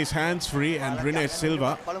couldn't get his hands free, and Rene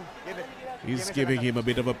Silva is giving him a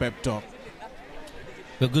bit of a pep talk.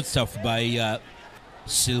 The good stuff by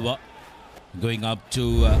Silva, going up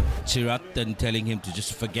to Chirat and telling him to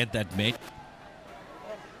just forget that, mate.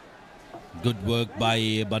 Good work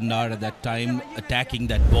by Bandar at that time, attacking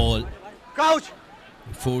that ball. Crouch!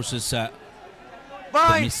 Forces the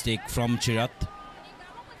mistake from Chirat.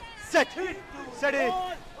 Set! Steady!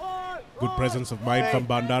 Good presence of mind from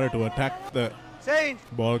Bandara to attack the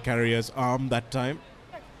ball carrier's arm that time.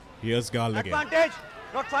 Here's Gal again. Advantage!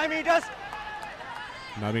 Not 5 meters!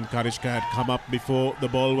 Navin Kanishka had come up before the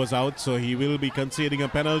ball was out, so he will be conceding a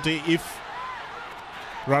penalty if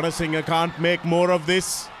Ranasinghe can't make more of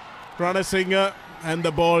this. Ranasinghe, and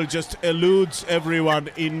the ball just eludes everyone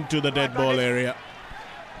into the dead ball area.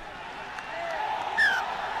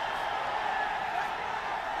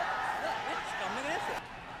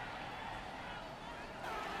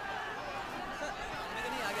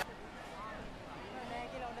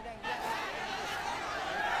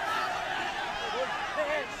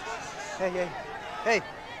 Hey! Hey!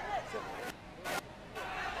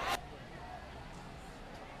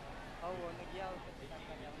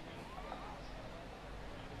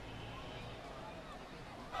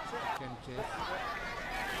 Can chase.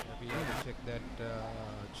 We need to check that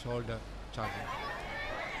shoulder charging.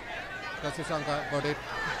 Kasisanka got it.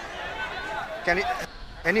 Can it?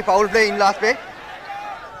 Any foul play in last play?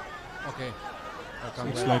 Okay.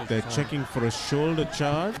 Looks like they're checking for a shoulder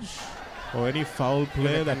charge or any foul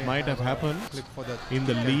play that might have happened in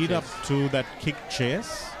the lead up to that kick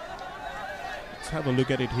chase. Let's have a look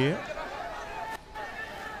at it here.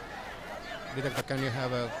 Director, can you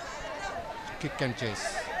have a kick and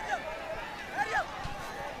chase?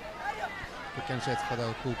 Kick and chase for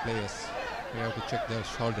the 2 players. We have to check their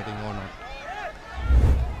shouldering or not.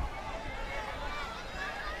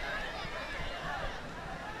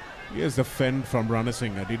 Here's the fend from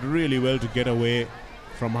Ranasinghe. Did really well to get away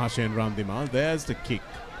from Hashen Randimal. There's the kick.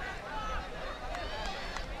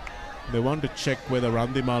 They want to check whether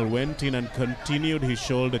Randimal went in and continued his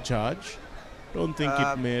shoulder charge. Don't think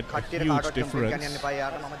it made a huge difference.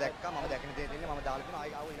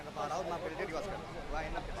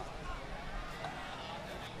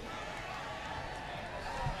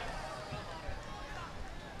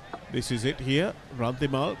 This is it here.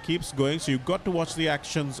 Randimal keeps going. So you've got to watch the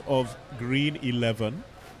actions of green 11.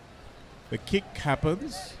 The kick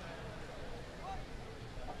happens.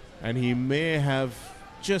 And he may have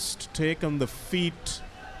just taken the feet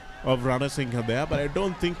of Ranasinghe there, but I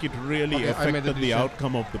don't think it really affected the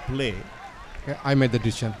outcome of the play. Okay, I made the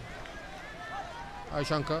decision. Hi,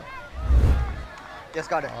 Shankar. Yes,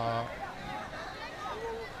 got it.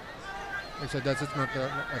 So that is not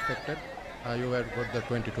affected. You have got the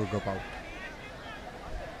 22 dropout.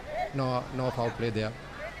 No foul play there.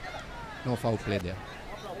 No foul play there.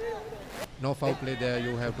 No foul play there.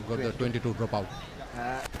 You have to got the 22 dropout.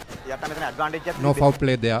 No foul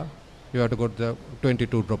play there. You have to go to the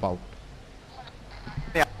 22 dropout.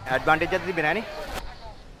 Yeah, advantage at the Binani.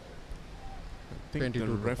 I think the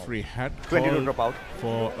referee had 22 called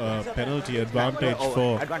for a penalty advantage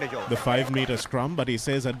for the 5-meter scrum, but he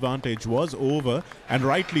says advantage was over, and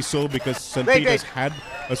rightly so, because St. Peter's had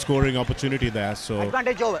a scoring opportunity there. So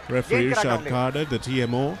referee Irshad Khader, the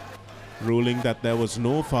TMO, ruling that there was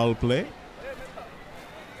no foul play.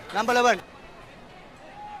 Number 11.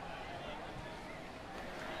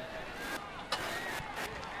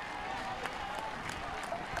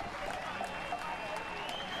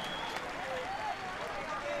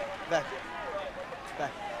 Back.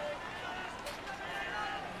 Back.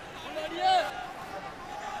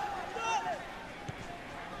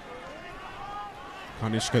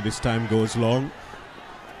 Kanishka this time goes long.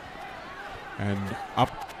 And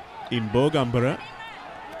up in Bogambara,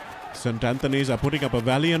 St. Anthony's are putting up a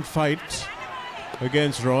valiant fight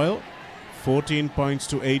against Royal. 14 points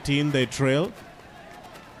to 18 they trail.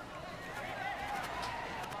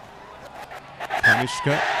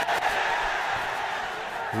 Kanishka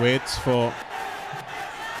waits for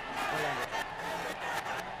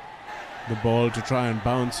the ball to try and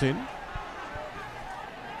bounce in.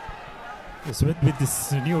 Yes, with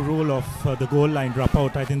this new rule of the goal line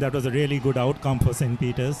dropout, I think that was a really good outcome for St.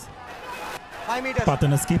 Peter's. 5 meters.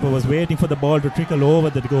 Pathana's keeper was waiting for the ball to trickle over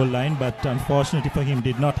the goal line, but unfortunately for him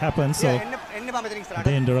did not happen. So at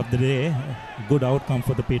the end of the day, good outcome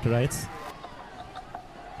for the Peterites.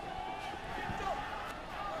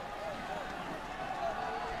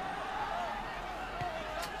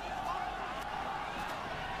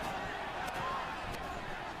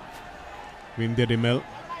 Vindhya Dimel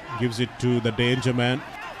gives it to the danger man,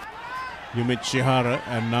 Yumit Shihara,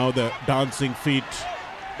 and now the dancing feet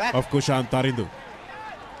of Kushan Tarindu.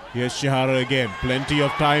 Here's Shihara again, plenty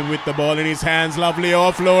of time with the ball in his hands, lovely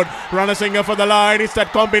offload, Ranasinghe for the line, it's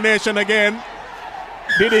that combination again.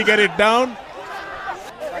 Did he get it down?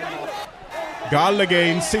 Gallagher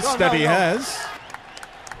insists that he has,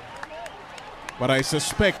 but I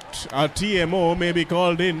suspect our TMO may be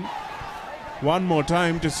called in one more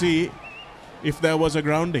time to see if there was a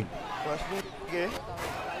grounding.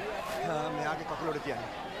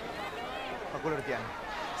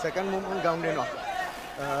 Second movement grounding.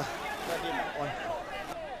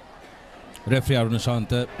 Referee Aruna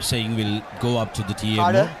Shanta saying we'll go up to the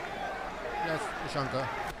TMO. Yes, Shankar.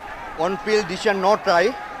 On field decision, no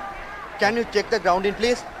try. Can you check the grounding,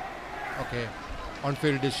 please? Okay. On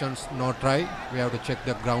field decisions, no try. We have to check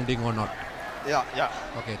the grounding or not. Yeah.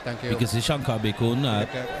 Okay, thank you. Because Ishankar Bekun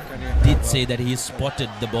did say that he spotted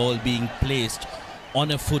the ball being placed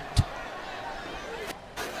on a foot.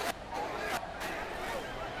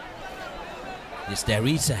 Yes, there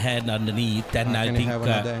is a hand underneath, and I think have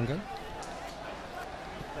another angle?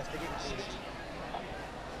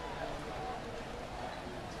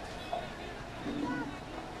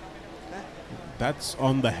 That's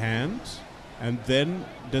on the hand, and then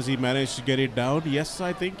does he manage to get it down? Yes,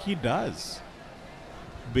 I think he does.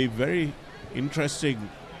 Be very interesting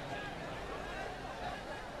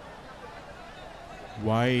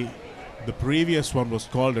why the previous one was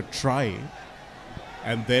called a try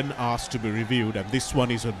and then asked to be reviewed, and this one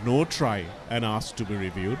is a no try and asked to be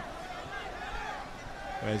reviewed.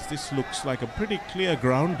 Whereas this looks like a pretty clear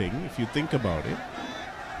grounding if you think about it.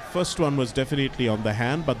 First one was definitely on the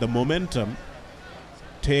hand, but the momentum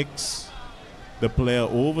takes the player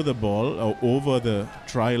over the ball or over the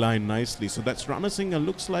try line nicely. So that's Ranasinghe.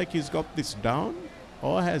 Looks like he's got this down,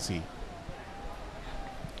 or has he?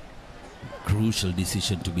 Crucial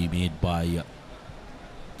decision to be made by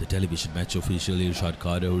the television match official Irshad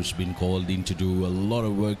Khader, who's been called in to do a lot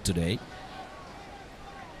of work today.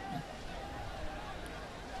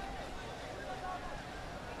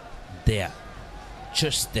 there,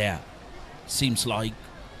 just there. Seems like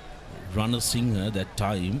Ranasinger that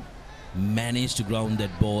time managed to ground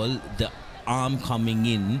that ball. The arm coming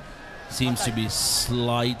in seems to be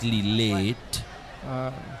slightly late.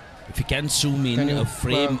 If you can zoom in a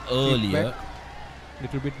frame earlier.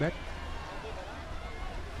 Little bit back.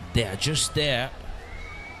 They're just there.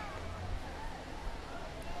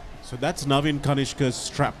 So that's Navin Kanishka's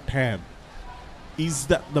strapped hand. Is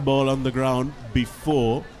that the ball on the ground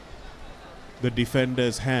before the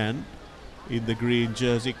defender's hand in the green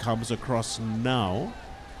jersey comes across now?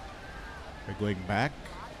 We're going back.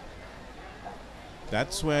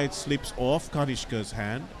 That's where it slips off Kanishka's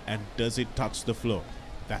hand, and does it touch the floor?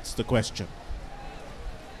 That's the question.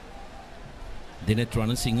 Dinet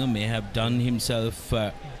Ranasinger may have done himself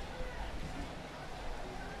a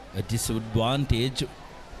disadvantage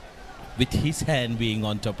with his hand being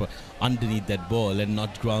on top of, underneath that ball and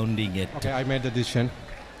not grounding it. Okay, I made the decision.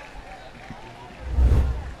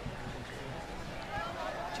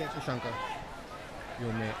 Shankar,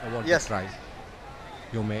 you may award the try.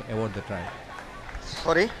 You may award the try.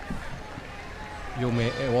 Sorry? You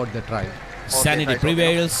may award the try. Sanity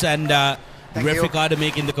prevails, and referee Carter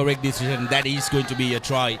making the correct decision. That is going to be a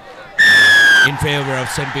try in favor of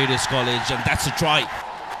St. Peter's College, and that's a try.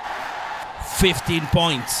 15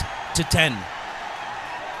 points to 10.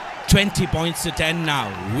 20 points to 10 now,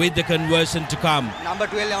 with the conversion to come. Number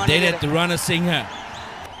 12. Dinet Ranasinger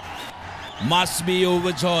must be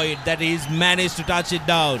overjoyed that he's managed to touch it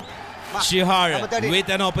down. Shihara with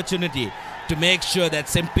an opportunity to make sure that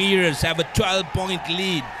St. Peter's have a 12-point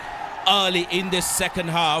lead early in this second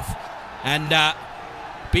half, and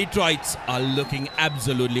Peterites are looking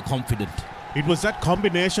absolutely confident. It was that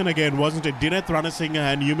combination again, wasn't it? Dinet Ranasinger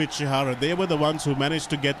and Yumit Shihara. They were the ones who managed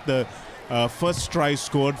to get the first try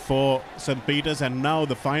scored for St. Peter's, and now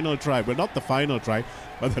the final try. Well, not the final try,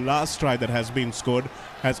 but the last try that has been scored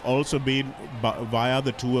has also been via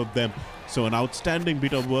the two of them. So an outstanding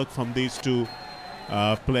bit of work from these two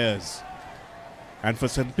players. And for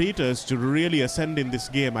St. Peter's to really ascend in this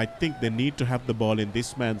game, I think they need to have the ball in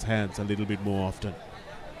this man's hands a little bit more often.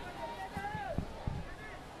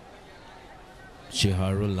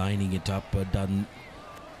 Shihara lining it up, done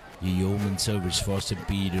a yeoman service for St.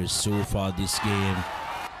 Peter's so far this game.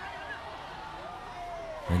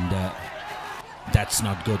 And that's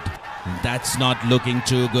not good. That's not looking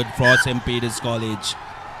too good for St. Peter's College.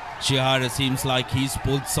 Shihara seems like he's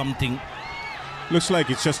pulled something. Looks like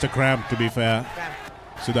it's just a cramp, to be fair,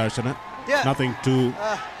 Sudarshana. Yeah. Nothing too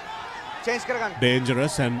Change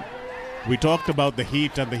dangerous. And we talked about the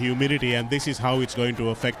heat and the humidity, and this is how it's going to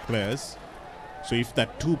affect players. So if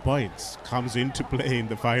that 2 points comes into play in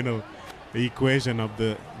the final equation of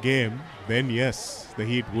the game, then yes, the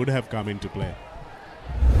heat would have come into play.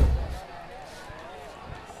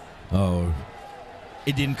 Oh,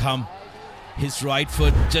 it didn't come. His right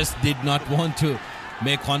foot just did not want to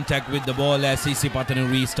make contact with the ball as Isipathana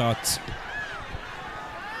restarts.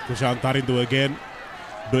 Kushan Tarindu again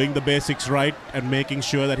doing the basics right and making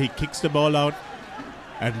sure that he kicks the ball out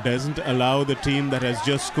and doesn't allow the team that has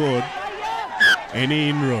just scored any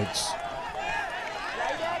inroads.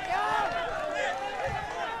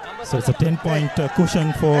 So it's a 10-point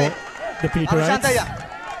cushion for the Peterites.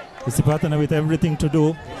 Isipathana with everything to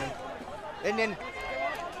do.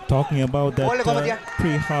 Talking about that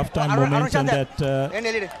pre-halftime momentum that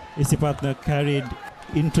Isipathana carried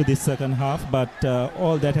into the second half, but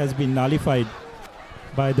all that has been nullified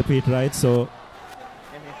by the Peterites. So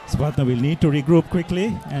Isipathana will need to regroup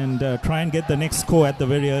quickly and try and get the next score at the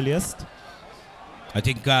very earliest. I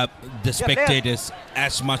think the spectators,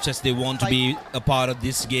 as much as they want to be a part of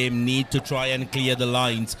this game, need to try and clear the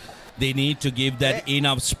lines. They need to give that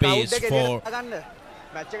enough space for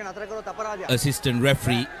assistant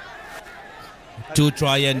referee to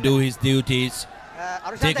try and do his duties.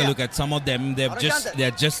 Take a look at some of them. They're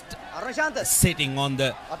just sitting on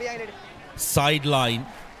the sideline,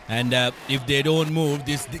 and if they don't move,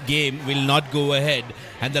 this game will not go ahead.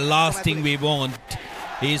 And the last thing we want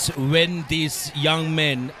is when these young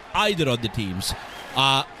men, either of the teams,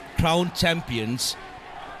 are crowned champions,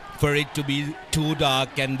 for it to be too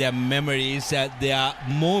dark and their memories, their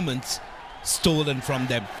moments stolen from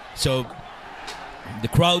them. So the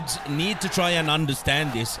crowds need to try and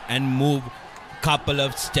understand this and move a couple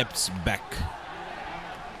of steps back.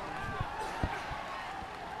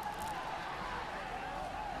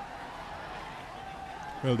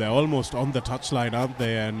 Well, they're almost on the touchline, aren't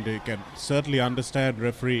they? And you can certainly understand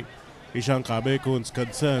referee Ishan Kabekun's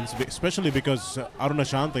concerns, especially because Aruna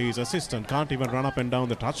Shanta, his assistant, can't even run up and down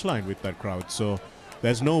the touchline with that crowd. So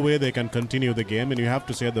there's no way they can continue the game, and you have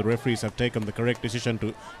to say the referees have taken the correct decision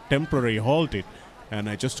to temporarily halt it. And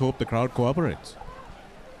I just hope the crowd cooperates.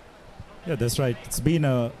 Yeah, that's right. It's been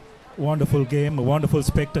a wonderful game, a wonderful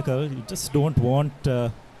spectacle. You just don't want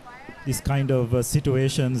these kind of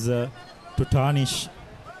situations to tarnish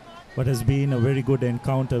what has been a very good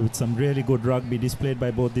encounter with some really good rugby displayed by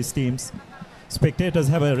both these teams. Spectators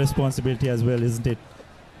have a responsibility as well, isn't it?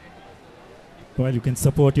 While you can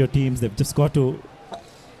support your teams, they've just got to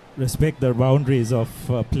respect the boundaries of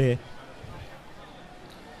play.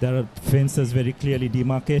 There are fences very clearly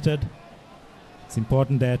demarcated. It's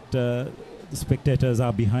important that the spectators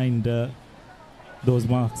are behind those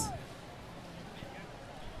marks.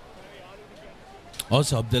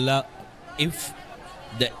 Also, Abdullah, if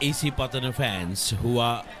the Isipathana fans who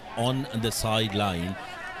are on the sideline,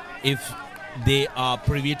 if they are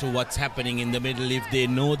privy to what's happening in the middle, if they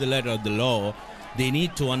know the letter of the law, they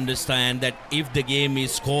need to understand that if the game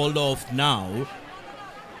is called off now,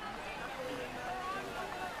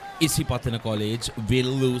 Isipathana College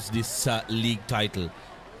will lose this league title.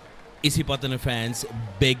 Isipathana fans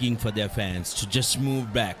begging for their fans to just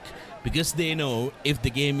move back, because they know if the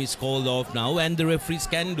game is called off now, and the referees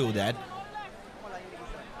can do that,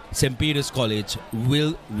 St. Peter's College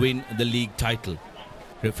will win the league title.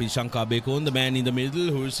 Referee Shankar Bekon, the man in the middle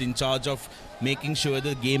who is in charge of making sure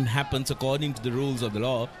the game happens according to the rules of the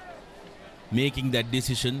law, making that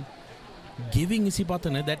decision, giving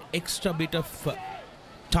Isipathana that extra bit of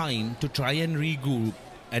time to try and regroup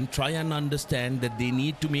and try and understand that they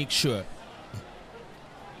need to make sure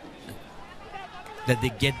that they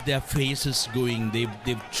get their faces going.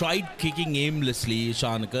 They've tried kicking aimlessly,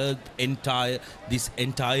 Shanaka, this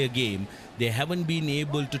entire game. They haven't been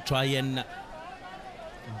able to try and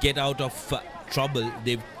get out of trouble.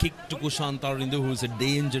 They've kicked to Kushantarindu, who's a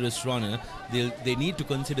dangerous runner. They need to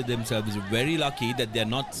consider themselves very lucky that they're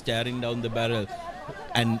not staring down the barrel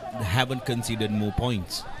and haven't conceded more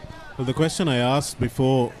points. Well, the question I asked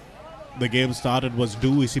before the game started was,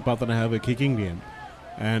 do Isipathana have a kicking game?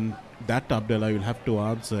 And that, Abdullah, you'll have to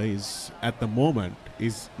answer is, at the moment,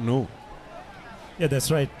 is no. Yeah, that's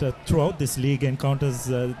right. Throughout this league encounters,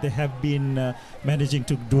 they have been managing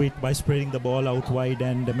to do it by spreading the ball out wide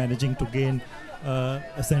and managing to gain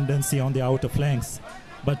ascendancy on the outer flanks.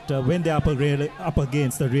 But when they're up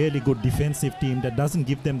against a really good defensive team that doesn't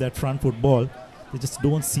give them that front foot ball, they just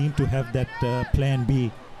don't seem to have that plan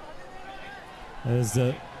B. As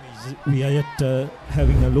we are yet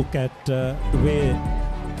having a look at the way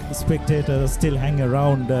the spectators still hang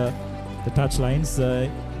around the touchlines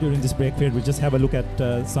during this break period. We'll just have a look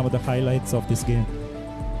at some of the highlights of this game.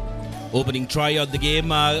 Opening try of the game,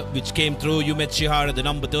 which came through Umet Shihara, the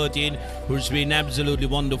number 13, who's been absolutely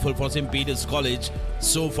wonderful for St. Peter's College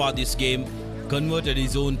so far this game. Converted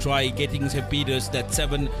his own try, getting St. Peter's that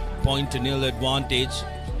 7-0 advantage.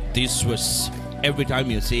 This was, every time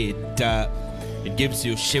you see it, it gives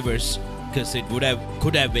you shivers, because it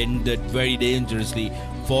could have ended very dangerously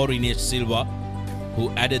for Ines Silva, who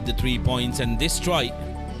added the 3 points. And this try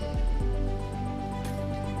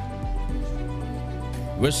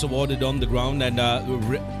was awarded on the ground, and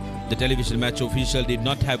the television match official did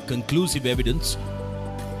not have conclusive evidence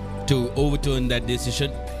to overturn that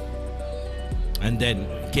decision. And then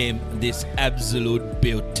came this absolute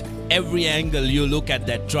beaut. Every angle you look at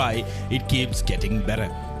that try, it keeps getting better.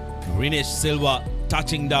 Rinesh Silva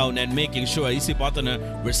touching down and making sure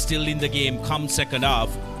Isipathana were still in the game come second half.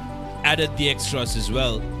 Added the extras as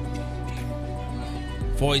well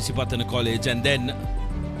for Isipathana College. And then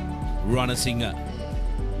Rana Singh,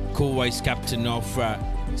 co-vice captain of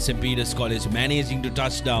St. Peter's College, managing to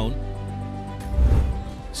touch down.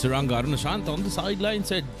 Suranga Arunashant on the sideline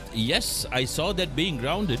said, yes, I saw that being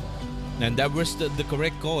grounded, and that was the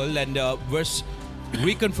correct call, and was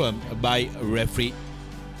reconfirmed by referee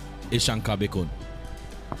Ishanka Bekun.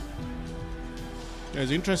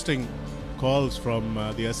 There's interesting calls from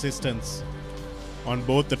the assistants on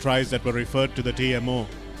both the tries that were referred to the TMO.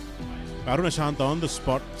 Arunashant on the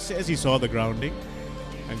spot says he saw the grounding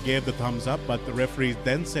and gave the thumbs up, but the referee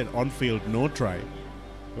then said on field no try.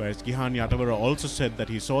 Whereas Gihan Yatavara also said that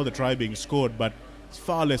he saw the try being scored, but it's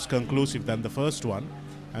far less conclusive than the first one.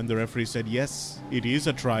 And the referee said, yes, it is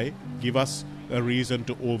a try. Give us a reason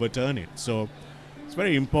to overturn it. So it's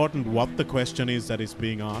very important what the question is that is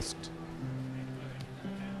being asked.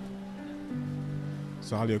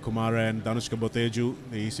 Salia Kumara and Danushka Boteju,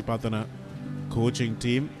 the Isipathana coaching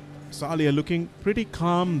team. Salia looking pretty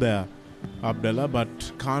calm there, Abdullah, but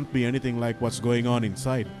can't be anything like what's going on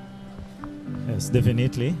inside. Yes,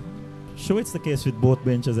 definitely. Sure, it's the case with both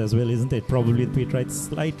benches as well, isn't it? Probably we tried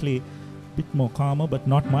slightly bit more calmer, but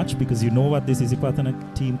not much, because you know what this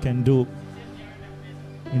Isipathana team can do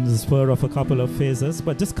in the spur of a couple of phases.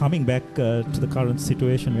 But just coming back to the current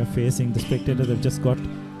situation we are facing, the spectators have just got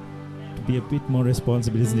to be a bit more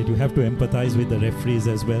responsible, isn't it? You have to empathize with the referees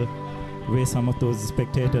as well. Where some of those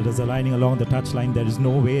spectators are lining along the touchline, there is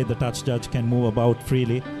no way the touch judge can move about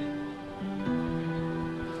freely.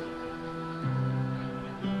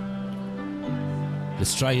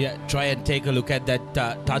 Let's try and take a look at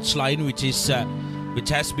that touch line, which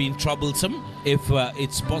has been troublesome. If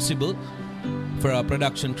it's possible for our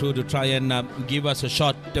production crew to try and give us a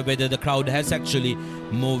shot whether the crowd has actually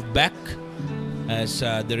moved back as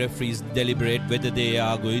the referees deliberate whether they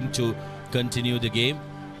are going to continue the game.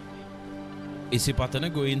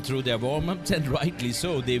 Isipathana going through their warm-ups, and rightly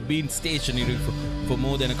so. They've been stationary for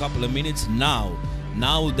more than a couple of minutes now.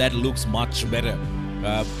 Now that looks much better.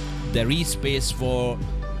 There is space for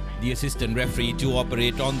the assistant referee to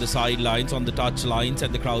operate on the sidelines, on the touch lines,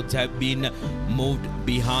 and the crowds have been moved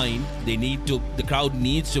behind. The crowd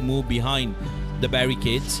needs to move behind the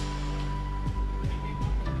barricades.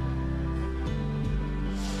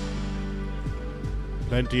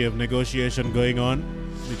 Plenty of negotiation going on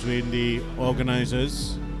between the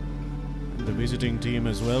organizers and the visiting team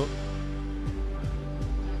as well.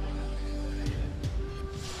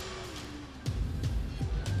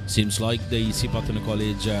 Seems like the Isipathana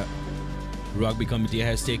College Rugby Committee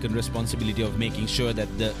has taken responsibility of making sure that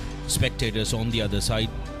the spectators on the other side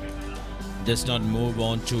does not move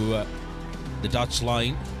on to the touch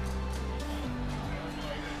line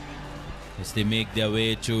as they make their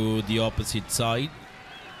way to the opposite side.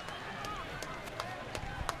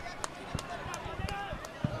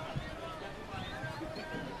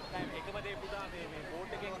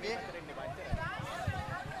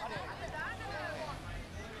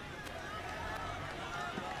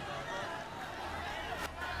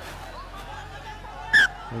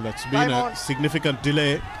 Well, that's been a significant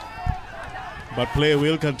delay, but play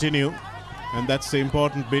will continue, and that's the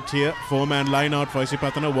important bit here. Four-man line out for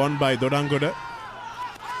Isipathana, won by Dodangoda.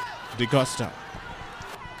 De Costa.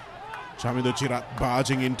 Chamidu Chirat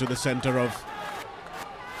barging into the center of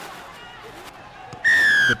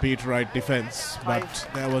the Peterite defense, but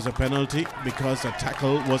there was a penalty because the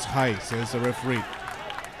tackle was high, says the referee.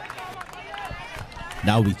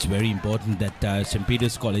 Now it's very important that St.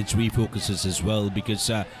 Peter's College refocuses as well, because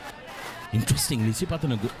interestingly,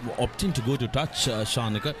 Isipathana opting to go to touch,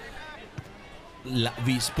 Shanaka.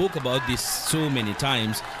 We spoke about this so many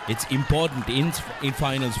times. It's important in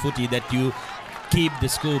finals footy that you keep the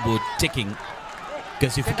scoreboard ticking,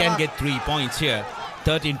 because if you can get 3 points here,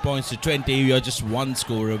 13 points to 20, you're just one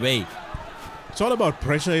score away. It's all about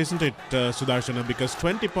pressure, isn't it, Sudarshana? Because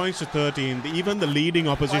 20 points to 13, even the leading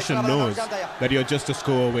opposition knows that you're just a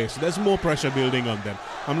score away. So there's more pressure building on them.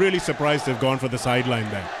 I'm really surprised they've gone for the sideline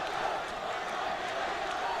there.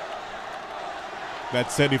 That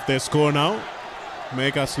said, if they score now,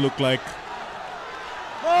 make us look like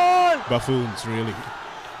buffoons, really.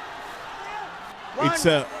 It's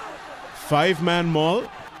a 5-man maul.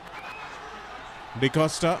 De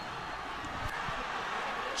Costa.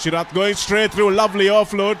 Chirat going straight through, lovely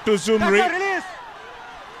offload to Zumri.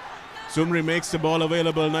 Zumri makes the ball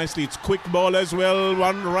available nicely. It's quick ball as well.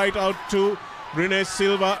 One right out to Rene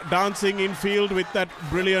Silva, dancing in field with that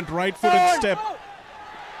brilliant right-footed step.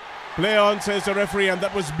 Play on, says the referee, and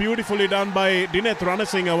that was beautifully done by Dineth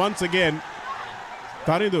Ranasinghe once again.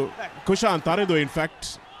 Kushan Taridu, in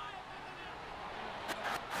fact.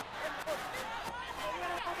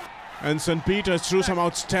 And St. Peter's through some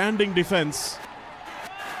outstanding defense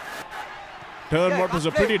turned what was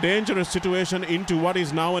a pretty dangerous situation into what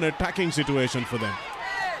is now an attacking situation for them.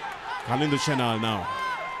 Kalindu Chenal now.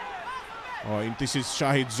 Oh, this is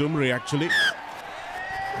Shahid Zumri actually.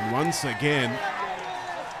 And once again,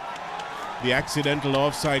 the accidental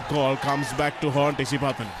offside call comes back to haunt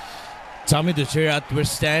Isipathana. Chamidu Chirat were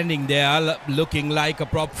standing there looking like a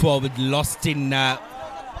prop forward, lost in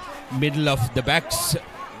middle of the backs.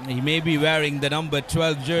 He may be wearing the number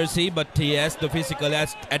 12 jersey, but he has the physical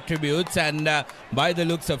attributes, and by the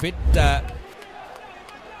looks of it,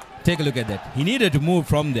 take a look at that. He needed to move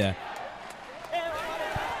from there.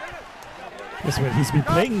 Yes, well, he's been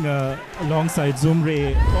playing alongside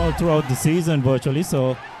Zumri all throughout the season virtually,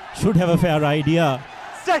 so should have a fair idea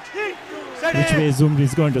which way Zumri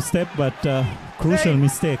is going to step, but crucial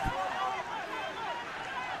mistake.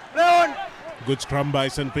 Good scrum by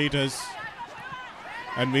St. Peter's.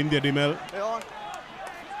 And Vindhya Dimel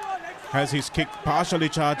has his kick partially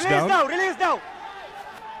charged down. Release now.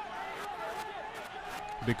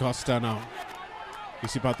 De Costa now.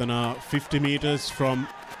 Isipathana 50 meters from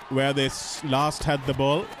where they last had the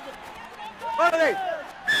ball.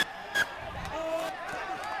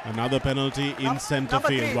 Another penalty in centre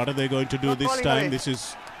field. What are they going to do this time? This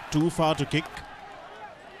is too far to kick.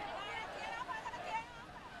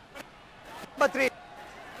 Number 3.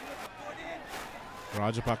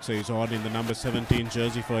 Rajapaksa is on in the number 17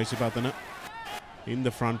 jersey for Isipathana in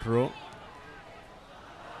the front row.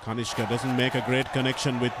 Kanishka doesn't make a great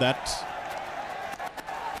connection with that.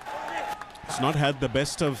 It's not had the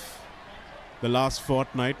best of the last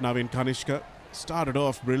fortnight. Now in Kanishka started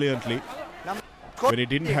off brilliantly when he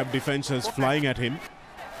didn't have defenders flying at him,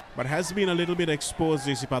 but has been a little bit exposed,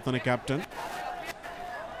 Isipathana captain.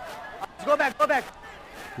 Go back, go back.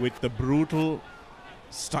 With the brutal,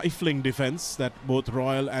 stifling defense that both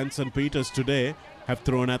Royal and St. Peter's today have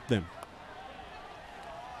thrown at them.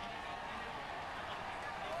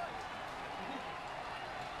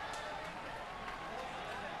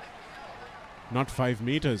 Not 5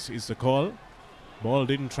 meters is the call. Ball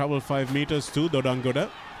didn't travel 5 meters to Dodangoda.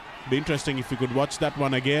 Be interesting if you could watch that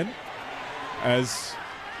one again, as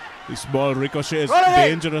this ball ricochets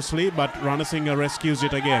dangerously, but Ranasinghe rescues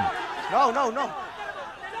it again. No.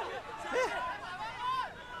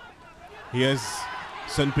 Here's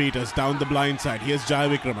St. Peter's down the blind side. Here's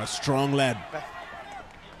Jayavikrama, strong lad.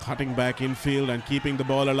 Cutting back infield and keeping the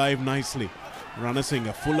ball alive nicely.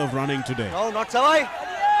 Ranasinghe full of running today. No, not Savai.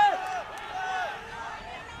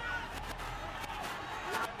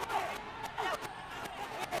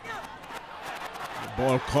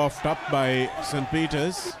 Ball coughed up by St.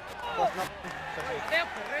 Peter's.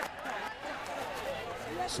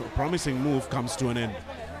 So promising move comes to an end.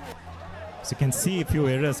 So you can see a few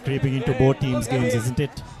errors creeping into both teams' games, isn't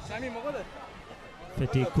it?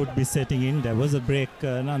 Fatigue could be setting in. There was a break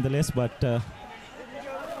nonetheless, but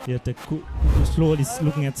yet slowly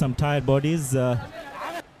looking at some tired bodies.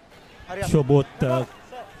 Sure, both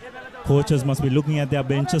coaches must be looking at their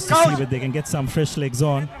benches to see whether they can get some fresh legs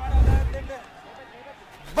on.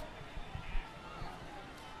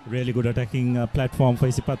 Really good attacking platform for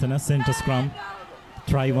Isipathana. Centre scrum.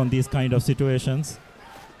 Thrive on these kind of situations.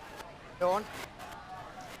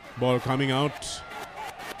 Ball coming out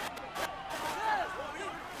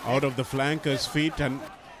of the flanker's feet, and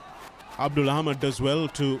Abdul Ahmad does well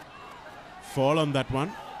to fall on that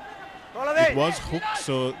one. It was hooked,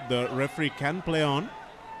 so the referee can play on.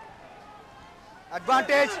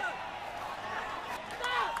 Advantage.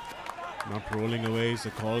 Not rolling away is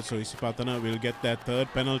the call, so Isipathana will get their third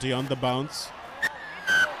penalty on the bounce.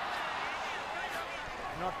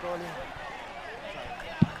 Not rolling.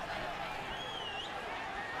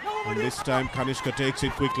 And this time Kanishka takes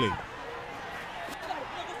it quickly.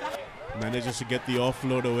 Manages to get the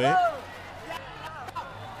offload away.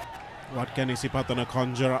 What can Isipathana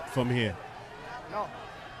conjure up from here? No.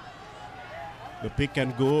 The pick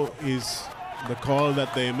and go is the call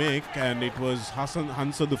that they make, and it was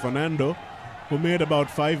Hansadu Fernando who made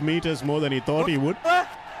about 5 meters more than he thought he would.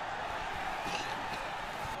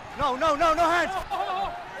 No hands.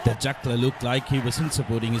 The juggler looked like he wasn't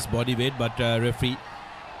supporting his body weight, but referee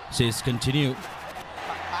says continue.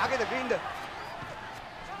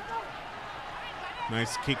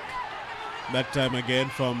 Nice kick that time again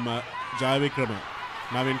from Jayavikrama.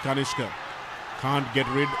 Navin Kanishka can't get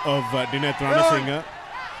rid of Dineth Ranasinghe,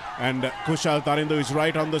 and Kushal Tarindu is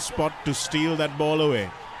right on the spot to steal that ball away.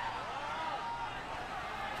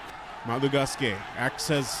 Madhugaske acts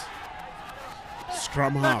as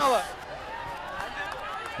scrum half.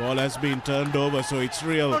 Ball has been turned over, so it's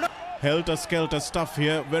real helter-skelter stuff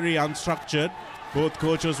here, very unstructured. Both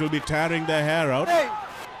coaches will be tearing their hair out.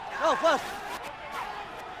 No, first.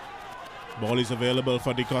 Ball is available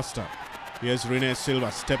for De Costa. Here's Rene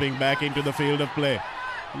Silva stepping back into the field of play.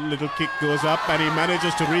 Little kick goes up and he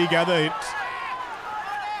manages to regather it.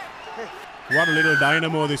 What a little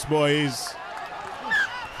dynamo this boy is.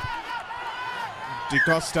 De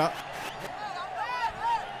Costa.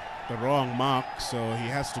 The wrong mark, so he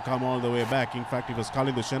has to come all the way back. In fact, it was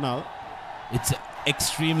Khalid Shenal. It's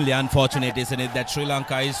extremely unfortunate, isn't it, that Sri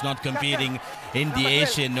Lanka is not competing in the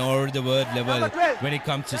Asian or the world level when it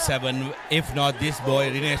comes to 7. If not, this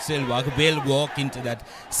boy Rene Silva will walk into that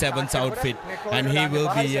 7th outfit, and he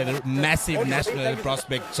will be a massive national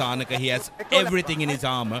prospect. Chanaka, he has everything in his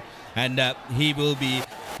armor, and he will be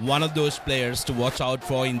one of those players to watch out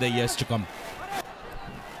for in the years to come.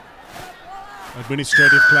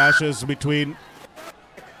 Administrative clashes between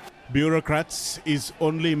bureaucrats is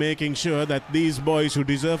only making sure that these boys who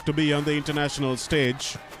deserve to be on the international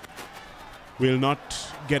stage will not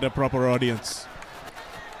get a proper audience.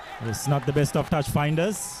 It's not the best of touch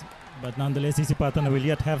finders, but nonetheless Isipathana will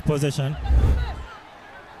yet have possession.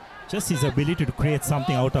 Just his ability to create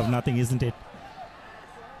something out of nothing, isn't it?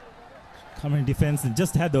 Coming defense and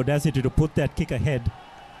just had the audacity to put that kick ahead,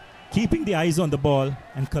 keeping the eyes on the ball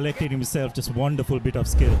and collecting himself. Just wonderful bit of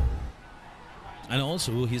skill. And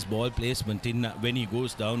also his ball placement in when he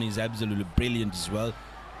goes down is absolutely brilliant as well.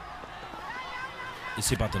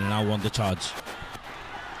 Isipathana now on the charge.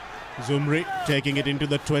 Zumri taking it into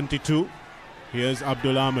the 22. Here's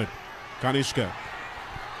Abdul Ahmed. Kanishka.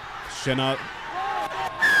 Shenal.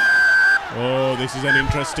 Oh, this is an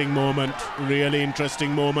interesting moment. Really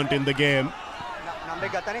interesting moment in the game.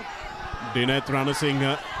 Dineth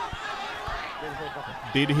Ranasinghe.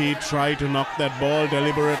 Did he try to knock that ball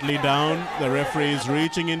deliberately down? The referee is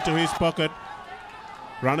reaching into his pocket.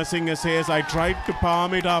 Ranasinghe says, I tried to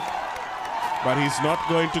palm it up, but he's not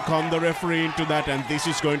going to con the referee into that, and this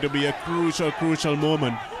is going to be a crucial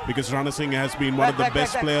moment because Ranasinghe has been one of the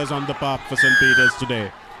best players on the park for St. Peter's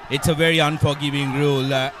today. It's a very unforgiving rule.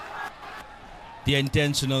 The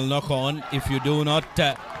intentional knock-on, if you do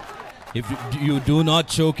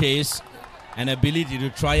not showcase an ability to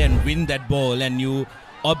try and win that ball and you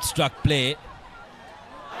obstruct play,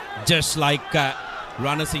 just like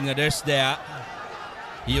Ranasinghe does there,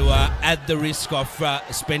 you are at the risk of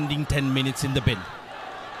spending 10 minutes in the bin.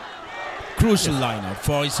 Crucial lineup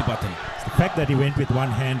for Isipathana. The fact that he went with one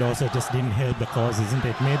hand also just didn't help the cause, isn't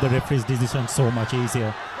it? Made the referee's decision so much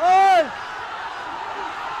easier.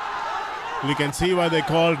 We can see why they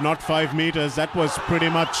called not 5 meters. That was pretty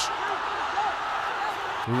much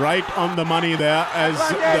right on the money there as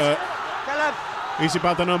the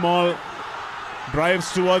Isipathana Mall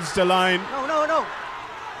drives towards the line. No.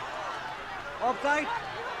 Offside.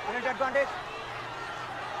 Advantage.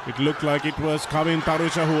 It looked like it was Kavin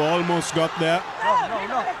Tarusha who almost got there.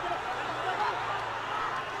 No.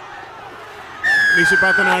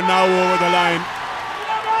 Isipathana are now over the line.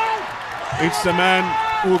 It's the man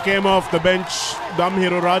who came off the bench,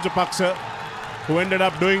 Damhiru Rajapaksa, who ended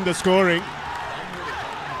up doing the scoring.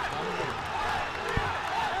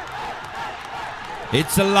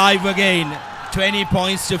 It's alive again. 20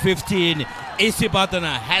 points to 15.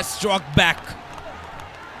 Isipathana has struck back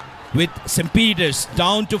with St. Peter's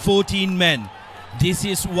down to 14 men. This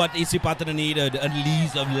is what Isipathana needed, a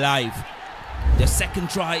lease of life. The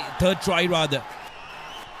third try rather.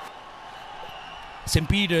 St.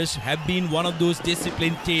 Peter's have been one of those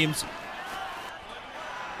disciplined teams.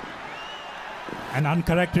 And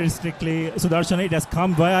uncharacteristically, Sudarshana, it has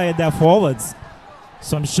come via their forwards.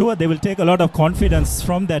 So I'm sure they will take a lot of confidence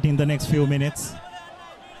from that in the next few minutes.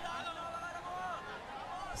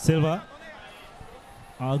 Silva,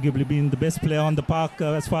 arguably being the best player on the park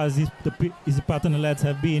as far as the Isipathana lads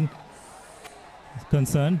have been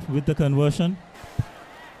concerned with the conversion.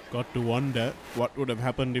 Got to wonder what would have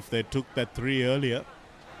happened if they took that 3 earlier.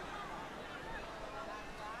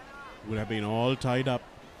 Would have been all tied up.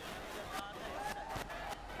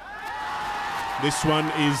 This one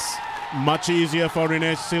is much easier for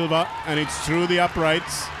Rene Silva, and it's through the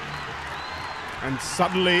uprights. And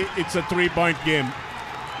suddenly it's a 3-point game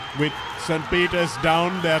with St. Peter's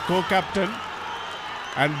down their co-captain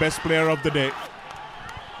and best player of the day.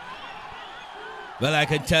 Well, I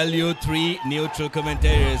can tell you 3 neutral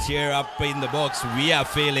commentators here up in the box. We are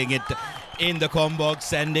feeling it in the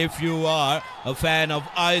Combox, and if you are a fan of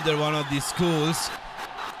either one of these schools,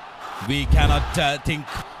 we cannot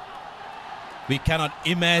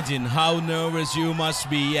imagine how nervous you must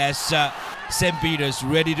be as St. Peter's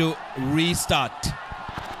ready to restart.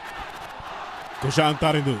 Kushan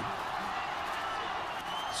Tarindu.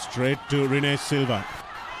 Straight to Rene Silva.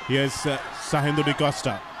 Here's Sahindu Di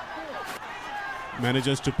Costa.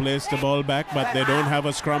 Manages to place the ball back, but they don't have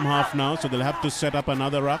a scrum half now, so they'll have to set up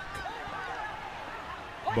another ruck.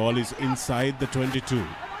 Ball is inside the 22.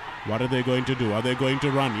 What are they going to do? Are they going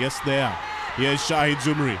to run? Yes, they are. Here's Shahid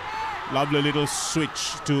Zumri. Lovely little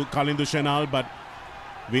switch to Kalindu Shenal, but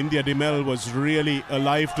Vindhya Dimel was really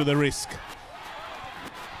alive to the risk.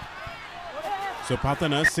 So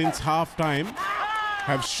Pathana, since half-time,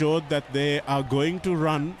 have showed that they are going to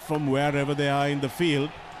run from wherever they are in the field.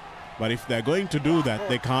 But if they're going to do that,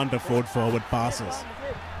 they can't afford forward passes.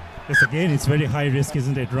 Yes, again, it's very high risk,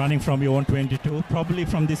 isn't it? Running from your own 22. Probably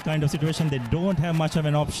from this kind of situation, they don't have much of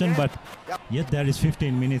an option, but yet there is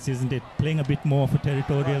 15 minutes, isn't it? Playing a bit more of a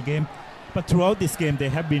territorial game. But throughout this game, they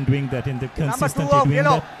have been doing that, and they're consistently doing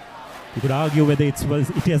that. You could argue whether it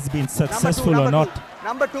has been successful or not.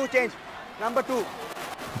 Number 2 change. Number 2.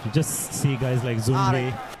 You just see guys like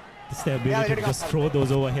Zumri, it's their ability to just throw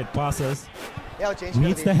those overhead passes.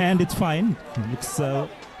 Meets the hand, it's fine. It looks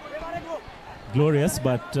glorious,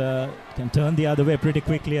 but can turn the other way pretty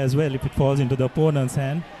quickly as well if it falls into the opponent's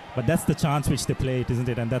hand. But that's the chance which they play it, isn't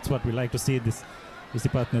it? And that's what we like to see, this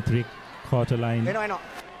Isipathana 3-quarter line.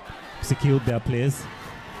 execute their plays.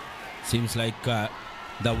 Seems like that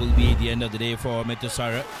will be the end of the day for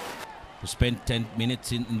Metusara, who spent 10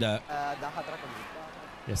 minutes in the...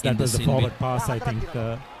 Yes, that was the forward pass, I think,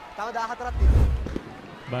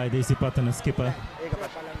 by the Isipathana skipper.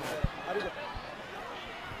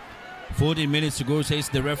 14 minutes to go, says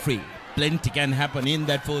the referee. Plenty can happen in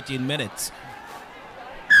that 14 minutes.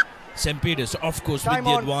 St. Peter's, of course, with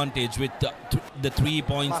the advantage, with the 3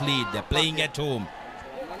 points lead. They're playing at home.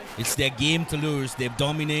 It's their game to lose. They've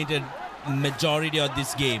dominated majority of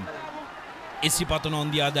this game. Isipathana,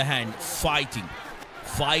 on the other hand, fighting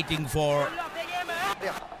for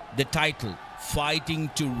the title, fighting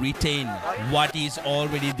to retain what is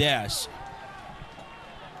already theirs.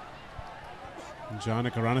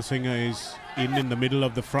 Janaka Ranasinghe is in the middle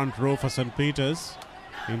of the front row for St. Peter's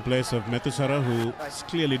in place of Metusara, who has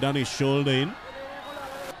clearly done his shoulder in.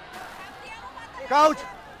 Coach.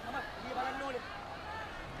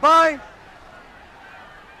 Bind.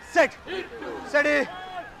 Set. Steady.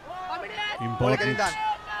 Important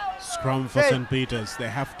scrum for St. Peter's. They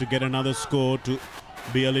have to get another score to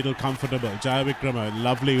be a little comfortable. Jayavikrama,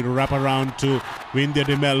 lovely wrap around to Vindhya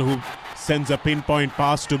Dimel, who sends a pinpoint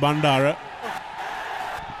pass to Bandara.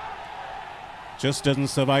 Just doesn't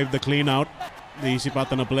survive the clean out, the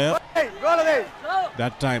Isipathana player.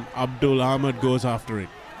 That time Abdul Ahmed goes after it,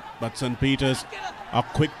 but St. Peter's are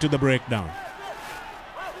quick to the breakdown.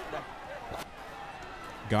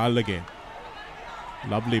 Gal again.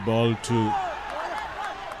 Lovely ball to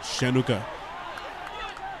Shenuka.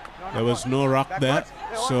 There was no ruck there,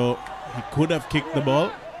 so he could have kicked the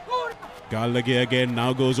ball. Gallagher again,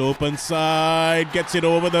 now goes open side, gets it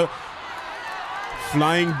over the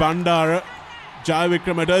flying Bandara.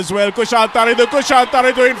 Jayavikrama does well. Kushal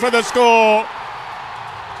Taridu in for the score.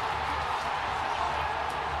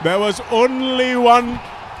 There was only one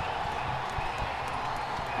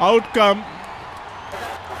outcome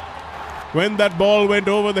when that ball went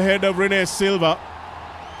over the head of Rene Silva.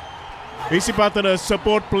 Isipathana's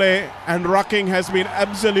support play and rucking has been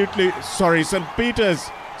St. Peter's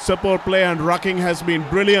support play and rucking has been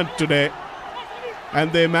brilliant today.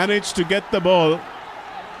 And they managed to get the ball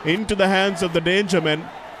into the hands of the danger men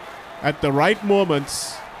at the right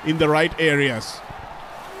moments in the right areas.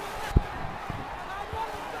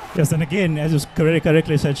 Yes, and again, as you very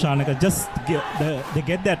correctly said, Shanaka, they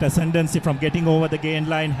get that ascendancy from getting over the gain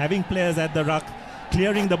line, having players at the ruck,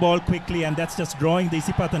 clearing the ball quickly, and that's just drawing the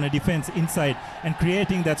Isipathana defense inside and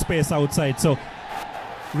creating that space outside. So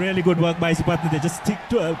really good work by Isipathana. They just stick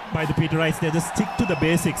to, by the Peterites, they just stick to the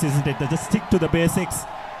basics, isn't it? They just stick to the basics.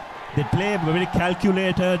 They play a very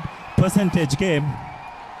calculated percentage game,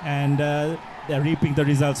 and they're reaping the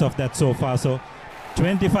results of that so far. So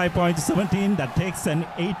 25 points to 17, that takes an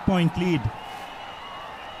 8-point lead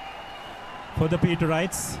for the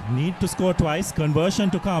Peterites. Need to score twice, conversion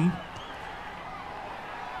to come.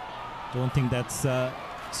 Don't think that's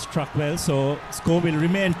struck well, so score will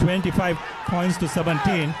remain 25 points to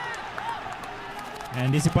 17.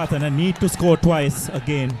 And Isipathana need to score twice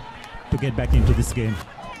again to get back into this game.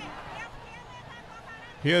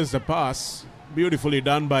 Here's the pass, beautifully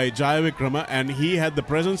done by Jayavikrama, and he had the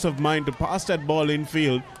presence of mind to pass that ball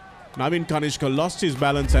infield. Navin Kanishka lost his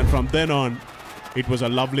balance, and from then on, it was a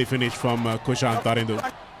lovely finish from Kushal Taridu.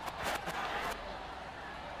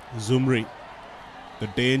 Zumri, the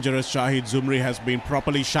dangerous Shahid Zumri, has been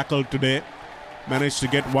properly shackled today. Managed to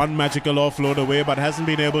get one magical offload away, but hasn't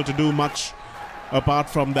been able to do much apart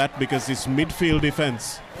from that because his midfield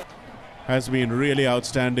defense has been really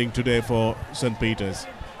outstanding today for St. Peter's.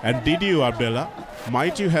 And did you, Abdullah,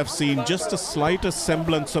 might you have seen just the slightest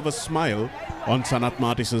semblance of a smile on Sanat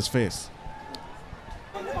Martis's face?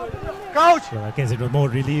 Coach! Well, I guess it was more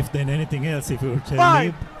relief than anything else, if you would tell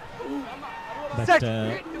me. But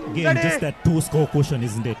again, just that 2-score cushion,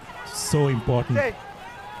 isn't it? So important.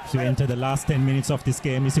 So we enter the last 10 minutes of this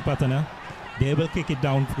game. Isipathana, they will kick it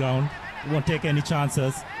down ground. Won't take any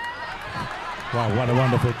chances. Wow, what a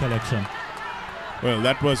wonderful collection. Well,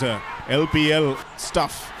 that was a LPL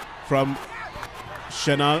stuff from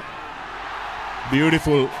Shenal.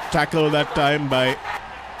 Beautiful tackle that time by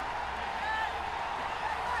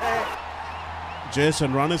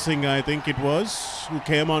Jason Ranasinghe, I think it was, who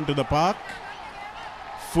came onto the park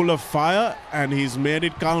full of fire, and he's made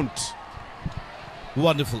it count.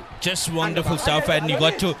 Wonderful, just wonderful stuff, and you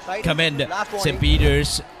got to commend St.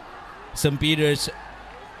 Peter's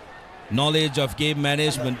knowledge of game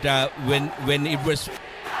management. When it was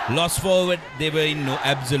lost forward, they were in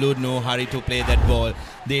absolute no hurry to play that ball.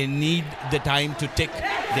 They need the time to tick.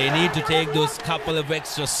 They need to take those couple of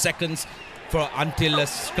extra seconds until a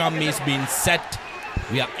scrum is being set.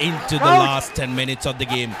 We are into the last 10 minutes of the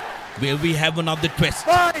game. Will we have another twist?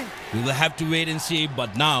 We will have to wait and see.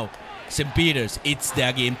 But now, St. Peter's, it's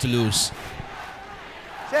their game to lose.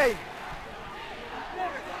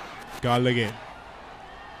 Goal again.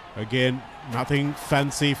 Again, nothing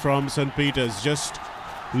fancy from St. Peter's. Just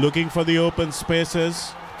looking for the open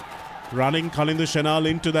spaces. Running Kalindu Shanal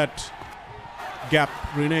into that gap.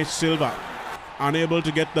 Rinesh Silva unable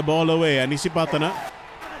to get the ball away. And Isipathana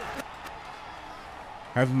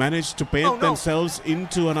have managed to paint themselves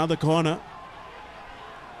into another corner.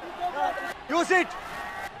 Use it.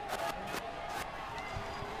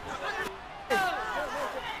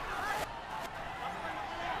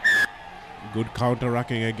 Good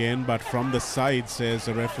counter-rucking again, but from the side, says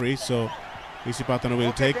the referee. So Isipathana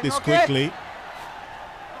will take this quickly.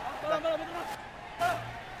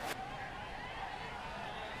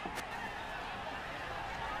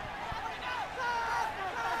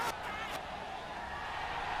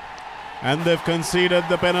 And they've conceded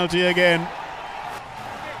the penalty again.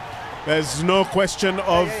 There's no question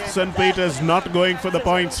of St. Peter's not going for the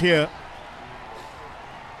points here.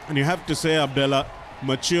 And you have to say, Abdullah,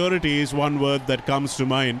 maturity is one word that comes to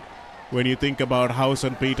mind when you think about how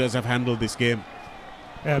St. Peter's have handled this game.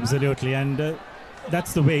 Absolutely, and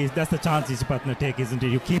that's the way, that's the chance Isipathana take, isn't it?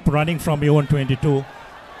 You keep running from your own 22.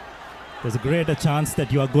 There's a greater chance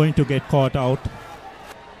that you are going to get caught out.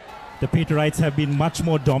 The Peterites have been much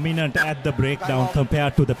more dominant at the breakdown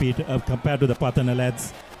compared to the Pathana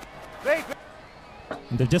lads.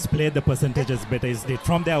 And they've just played the percentages better, isn't it?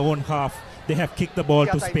 From their own half, they have kicked the ball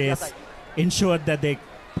to space, ensured that they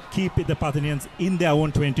keep the Pathanians in their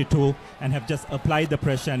own 22 and have just applied the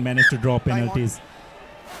pressure and managed to draw penalties.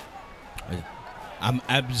 I'm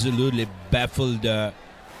absolutely baffled,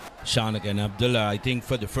 Shanak and Abdullah. I think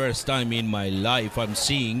for the first time in my life, I'm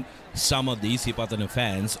seeing some of the Isipathana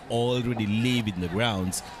fans already leaving the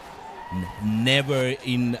grounds. Never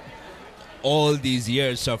in all these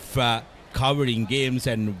years of covering games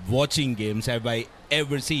and watching games have I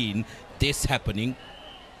ever seen this happening.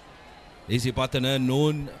 Isipathana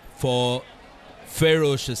known for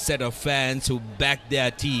ferocious set of fans who back their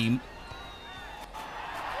team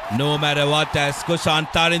no matter what, as Kushan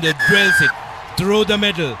Tarinder drills it through the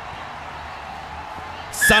middle.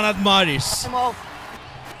 Sanad Maris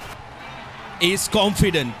is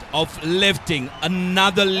confident of lifting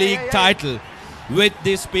another league title with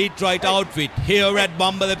this Peterite outfit here at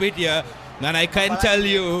Bambalapitiya. And I can tell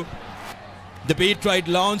you, the Peterite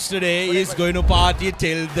launch today is going to party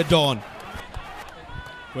till the dawn.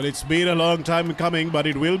 Well, it's been a long time coming, but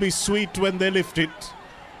it will be sweet when they lift it.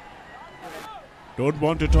 Don't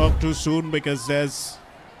want to talk too soon because there's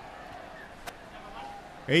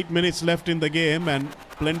 8 minutes left in the game and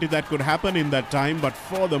plenty that could happen in that time. But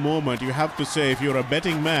for the moment, you have to say, if you're a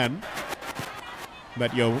betting man,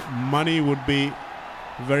 that your money would be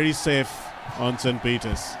very safe on St.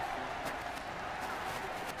 Peter's.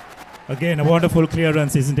 Again, a wonderful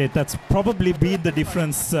clearance, isn't it? That's probably been the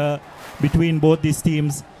difference between both these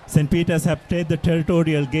teams. St. Peter's have played the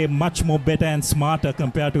territorial game much more better and smarter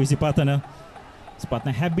compared to Isipathana.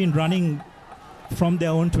 Isipathana have been running from their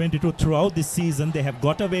own 22 throughout this season. They have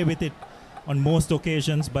got away with it on most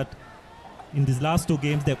occasions, but in these last two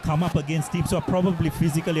games, they've come up against teams who are probably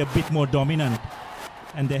physically a bit more dominant,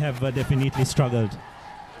 and they have definitely struggled.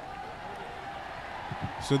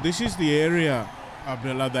 So this is the area,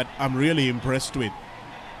 Abdullah, that I'm really impressed with,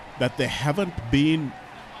 that there haven't been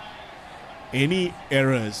any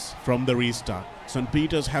errors from the restart. St.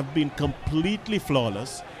 Peter's have been completely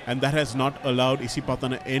flawless, and that has not allowed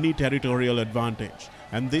Isipathana any territorial advantage.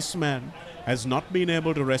 And this man has not been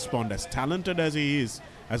able to respond. As talented as he is,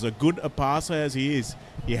 as a good a passer as he is,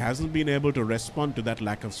 he hasn't been able to respond to that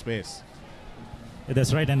lack of space. Yeah,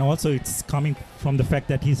 that's right, and also it's coming from the fact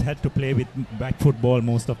that he's had to play with back football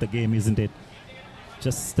most of the game, isn't it?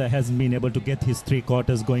 Just hasn't been able to get his 3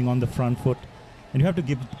 quarters going on the front foot. And you have to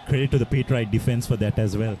give credit to the Peterite defense for that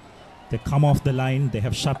as well. They come off the line, they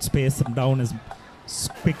have shut space down as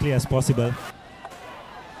quickly as possible.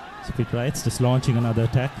 So Peterites just launching another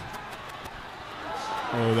attack.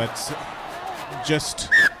 Oh, that's just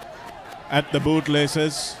at the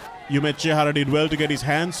bootlaces. Yumet Chihara did well to get his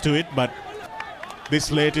hands to it, but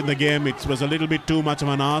this late in the game, it was a little bit too much of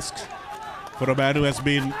an ask for a man who has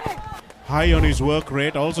been high on his work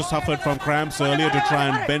rate, also suffered from cramps earlier to try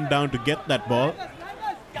and bend down to get that ball.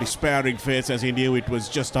 Despairing face as he knew it was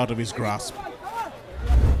just out of his grasp.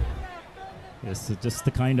 Yes, so just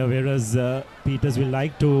the kind of errors Peters will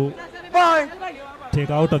like to take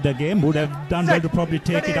out of the game. Would have done well to probably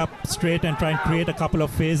take it up straight and try and create a couple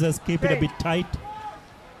of phases, keep it a bit tight.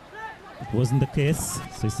 It wasn't the case,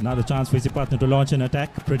 so it's another chance for Isipathana to launch an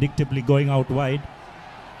attack, predictably going out wide.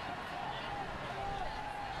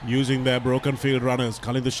 using their broken field runners.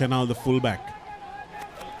 Kalindu Shenal, the fullback.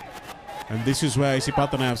 And this is where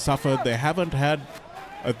Isipathana have suffered. They haven't had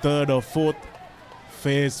a third or fourth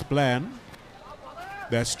phase plan.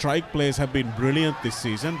 Their strike plays have been brilliant this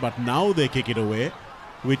season, but now they kick it away,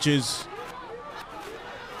 which is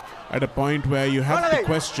at a point where you have to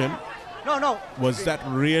question, was that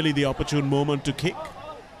really the opportune moment to kick?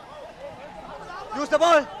 Use the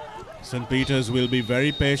ball. St. Peter's will be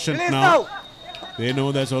very patient now. They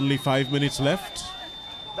know there's only 5 minutes left.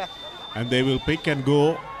 And they will pick and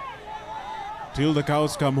go till the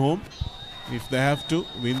cows come home. If they have to,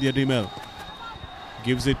 Vindhya Dimel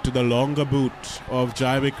gives it to the longer boot of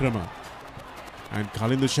Jai Vikrama. And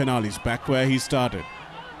Kalindu Shenal is back where he started.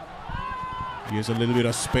 Here's a little bit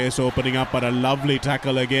of space opening up, but a lovely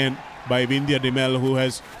tackle again by Vindhya Dimel, who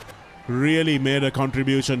has really made a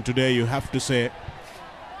contribution today, you have to say.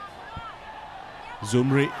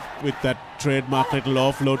 Zumri with that trademark little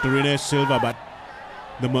offload to Rinesh Silva, but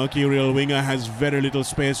the mercurial winger has very little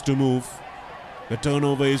space to move. The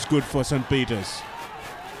turnover is good for St. Peter's.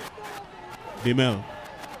 Dimel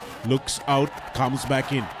looks out, comes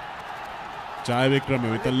back in. Jai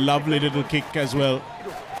Vikrama with a lovely little kick as well.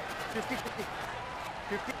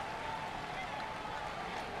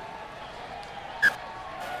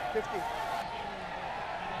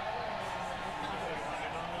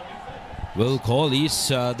 Well, call is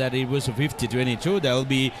that it was a 50-22. That will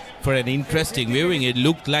be for an interesting viewing. It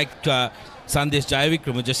looked like Sandesh Jai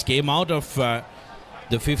Vikrama just came out of the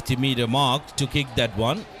 50-meter mark to kick that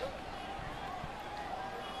one.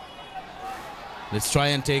 Let's try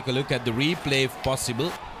and take a look at the replay if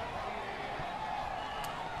possible.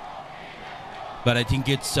 But I think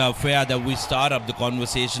it's fair that we start up the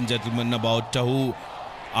conversation, gentlemen, about who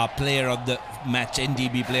our player of the match,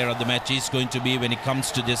 NDB player of the match, is going to be when it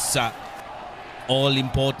comes to this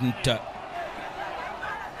all-important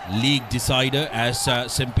league decider, as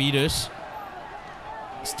St. Peter's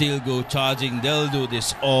still go charging. They'll do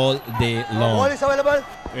this all day long. Ball is available.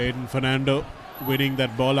 Aiden Fernando winning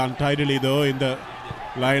that ball untidily though in the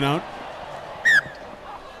line out.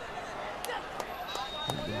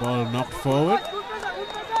 The ball knocked forward.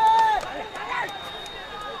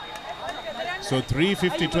 So 3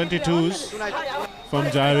 50-22s from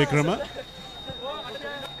Jai Vikrama.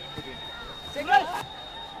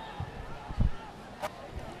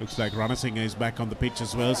 Looks like Ranasinghe is back on the pitch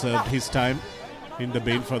as well, served his time in the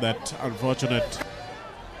bin for that unfortunate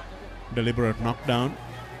deliberate knockdown.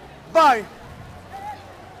 Bye.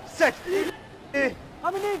 Set.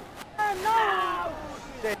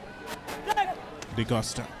 De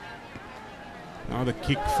Costa. Now the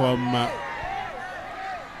kick from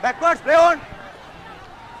backwards, play on.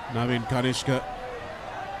 Navin Kanishka.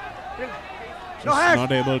 Just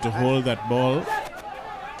not able to hold that ball.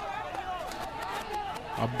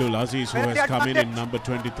 Abdul Aziz, who has come in number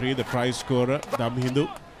 23, the try scorer, Dam Hindu.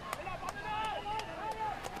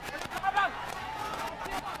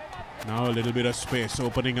 Now a little bit of space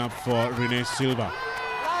opening up for Rinesh Silva.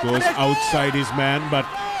 Goes outside his man, but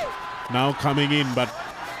now coming in, but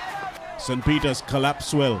St. Peter's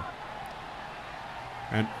collapse well.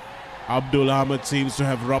 And Abdul Ahmed seems to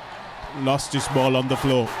have lost his ball on the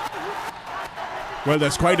floor. Well,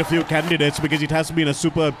 there's quite a few candidates because it has been a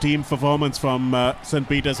superb team performance from St.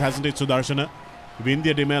 Peter's, hasn't it, Sudarshana?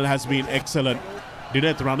 Vindhya Dimel has been excellent.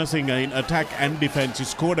 Dineth Ranasinghe in attack and defense. He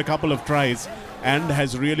scored a couple of tries and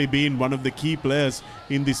has really been one of the key players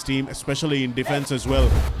in this team, especially in defense as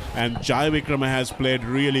well. And Jai Vikrama has played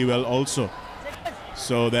really well also.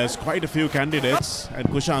 So there's quite a few candidates. And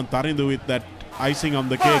Kushan Tarindu with that icing on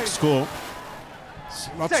the cake score.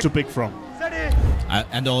 Lots to pick from.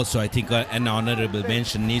 And also, I think an honorable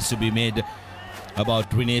mention needs to be made about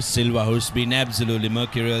Rinesh Silva, who's been absolutely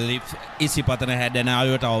mercurial. If Isipathana had an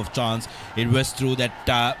iota of chance, it was through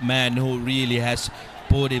that man who really has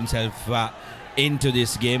poured himself into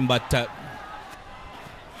this game. But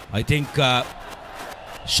I think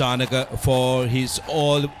Shanaka, for his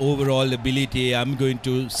overall ability, I'm going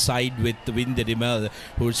to side with Vindhya Dimel,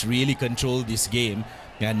 who's really controlled this game.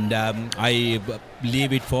 And I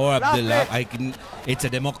leave it for Abdullah. It's a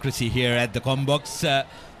democracy here at the Combox.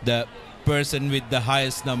 The person with the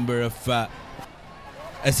highest number of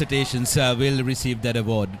assertions will receive that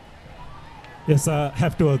award. Yes, I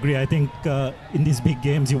have to agree. I think in these big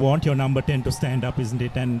games, you want your number 10 to stand up, isn't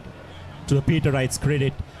it? And to the Peter Wright's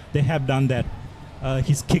credit, they have done that.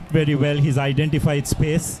 He's kicked very well. He's identified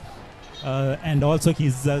space. And also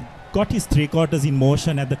he's got his three quarters in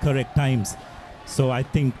motion at the correct times. So I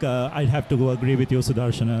think I'd have to go agree with you,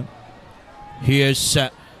 Sudarshana. Here's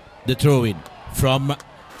the throw-in from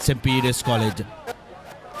St. Peter's College.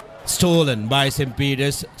 stolen by St.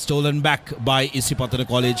 Peter's, stolen back by Isipathana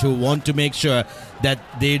College, who want to make sure that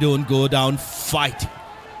they don't go down fight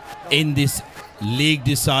in this league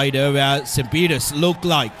decider, where St. Peter's look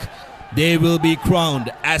like they will be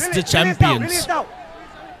crowned as the champions. You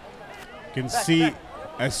can see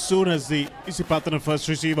as soon as the Isipathana first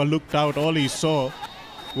receiver looked out, all he saw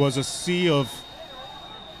was a sea of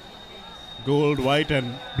gold, white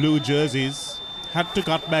and blue jerseys. Had to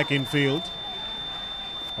cut back in field.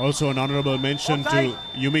 Also an honorable mention to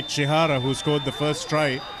Yumit Chihara, who scored the first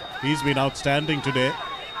try. He's been outstanding today,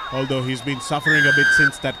 although he's been suffering a bit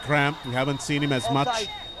since that cramp. We haven't seen him as much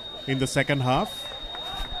in the second half.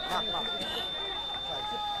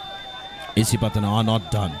 Isipathana are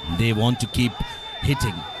not done. They want to keep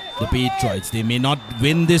hitting the Patriots. They may not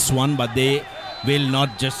win this one, but they will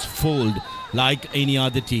not just fold like any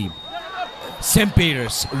other team. St.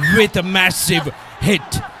 Peter's with a massive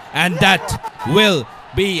hit, and that will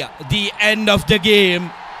be the end of the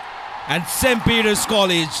game. And St. Peter's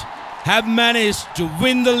College have managed to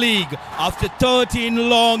win the league after 13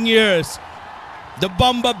 long years. The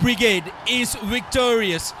Bamba Brigade is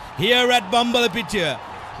victorious here at Bambalapitiya.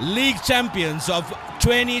 League champions of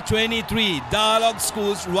 2023, Dialog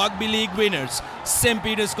Schools Rugby League winners, St.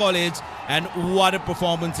 Peter's College, and what a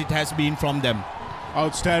performance it has been from them.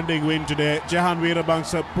 Outstanding win today. Jahan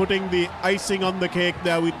Veerabangsa putting the icing on the cake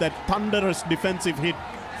there with that thunderous defensive hit,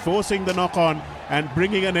 forcing the knock-on and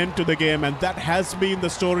bringing an end to the game. And that has been the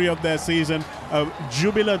story of their season. A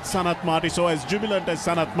jubilant Sanat Martis, so as jubilant as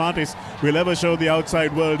Sanat Martis will ever show the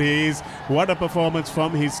outside world he is. What a performance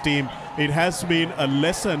from his team. It has been a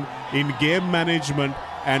lesson in game management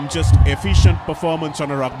and just efficient performance on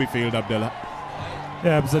a rugby field, Abdullah.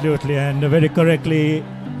 Yeah, absolutely, and very correctly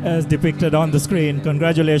as depicted on the screen.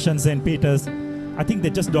 Congratulations, St. Peter's. I think they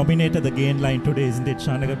just dominated the gain line today, isn't it,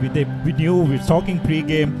 Shanaga? We knew, we were talking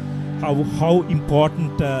pre-game, how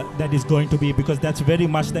important that is going to be, because that's very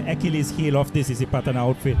much the Achilles heel of this Isipathana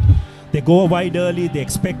outfit. They go wide early, they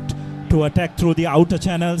expect to attack through the outer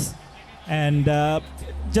channels, and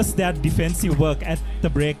just that defensive work at the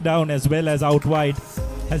breakdown as well as out wide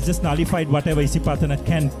has just nullified whatever Isipathana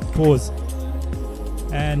can pose,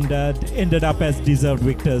 and ended up as deserved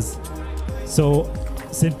victors. So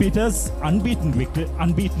St. Peter's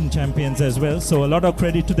unbeaten champions as well. So a lot of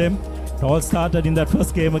credit to them. It all started in that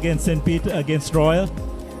first game against St. Peter, against Royal,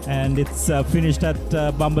 and it's finished at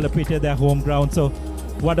Bambalapitiya, their home ground. So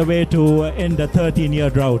what a way to end a 13-year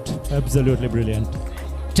drought. Absolutely brilliant.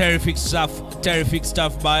 Terrific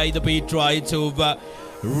stuff by the Patriots, who've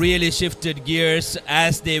really shifted gears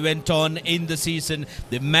as they went on in the season.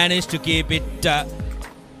 They managed to keep it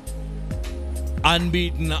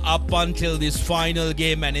unbeaten up until this final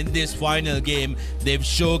game, and in this final game they've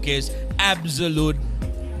showcased absolute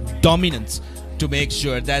dominance to make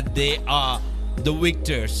sure that they are the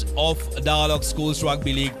victors of Dialog Schools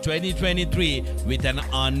Rugby League 2023 with an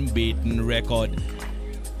unbeaten record.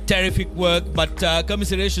 Terrific work, but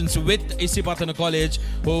commiserations with Isipathana College,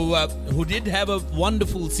 who did have a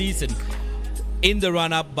wonderful season in the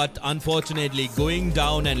run-up, but unfortunately going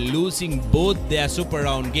down and losing both their super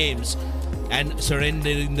round games and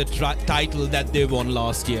surrendering the title that they won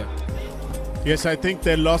last year. Yes, I think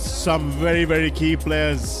they lost some very, very key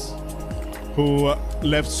players who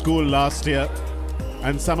left school last year,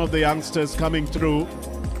 and some of the youngsters coming through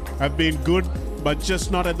have been good, but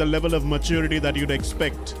just not at the level of maturity that you'd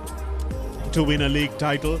expect to win a league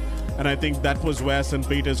title. And I think that was where St.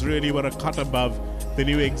 Peter's really were a cut above. They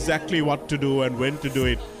knew exactly what to do and when to do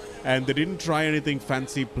it, and they didn't try anything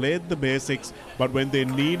fancy, played the basics, but when they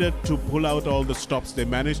needed to pull out all the stops, they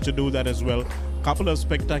managed to do that as well. Couple of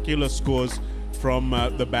spectacular scores from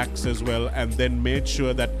the backs as well, and then made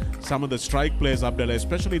sure that some of the strike plays, Abdullah,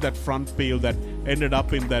 especially that front peel that ended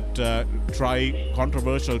up in that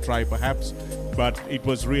controversial try perhaps, but it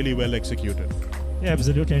was really well executed. Yeah,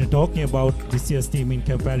 absolutely. And talking about this year's team in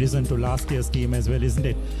comparison to last year's team as well, isn't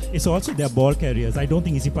it? It's also their ball carriers. I don't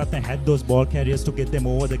think Isipathana had those ball carriers to get them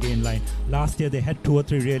over the gain line. Last year they had 2 or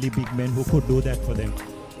 3 really big men who could do that for them.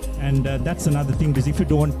 And that's another thing, because if you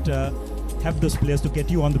don't have those players to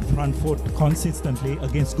get you on the front foot consistently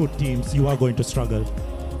against good teams, you are going to struggle.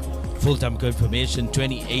 Full-time confirmation,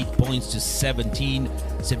 28 points to 17.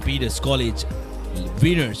 St. Peter's College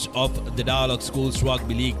winners of the Dialog Schools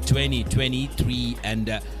Rugby League 2023,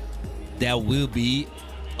 and there will be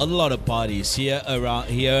a lot of parties here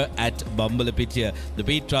at Bambalapitiya. The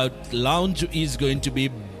Patriot Lounge is going to be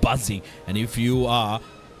buzzing, and if you are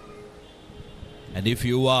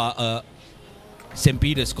a St.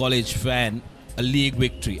 Peter's College fan, a league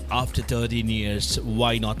victory after 13 years,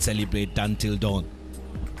 why not celebrate until dawn?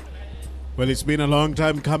 Well, it's been a long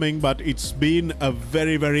time coming, but it's been a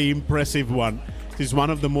very, very impressive one. It's one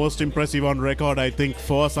of the most impressive on record, I think,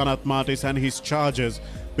 for Sanath Martis and his Chargers,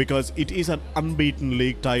 because it is an unbeaten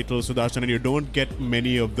league title, Sudarshan, and you don't get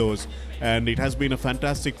many of those. And it has been a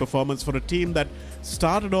fantastic performance for a team that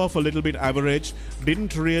started off a little bit average,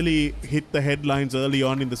 didn't really hit the headlines early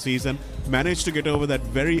on in the season, managed to get over that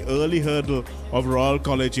very early hurdle of Royal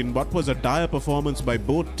College in what was a dire performance by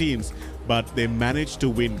both teams, but they managed to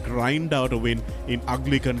win, grind out a win in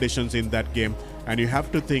ugly conditions in that game. And you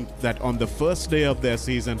have to think that on the first day of their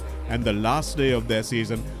season and the last day of their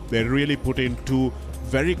season, they really put in two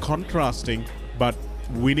very contrasting but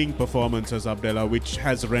winning performances, Abdullah, which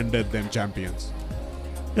has rendered them champions.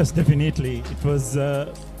 Yes, definitely. It was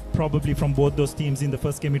probably from both those teams in the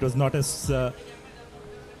first game. It was not as how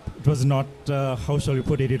shall we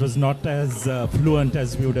put it? It was not as fluent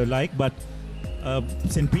as we would have liked, but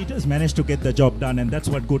St. Peter's managed to get the job done, and that's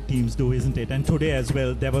what good teams do, isn't it? And today as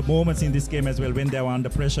well, there were moments in this game as well when they were under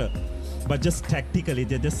pressure, but just tactically,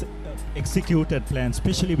 they just executed plans,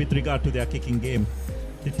 especially with regard to their kicking game.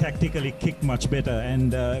 They tactically kicked much better,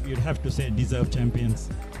 and you'd have to say deserved champions.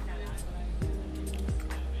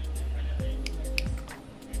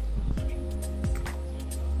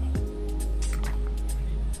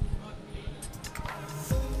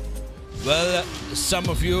 Well, some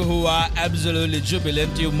of you who are absolutely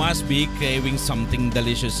jubilant, you must be craving something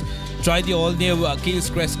delicious. Try the all-new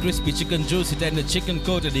Keel's Crest Crispy Chicken Juice. It and the chicken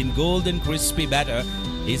coated in golden crispy batter.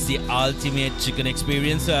 It's the ultimate chicken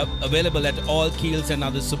experience, available at all Keel's and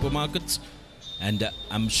other supermarkets. And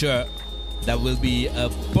I'm sure that will be a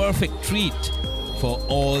perfect treat for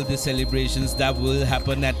all the celebrations that will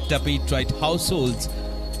happen at Peterite households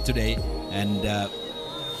today. And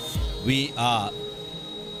we are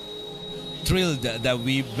thrilled that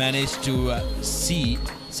we managed to see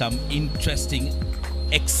some interesting,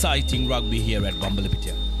 exciting rugby here at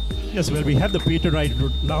Bambalapitiya. Yes, well, we have the Peterite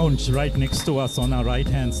lounge right next to us on our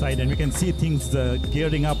right-hand side, and we can see things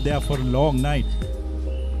gearing up there for a long night.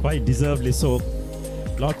 Quite deservedly so.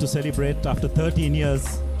 Lot to celebrate after 13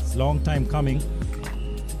 years. It's a long time coming.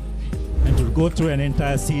 And to go through an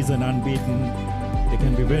entire season unbeaten, they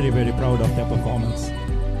can be very, very proud of their performance.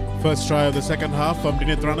 First try of the second half from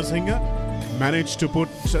Dinit Ranasinghe. Managed to put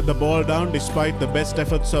the ball down despite the best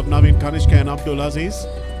efforts of Naveen Kanishka and Abdul Aziz.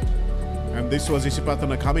 And this was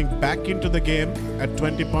Isipathana coming back into the game at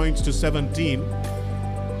 20 points to 17.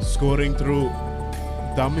 Scoring through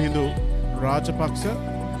Damhindu Rajapaksa.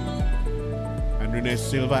 And Rene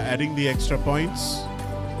Silva adding the extra points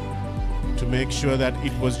to make sure that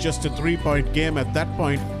it was just a 3-point game. At that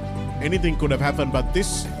point, anything could have happened, but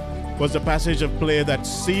this was a passage of play that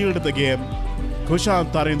sealed the game.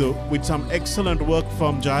 Kushan Tarindu with some excellent work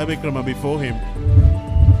from Jayavikrama before him,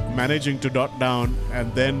 managing to dot down,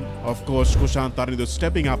 and then of course Kushan Tarindu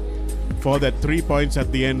stepping up for that 3 points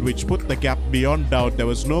at the end, which put the gap beyond doubt. There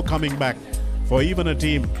was no coming back for even a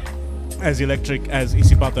team as electric as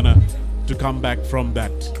Isipathana to come back from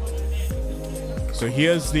that. So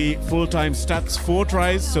here's the full-time stats: 4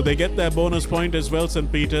 tries, so they get their bonus point as well,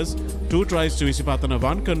 St. Peter's. 2 tries to Isipathana,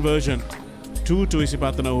 1 conversion, 2 to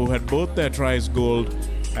Isipathana, who had both their tries gold,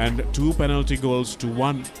 and 2 penalty goals to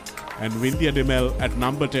 1. And Vindhya Dimel at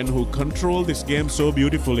number 10, who controlled this game so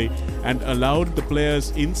beautifully and allowed the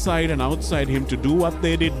players inside and outside him to do what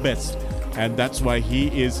they did best. And that's why he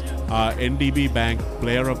is our NDB Bank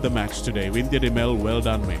Player of the Match today. Vindhya Dimel, well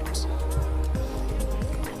done, mates.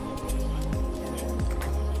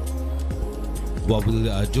 What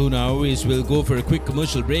we'll do now is we'll go for a quick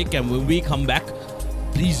commercial break, and when we come back,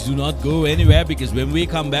 please do not go anywhere, because when we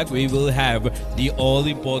come back, we will have the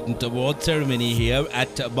all-important award ceremony here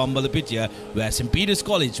at Bambalapitiya, where St. Peter's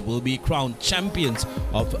College will be crowned champions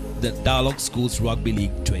of the Dialog Schools Rugby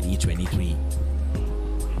League 2023.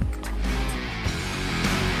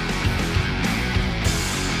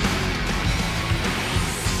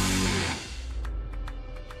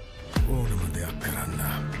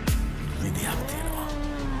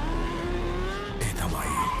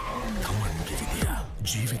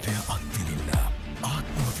 ජීවිතය අත්තිනින්න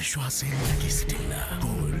ආත්ම විශ්වාසයෙන් නැගී සිටින්න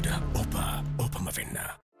gold ඔපම වෙන්න.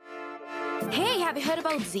 Hey, have you heard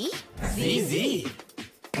about Z? ZZ.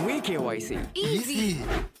 We KYC. Easy.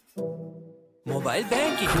 Mobile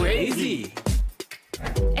banking. Crazy.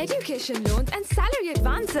 Education loans and salary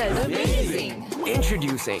advances. Amazing.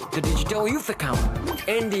 Introducing the Digital Youth Account.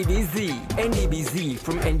 NDBZ. NDBZ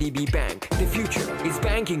from NDB Bank. The future is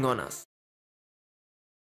banking on us.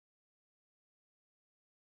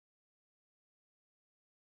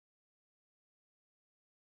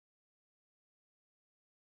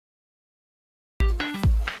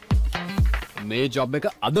 මේ job එක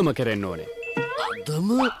අදම කරන්න ඕනේ. අදම?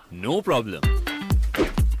 No problem.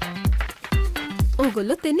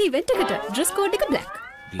 ඕගොල්ලොත් එන්නේ event එකට. Dress code එක black.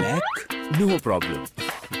 Black? No problem.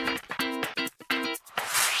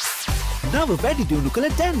 නව වැඩි දියුණු කළ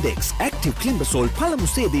ඩැන්ඩෙක්ස් ඇක්ටිව් ක්ලිම්බසෝල් පළමු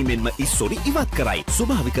සේදීමෙන්ම ඉස්සොරි ඉවත් කරයි.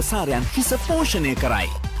 ස්වභාවික සාරයන් හිස පෝෂණය කරයි.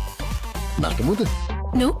 නටමුද?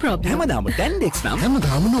 No problem. හැමදාම ඩැන්ඩෙක්ස් නම්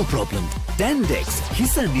හැමදාම no problem. ඩැන්ඩෙක්ස්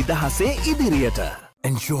හිස නිදහසේ ඉදිරියට.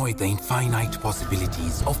 Enjoy the infinite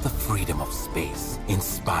possibilities of the freedom of space,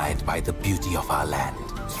 inspired by the beauty of our land.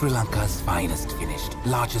 Sri Lanka's finest finished,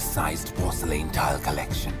 largest sized porcelain tile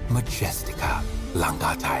collection. Majestica.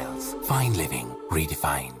 Lanka Tiles. Fine living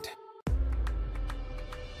redefined.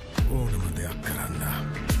 ඕනම දෙයක් කරන්න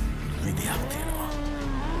විදියක් තියෙනවා.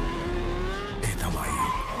 ඒ තමයි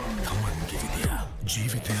තමන්ගේ විදිය.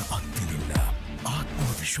 ජීවිතය අත්විඳින්න. ආත්ම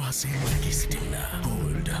විශ්වාසයෙන් නැගී සිටින්න.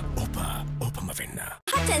 බෝල්ඩ් ඔපම වෙන්න.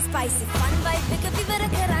 Hot and spicy fun vibe එක විවර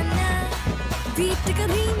කරන්න. beat එක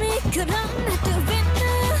remake කරන්නට වෙන්න.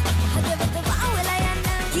 හදවත වවලා යන්න.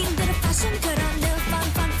 කින්දර fashion කරන්න.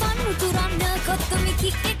 fun උතුරන්න. කොත්තුමි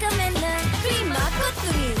kick එක මෙන්න. ප්‍රීමා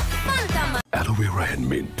කොත්තුමි fun තමයි. Aloe vera and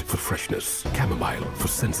mint for freshness. Chamomile for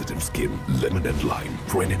sensitive skin. Lemon and lime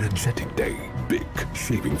for an energetic day. Big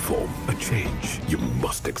shaving foam. A change you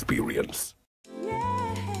must experience.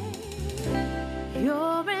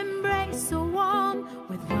 Your embrace so warm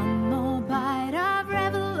with one more bite of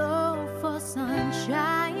Revelo for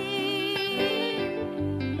sunshine.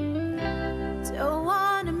 Don't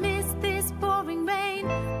wanna miss this pouring rain,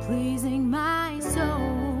 pleasing my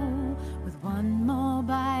soul with one more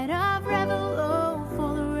bite of Revelo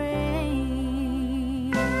for the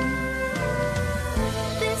rain.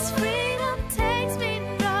 This freedom takes me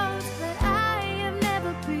to roads that I have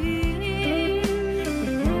never been.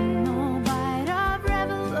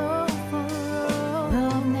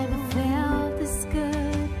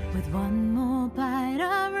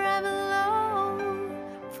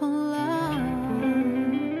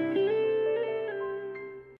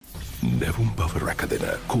 Nevum bava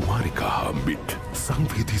rakadena kumarika mint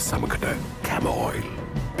සංවේදී සමකට Camel Oil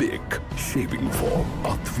Big shaving foam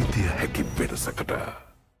අත්විඳිය හැකි වෙනසකට.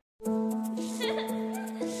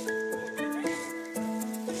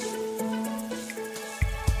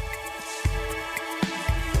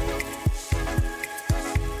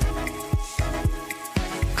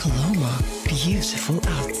 Coloma, beautiful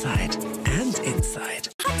outside and inside.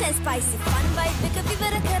 Hot and spicy fun vibe එක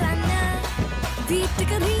විවර කරන්න. beat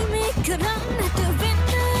එක remake කරන්නට වෙන්න.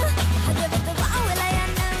 හදවත වවලා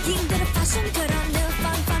යන්න. කින්දර fashion කරන්න.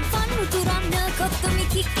 fun උතුරන්න. කොත්තුමි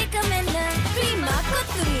kick එක මෙන්න. ප්‍රීමා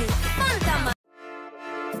කොත්තුමි fun තමයි.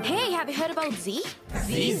 Hey, have you heard about Z?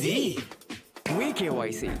 ZZ.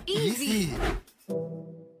 KYC. Easy.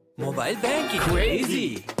 Mobile banking.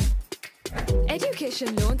 Crazy.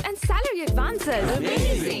 Education loans and salary advances.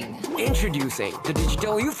 Amazing. Introducing the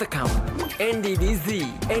Digital Youth Account. NDBZ.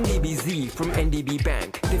 NDBZ from NDB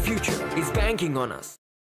Bank. The future is banking on us.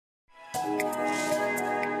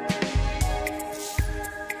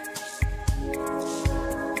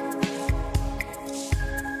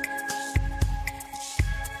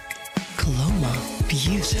 Coloma,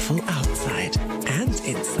 beautiful outside and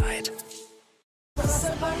inside.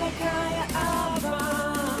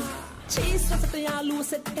 Cheese රසට යාළුව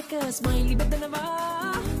set එක ස්මයිලි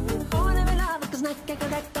බෙදනවා ඕන වෙලාවක snack එක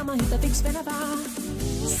දැක්කම හිත fix වෙනවා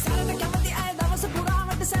සරට කැමති අය දවස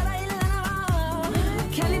පුරාවට සැරයිල්ලනවා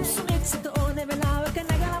කැලිප්සු මික්ස් එක ඕන වෙලාවක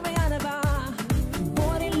නැගලම යනවා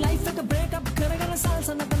බෝරින් ලයිෆ් එක බ්‍රේක් අප් කරගෙන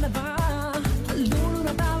සල්සා නටනවා ලුණු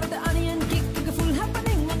රටාවට අනියන් කික් එක ෆුල්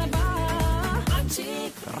හැපනින් වෙනවා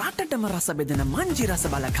රටටම රස බෙදෙන මංජි රස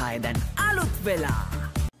බලකාය දැන් අලුත් වෙලා.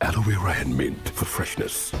 Aloe vera and mint for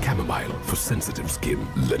freshness. Chamomile for sensitive skin.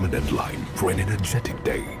 Lemon and lime for an energetic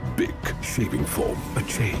day. Big shaving foam. A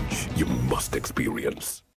change you must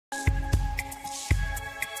experience.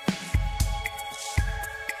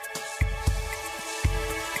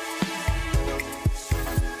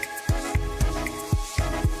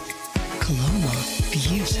 Coloma,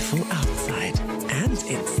 beautiful outside and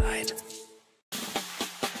inside.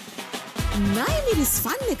 නයිමිරිස්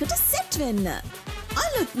fun එකට set වෙන්න.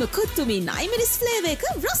 අලුත්ම කොත්තුමි නයිමිරිස් flavour එක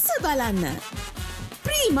රස බලන්න.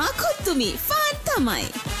 Prima කොත්තුමි fun තමයි.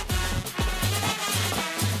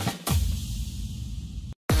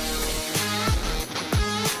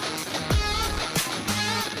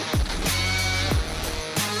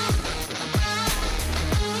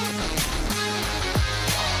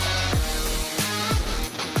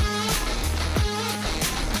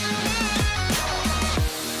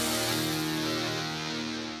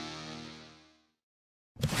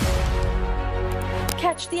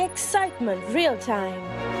 Catch the excitement real time.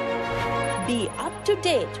 Be up to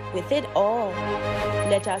date with it all.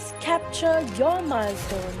 Let us capture your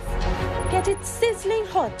milestones. Get it sizzling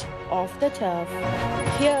hot off the turf.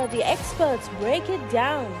 Hear the experts break it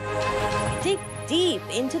down. Dig deep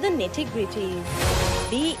into the nitty-gritties.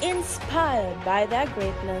 Be inspired by their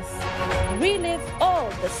greatness. Relive all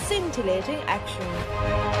the scintillating action.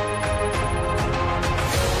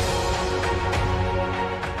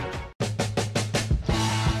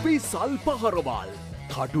 විසල් පහරවල්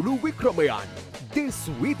කඩුළු වික්‍රමයන් දෙස්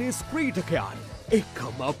විදෙස් ක්‍රීඩකයන්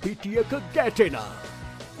එකම පිටියක ගැටෙන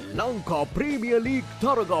Lanka premier league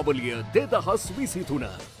තරගාවලිය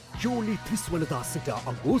 2023 ජූලි 30 වනදා සිට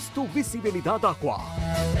අගෝස්තු 20 වෙනිදා දක්වා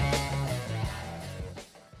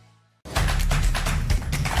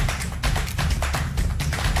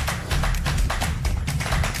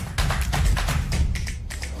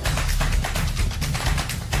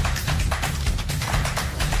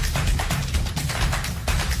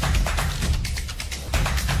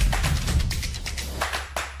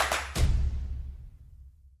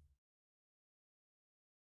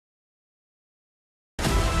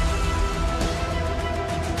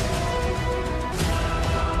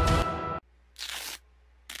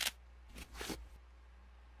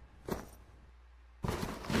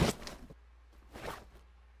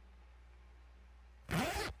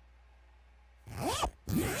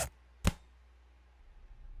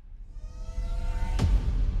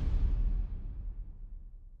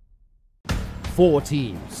Four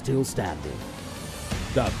teams still standing.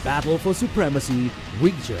 The battle for supremacy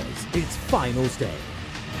reaches its final stage.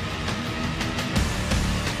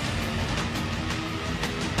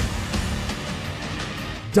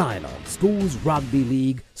 Dialog Schools Rugby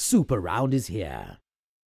League Super Round is here.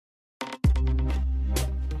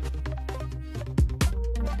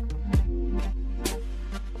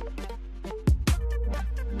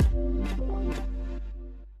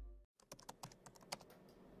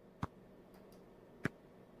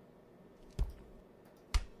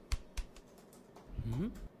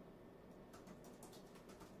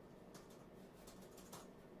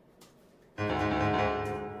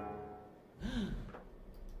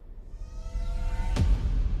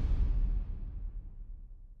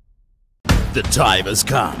 The time has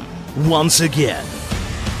come, once again,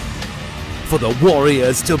 for the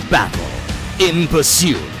warriors to battle in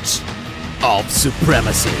pursuit of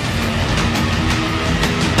supremacy.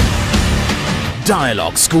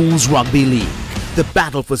 Dialog Schools Rugby League. The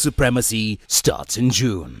battle for supremacy starts in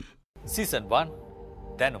June. Season 1,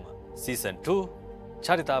 Danuma. Season 2,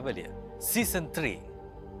 Charitavaliya. Season 3,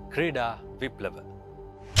 Krida Viplava.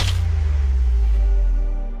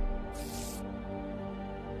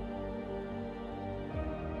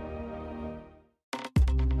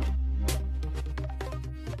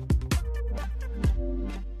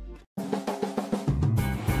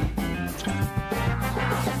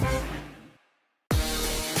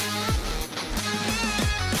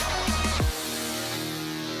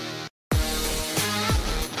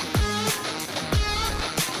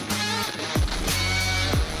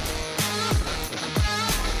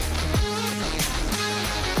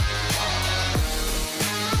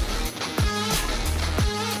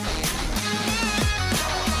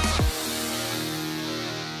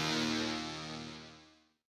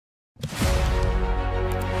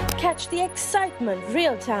 Catch the excitement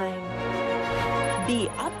real time. Be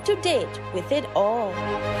up to date with it all.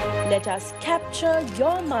 Let us capture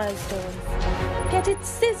your milestones. Get it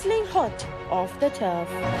sizzling hot off the turf.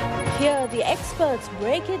 Hear the experts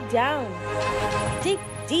break it down. Dig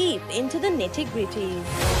deep into the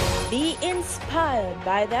nitty-gritties. Be inspired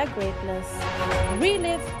by their greatness.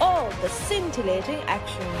 Relive all the scintillating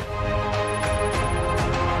action.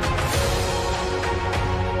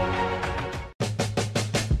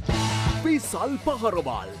 විසල්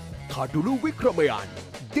පහරවල් කඩුළු වික්‍රමයන්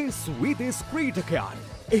දෙස් විදෙස් ක්‍රීඩකයන්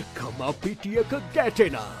එකම පිටියක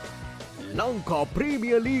ගැටෙන Lanka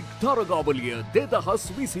premier league තරගාවලිය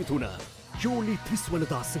 2023 ජූලි 30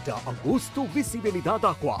 වනදා සිට අගෝස්තු 20 වෙනිදා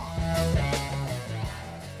දක්වා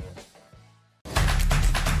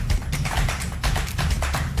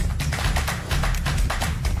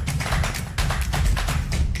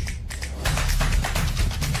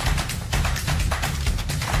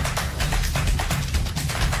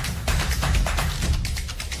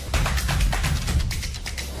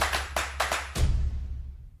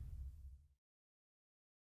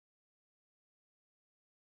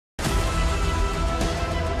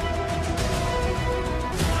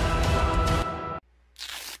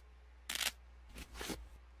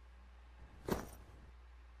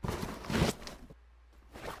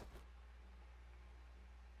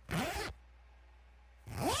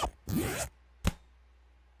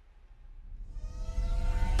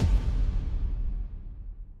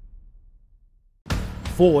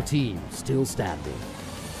Four teams still standing.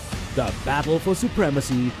 The battle for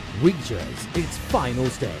supremacy reaches its final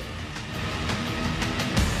stage.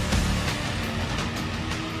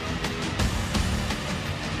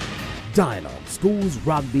 Dialog Schools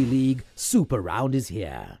Rugby League Super Round is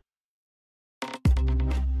here.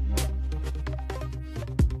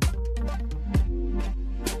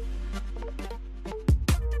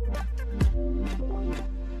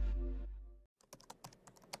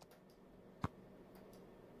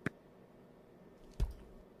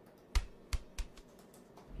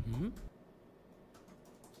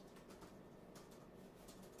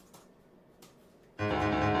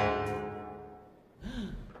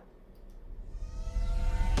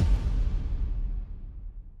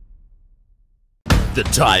 The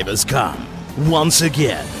time has come, once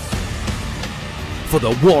again, for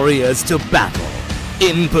the Warriors to battle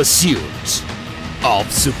in pursuit of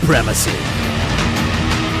supremacy.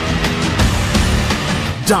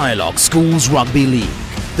 Dialog Schools Rugby League.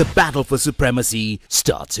 The battle for supremacy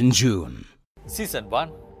starts in June. Season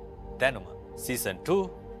 1, Danuma. Season 2,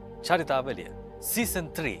 Charitavaliya. Season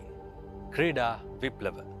 3, Krida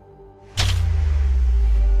Viplava.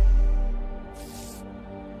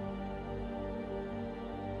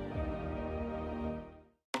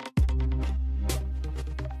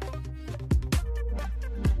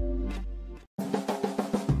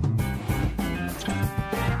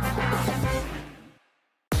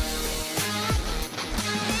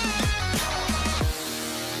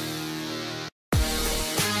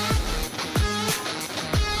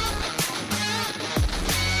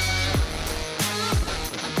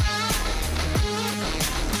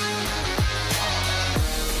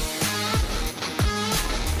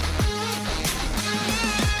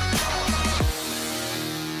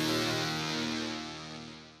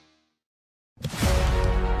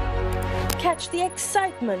 Catch the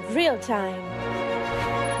excitement real time.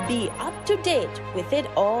 Be up to date with it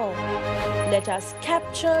all. Let us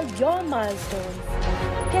capture your milestones.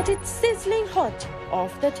 Get it sizzling hot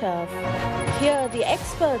off the turf. Hear the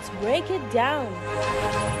experts break it down.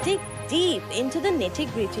 Dig deep into the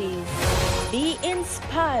nitty-gritties. Be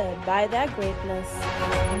inspired by their greatness.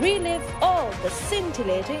 Relive all the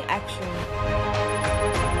scintillating action.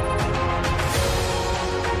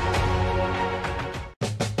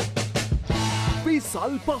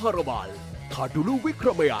 විසල් පහරවල් කඩුළු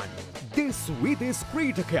වික්‍රමයන් දෙස් විදෙස්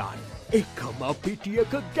ක්‍රීඩකයන් එකම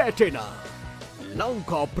පිටියක ගැටෙන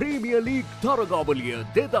Lanka premier league තරගාවලිය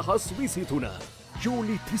 2023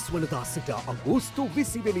 ජූලි 30 වනදා සිට අගෝස්තු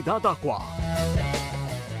 20 වෙනිදා දක්වා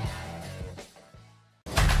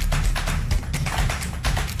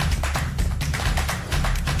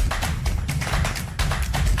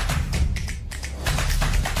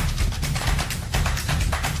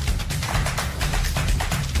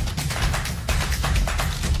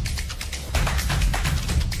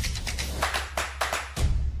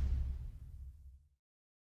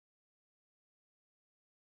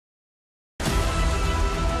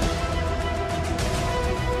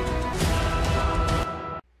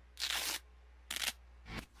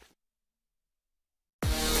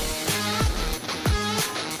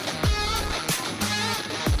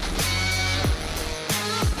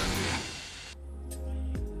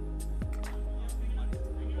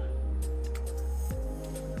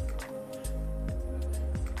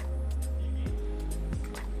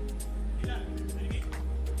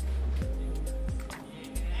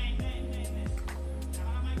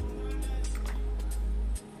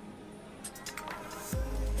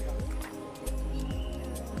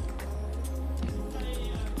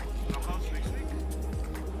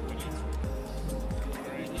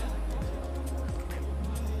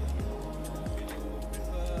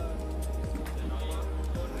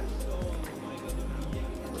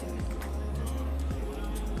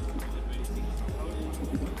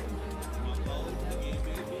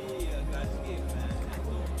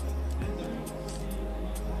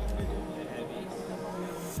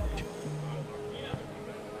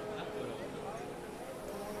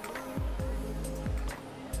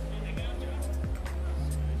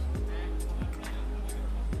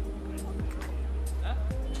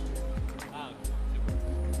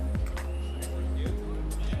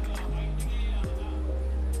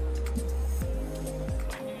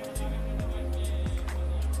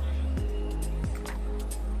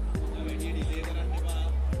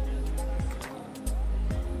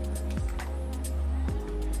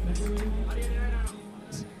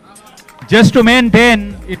Just to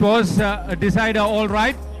maintain, it was a decider all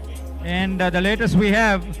right, and the latest we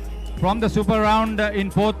have From the super round, in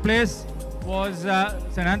 4th place was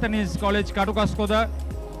St. Anthony's College, Katukaskoda.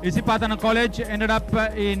 Isipathana College ended up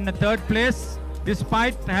in 3rd place,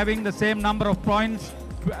 despite having the same number of points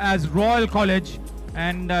as Royal College,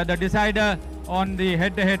 and the decider on the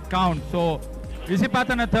head-to-head count. So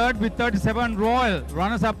Isipathana 3rd with 37, Royal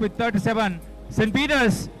runners-up with 37, St.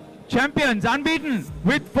 Peter's champions unbeaten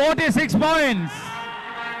with 46 points.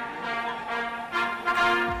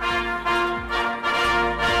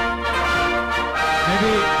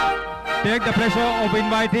 Maybe take the pleasure of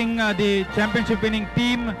inviting the championship winning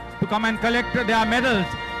team to come and collect their medals.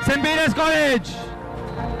 St. Peter's College.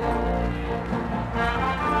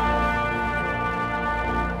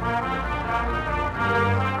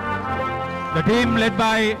 The team led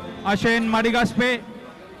by Ashane Madigaspe,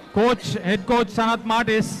 head coach Sanat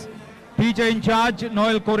Martis, teacher in charge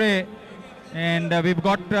Noel Kore, and we've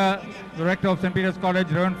got the director of St. Peter's College,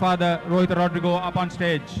 Reverend Father Rohit Rodrigo, up on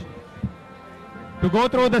stage. To go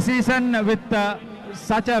through the season with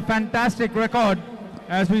such a fantastic record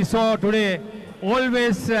as we saw today,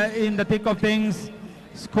 always in the thick of things,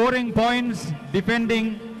 scoring points,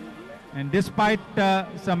 defending, and despite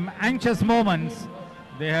some anxious moments,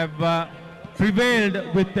 they have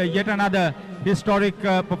prevailed with yet another historic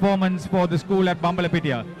performance for the school at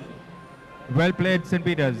Bambalapitiya. Well played, St.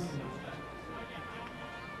 Peter's.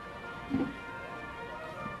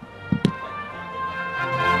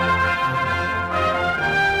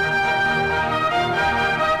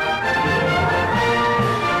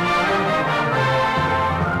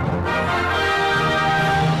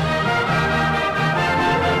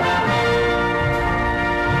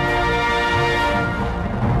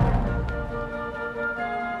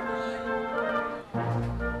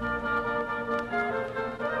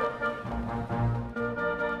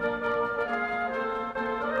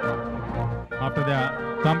 After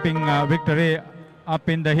the thumping victory up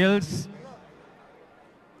in the hills,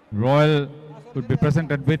 Royal would be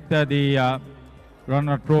presented with the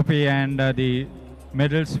runner trophy and the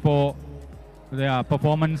medals for their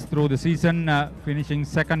performance through the season, finishing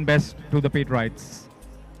second best to the Pete Wrights.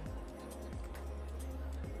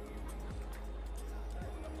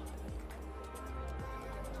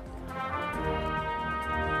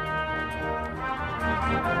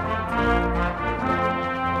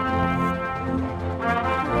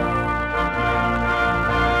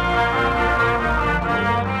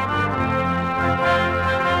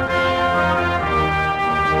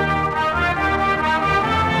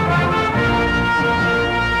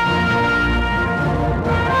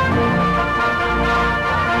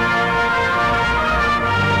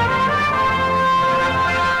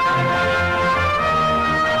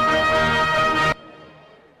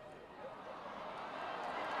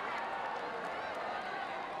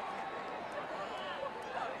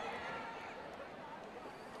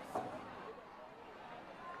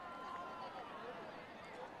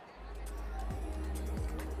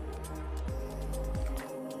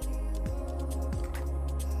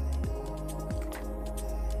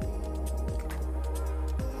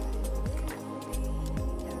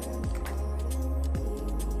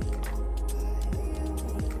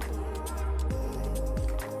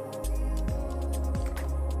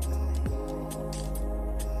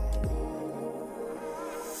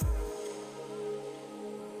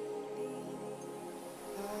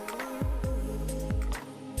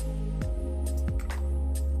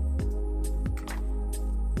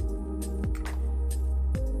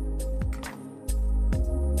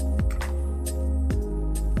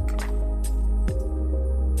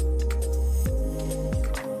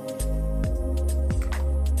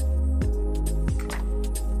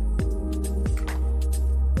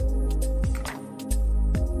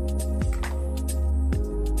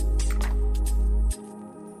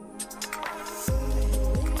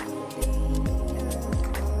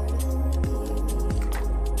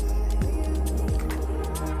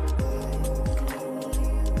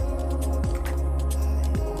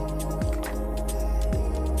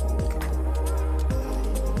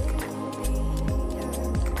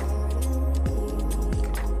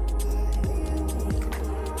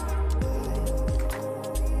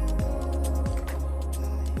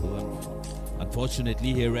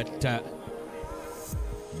 Unfortunately, here at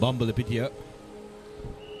Bambalapitiya,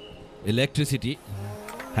 electricity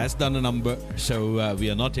has done a number, so we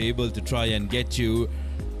are not able to try and get you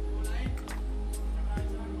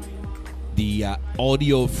the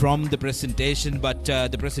audio from the presentation, but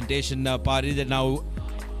the presentation part is now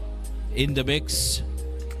in the mix.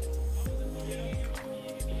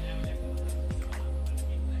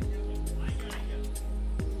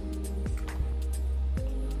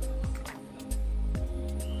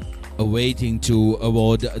 waiting to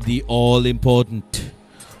award the all-important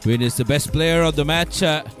winners. The best player of the match,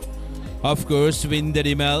 of course,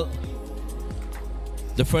 Vindadimel.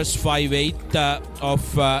 The first 5'8" of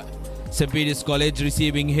St. Peter's College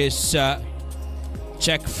receiving his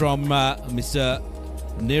check from Mr.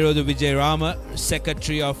 Nirodha Vijayarama,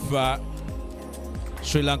 Secretary of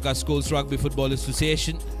Sri Lanka Schools Rugby Football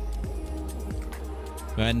Association,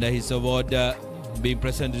 and his award being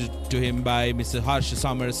presented to him by Mr. Harsha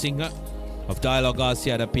Samarasinghe of Dialog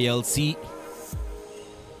Asiata PLC.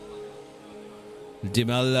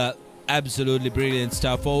 Dimel, absolutely brilliant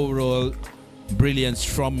stuff. Overall brilliance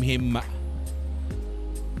from him,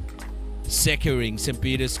 securing St.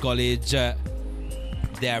 Peter's College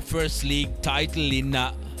their first league title in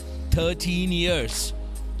 13 years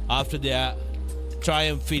after their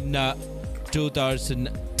triumph in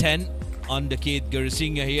 2010 under Keith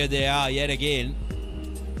Gurusinghe. Here they are yet again,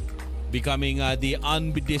 becoming the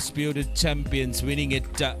undisputed champions, winning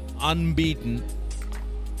it unbeaten.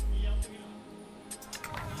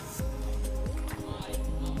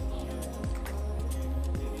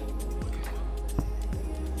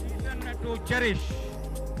 To cherish.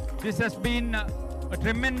 This has been a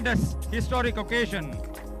tremendous historic occasion.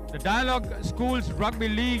 The Dialog Schools Rugby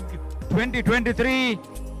League 2023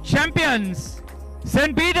 champions,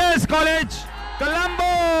 St. Peter's College,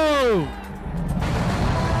 Colombo!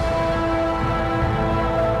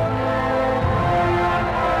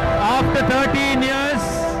 After 13 years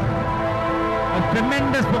of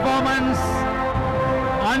tremendous performance,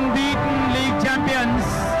 unbeaten league champions,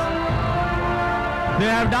 they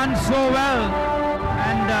have done so well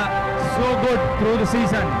and so good through the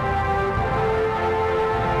season.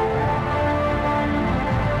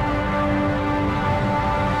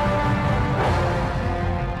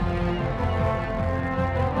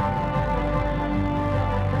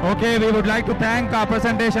 Okay, we would like to thank our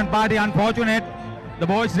presentation party. Unfortunate, the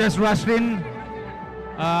boys just rushed in.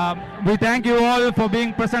 We thank you all for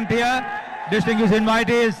being present here, distinguished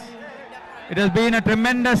invitees. It has been a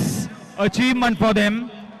tremendous achievement for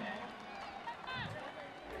them.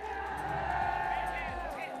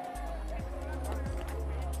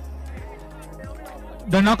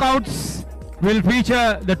 The knockouts will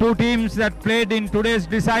feature the two teams that played in today's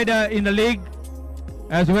decider in the league,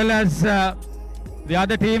 as well as the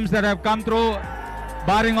other teams that have come through,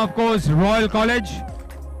 barring of course Royal College.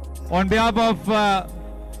 On behalf of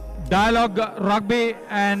Dialog Rugby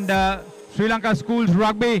and Sri Lanka Schools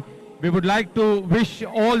Rugby, we would like to wish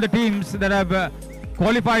all the teams that have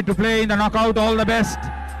qualified to play in the knockout all the best.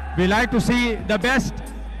 We like to see the best,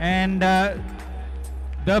 and the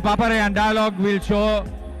Papare and Dialog will show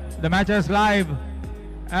the matches live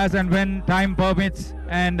as and when time permits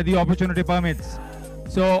and the opportunity permits.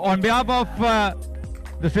 So on behalf of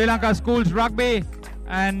the Sri Lanka Schools Rugby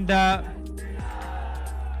and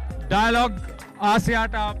Dialog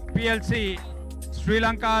Asiata PLC, Sri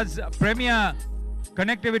Lanka's premier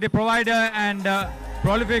connectivity provider and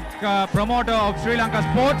prolific promoter of Sri Lanka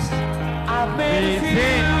sports, we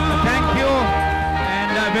say thank you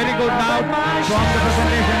and very good night from the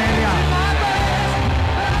presentation area.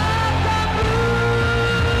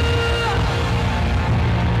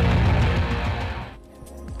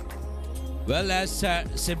 Well, as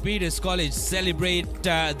St. Peter's College celebrate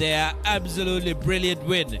their absolutely brilliant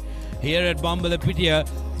win here at Bambalapitiya,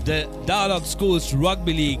 the Dialog Schools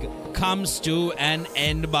Rugby League comes to an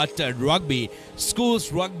end, but rugby,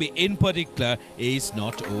 schools rugby in particular, is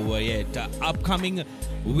not over yet. Upcoming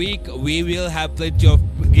week, we will have plenty of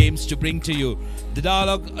games to bring to you. The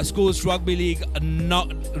Dialog Schools Rugby League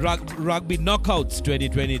Rugby Knockouts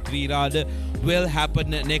 2023 rather will happen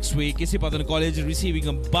next week. Isipathana College receiving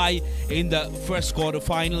a bye in the first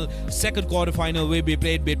quarter-final. Second quarter-final will be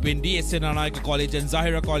played between DSN Anayaka College and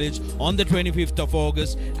Zahira College on the 25th of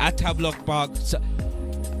August at Havelock Park.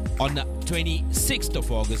 On the 26th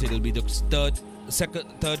of August, it will be the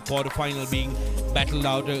third quarter-final being battled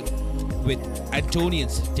out with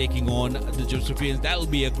Antonians taking on the Josephians. That will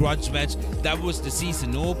be a grudge match. That was the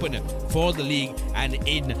season opener for the league, and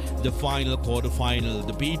in the final quarter-final,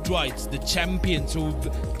 the Beatrites, the champions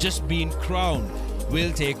who've just been crowned,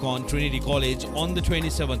 will take on Trinity College on the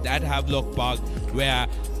 27th at Havelock Park, where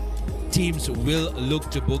teams will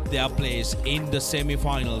look to book their place in the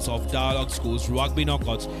semi-finals of Dialog Schools Rugby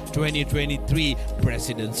Knockouts 2023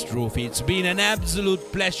 President's Trophy. It's been an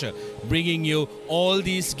absolute pleasure bringing you all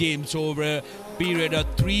these games over a period of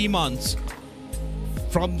 3 months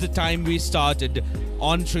from the time we started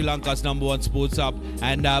on Sri Lanka's #1 Sports Hub,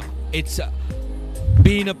 and it's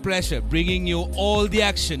been a pleasure bringing you all the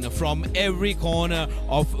action from every corner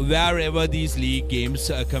of wherever these league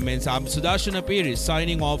games commence. I'm Sudarshana Peri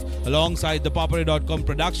signing off alongside the Papare.com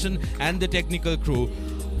production and the technical crew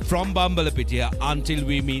from Bambalapitiya. Until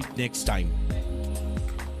we meet next time.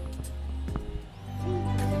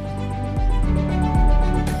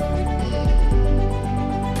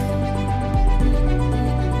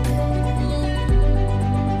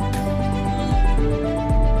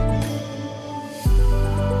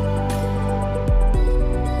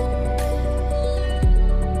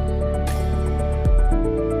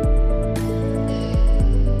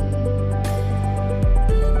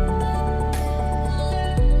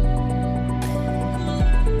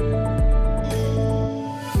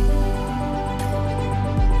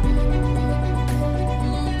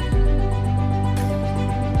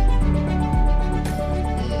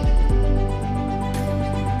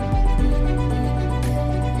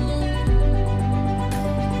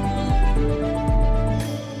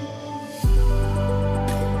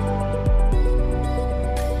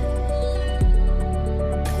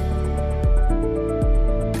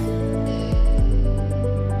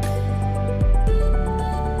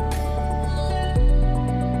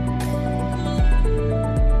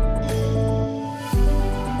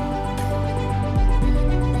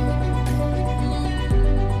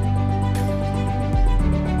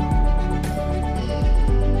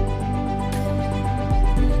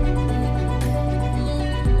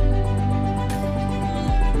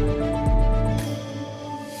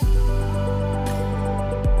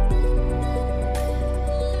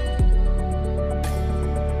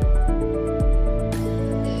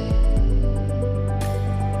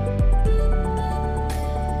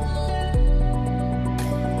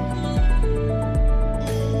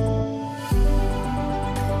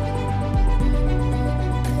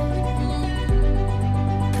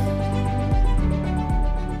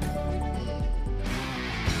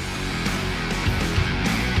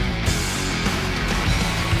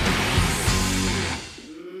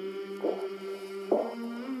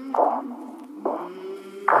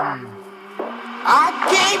 I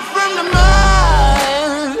came from the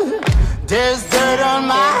mud, there's dirt on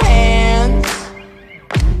my hands.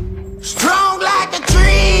 Strong like a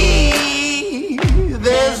tree,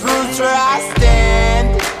 there's roots where I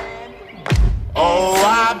stand. Oh,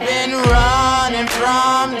 I've been running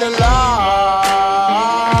from the law.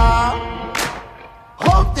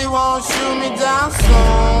 Hope they won't shoot me down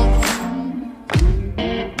soon.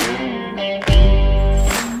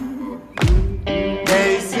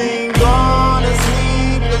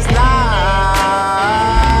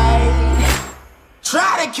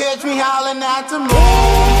 Try to catch me howling at the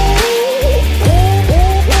moon.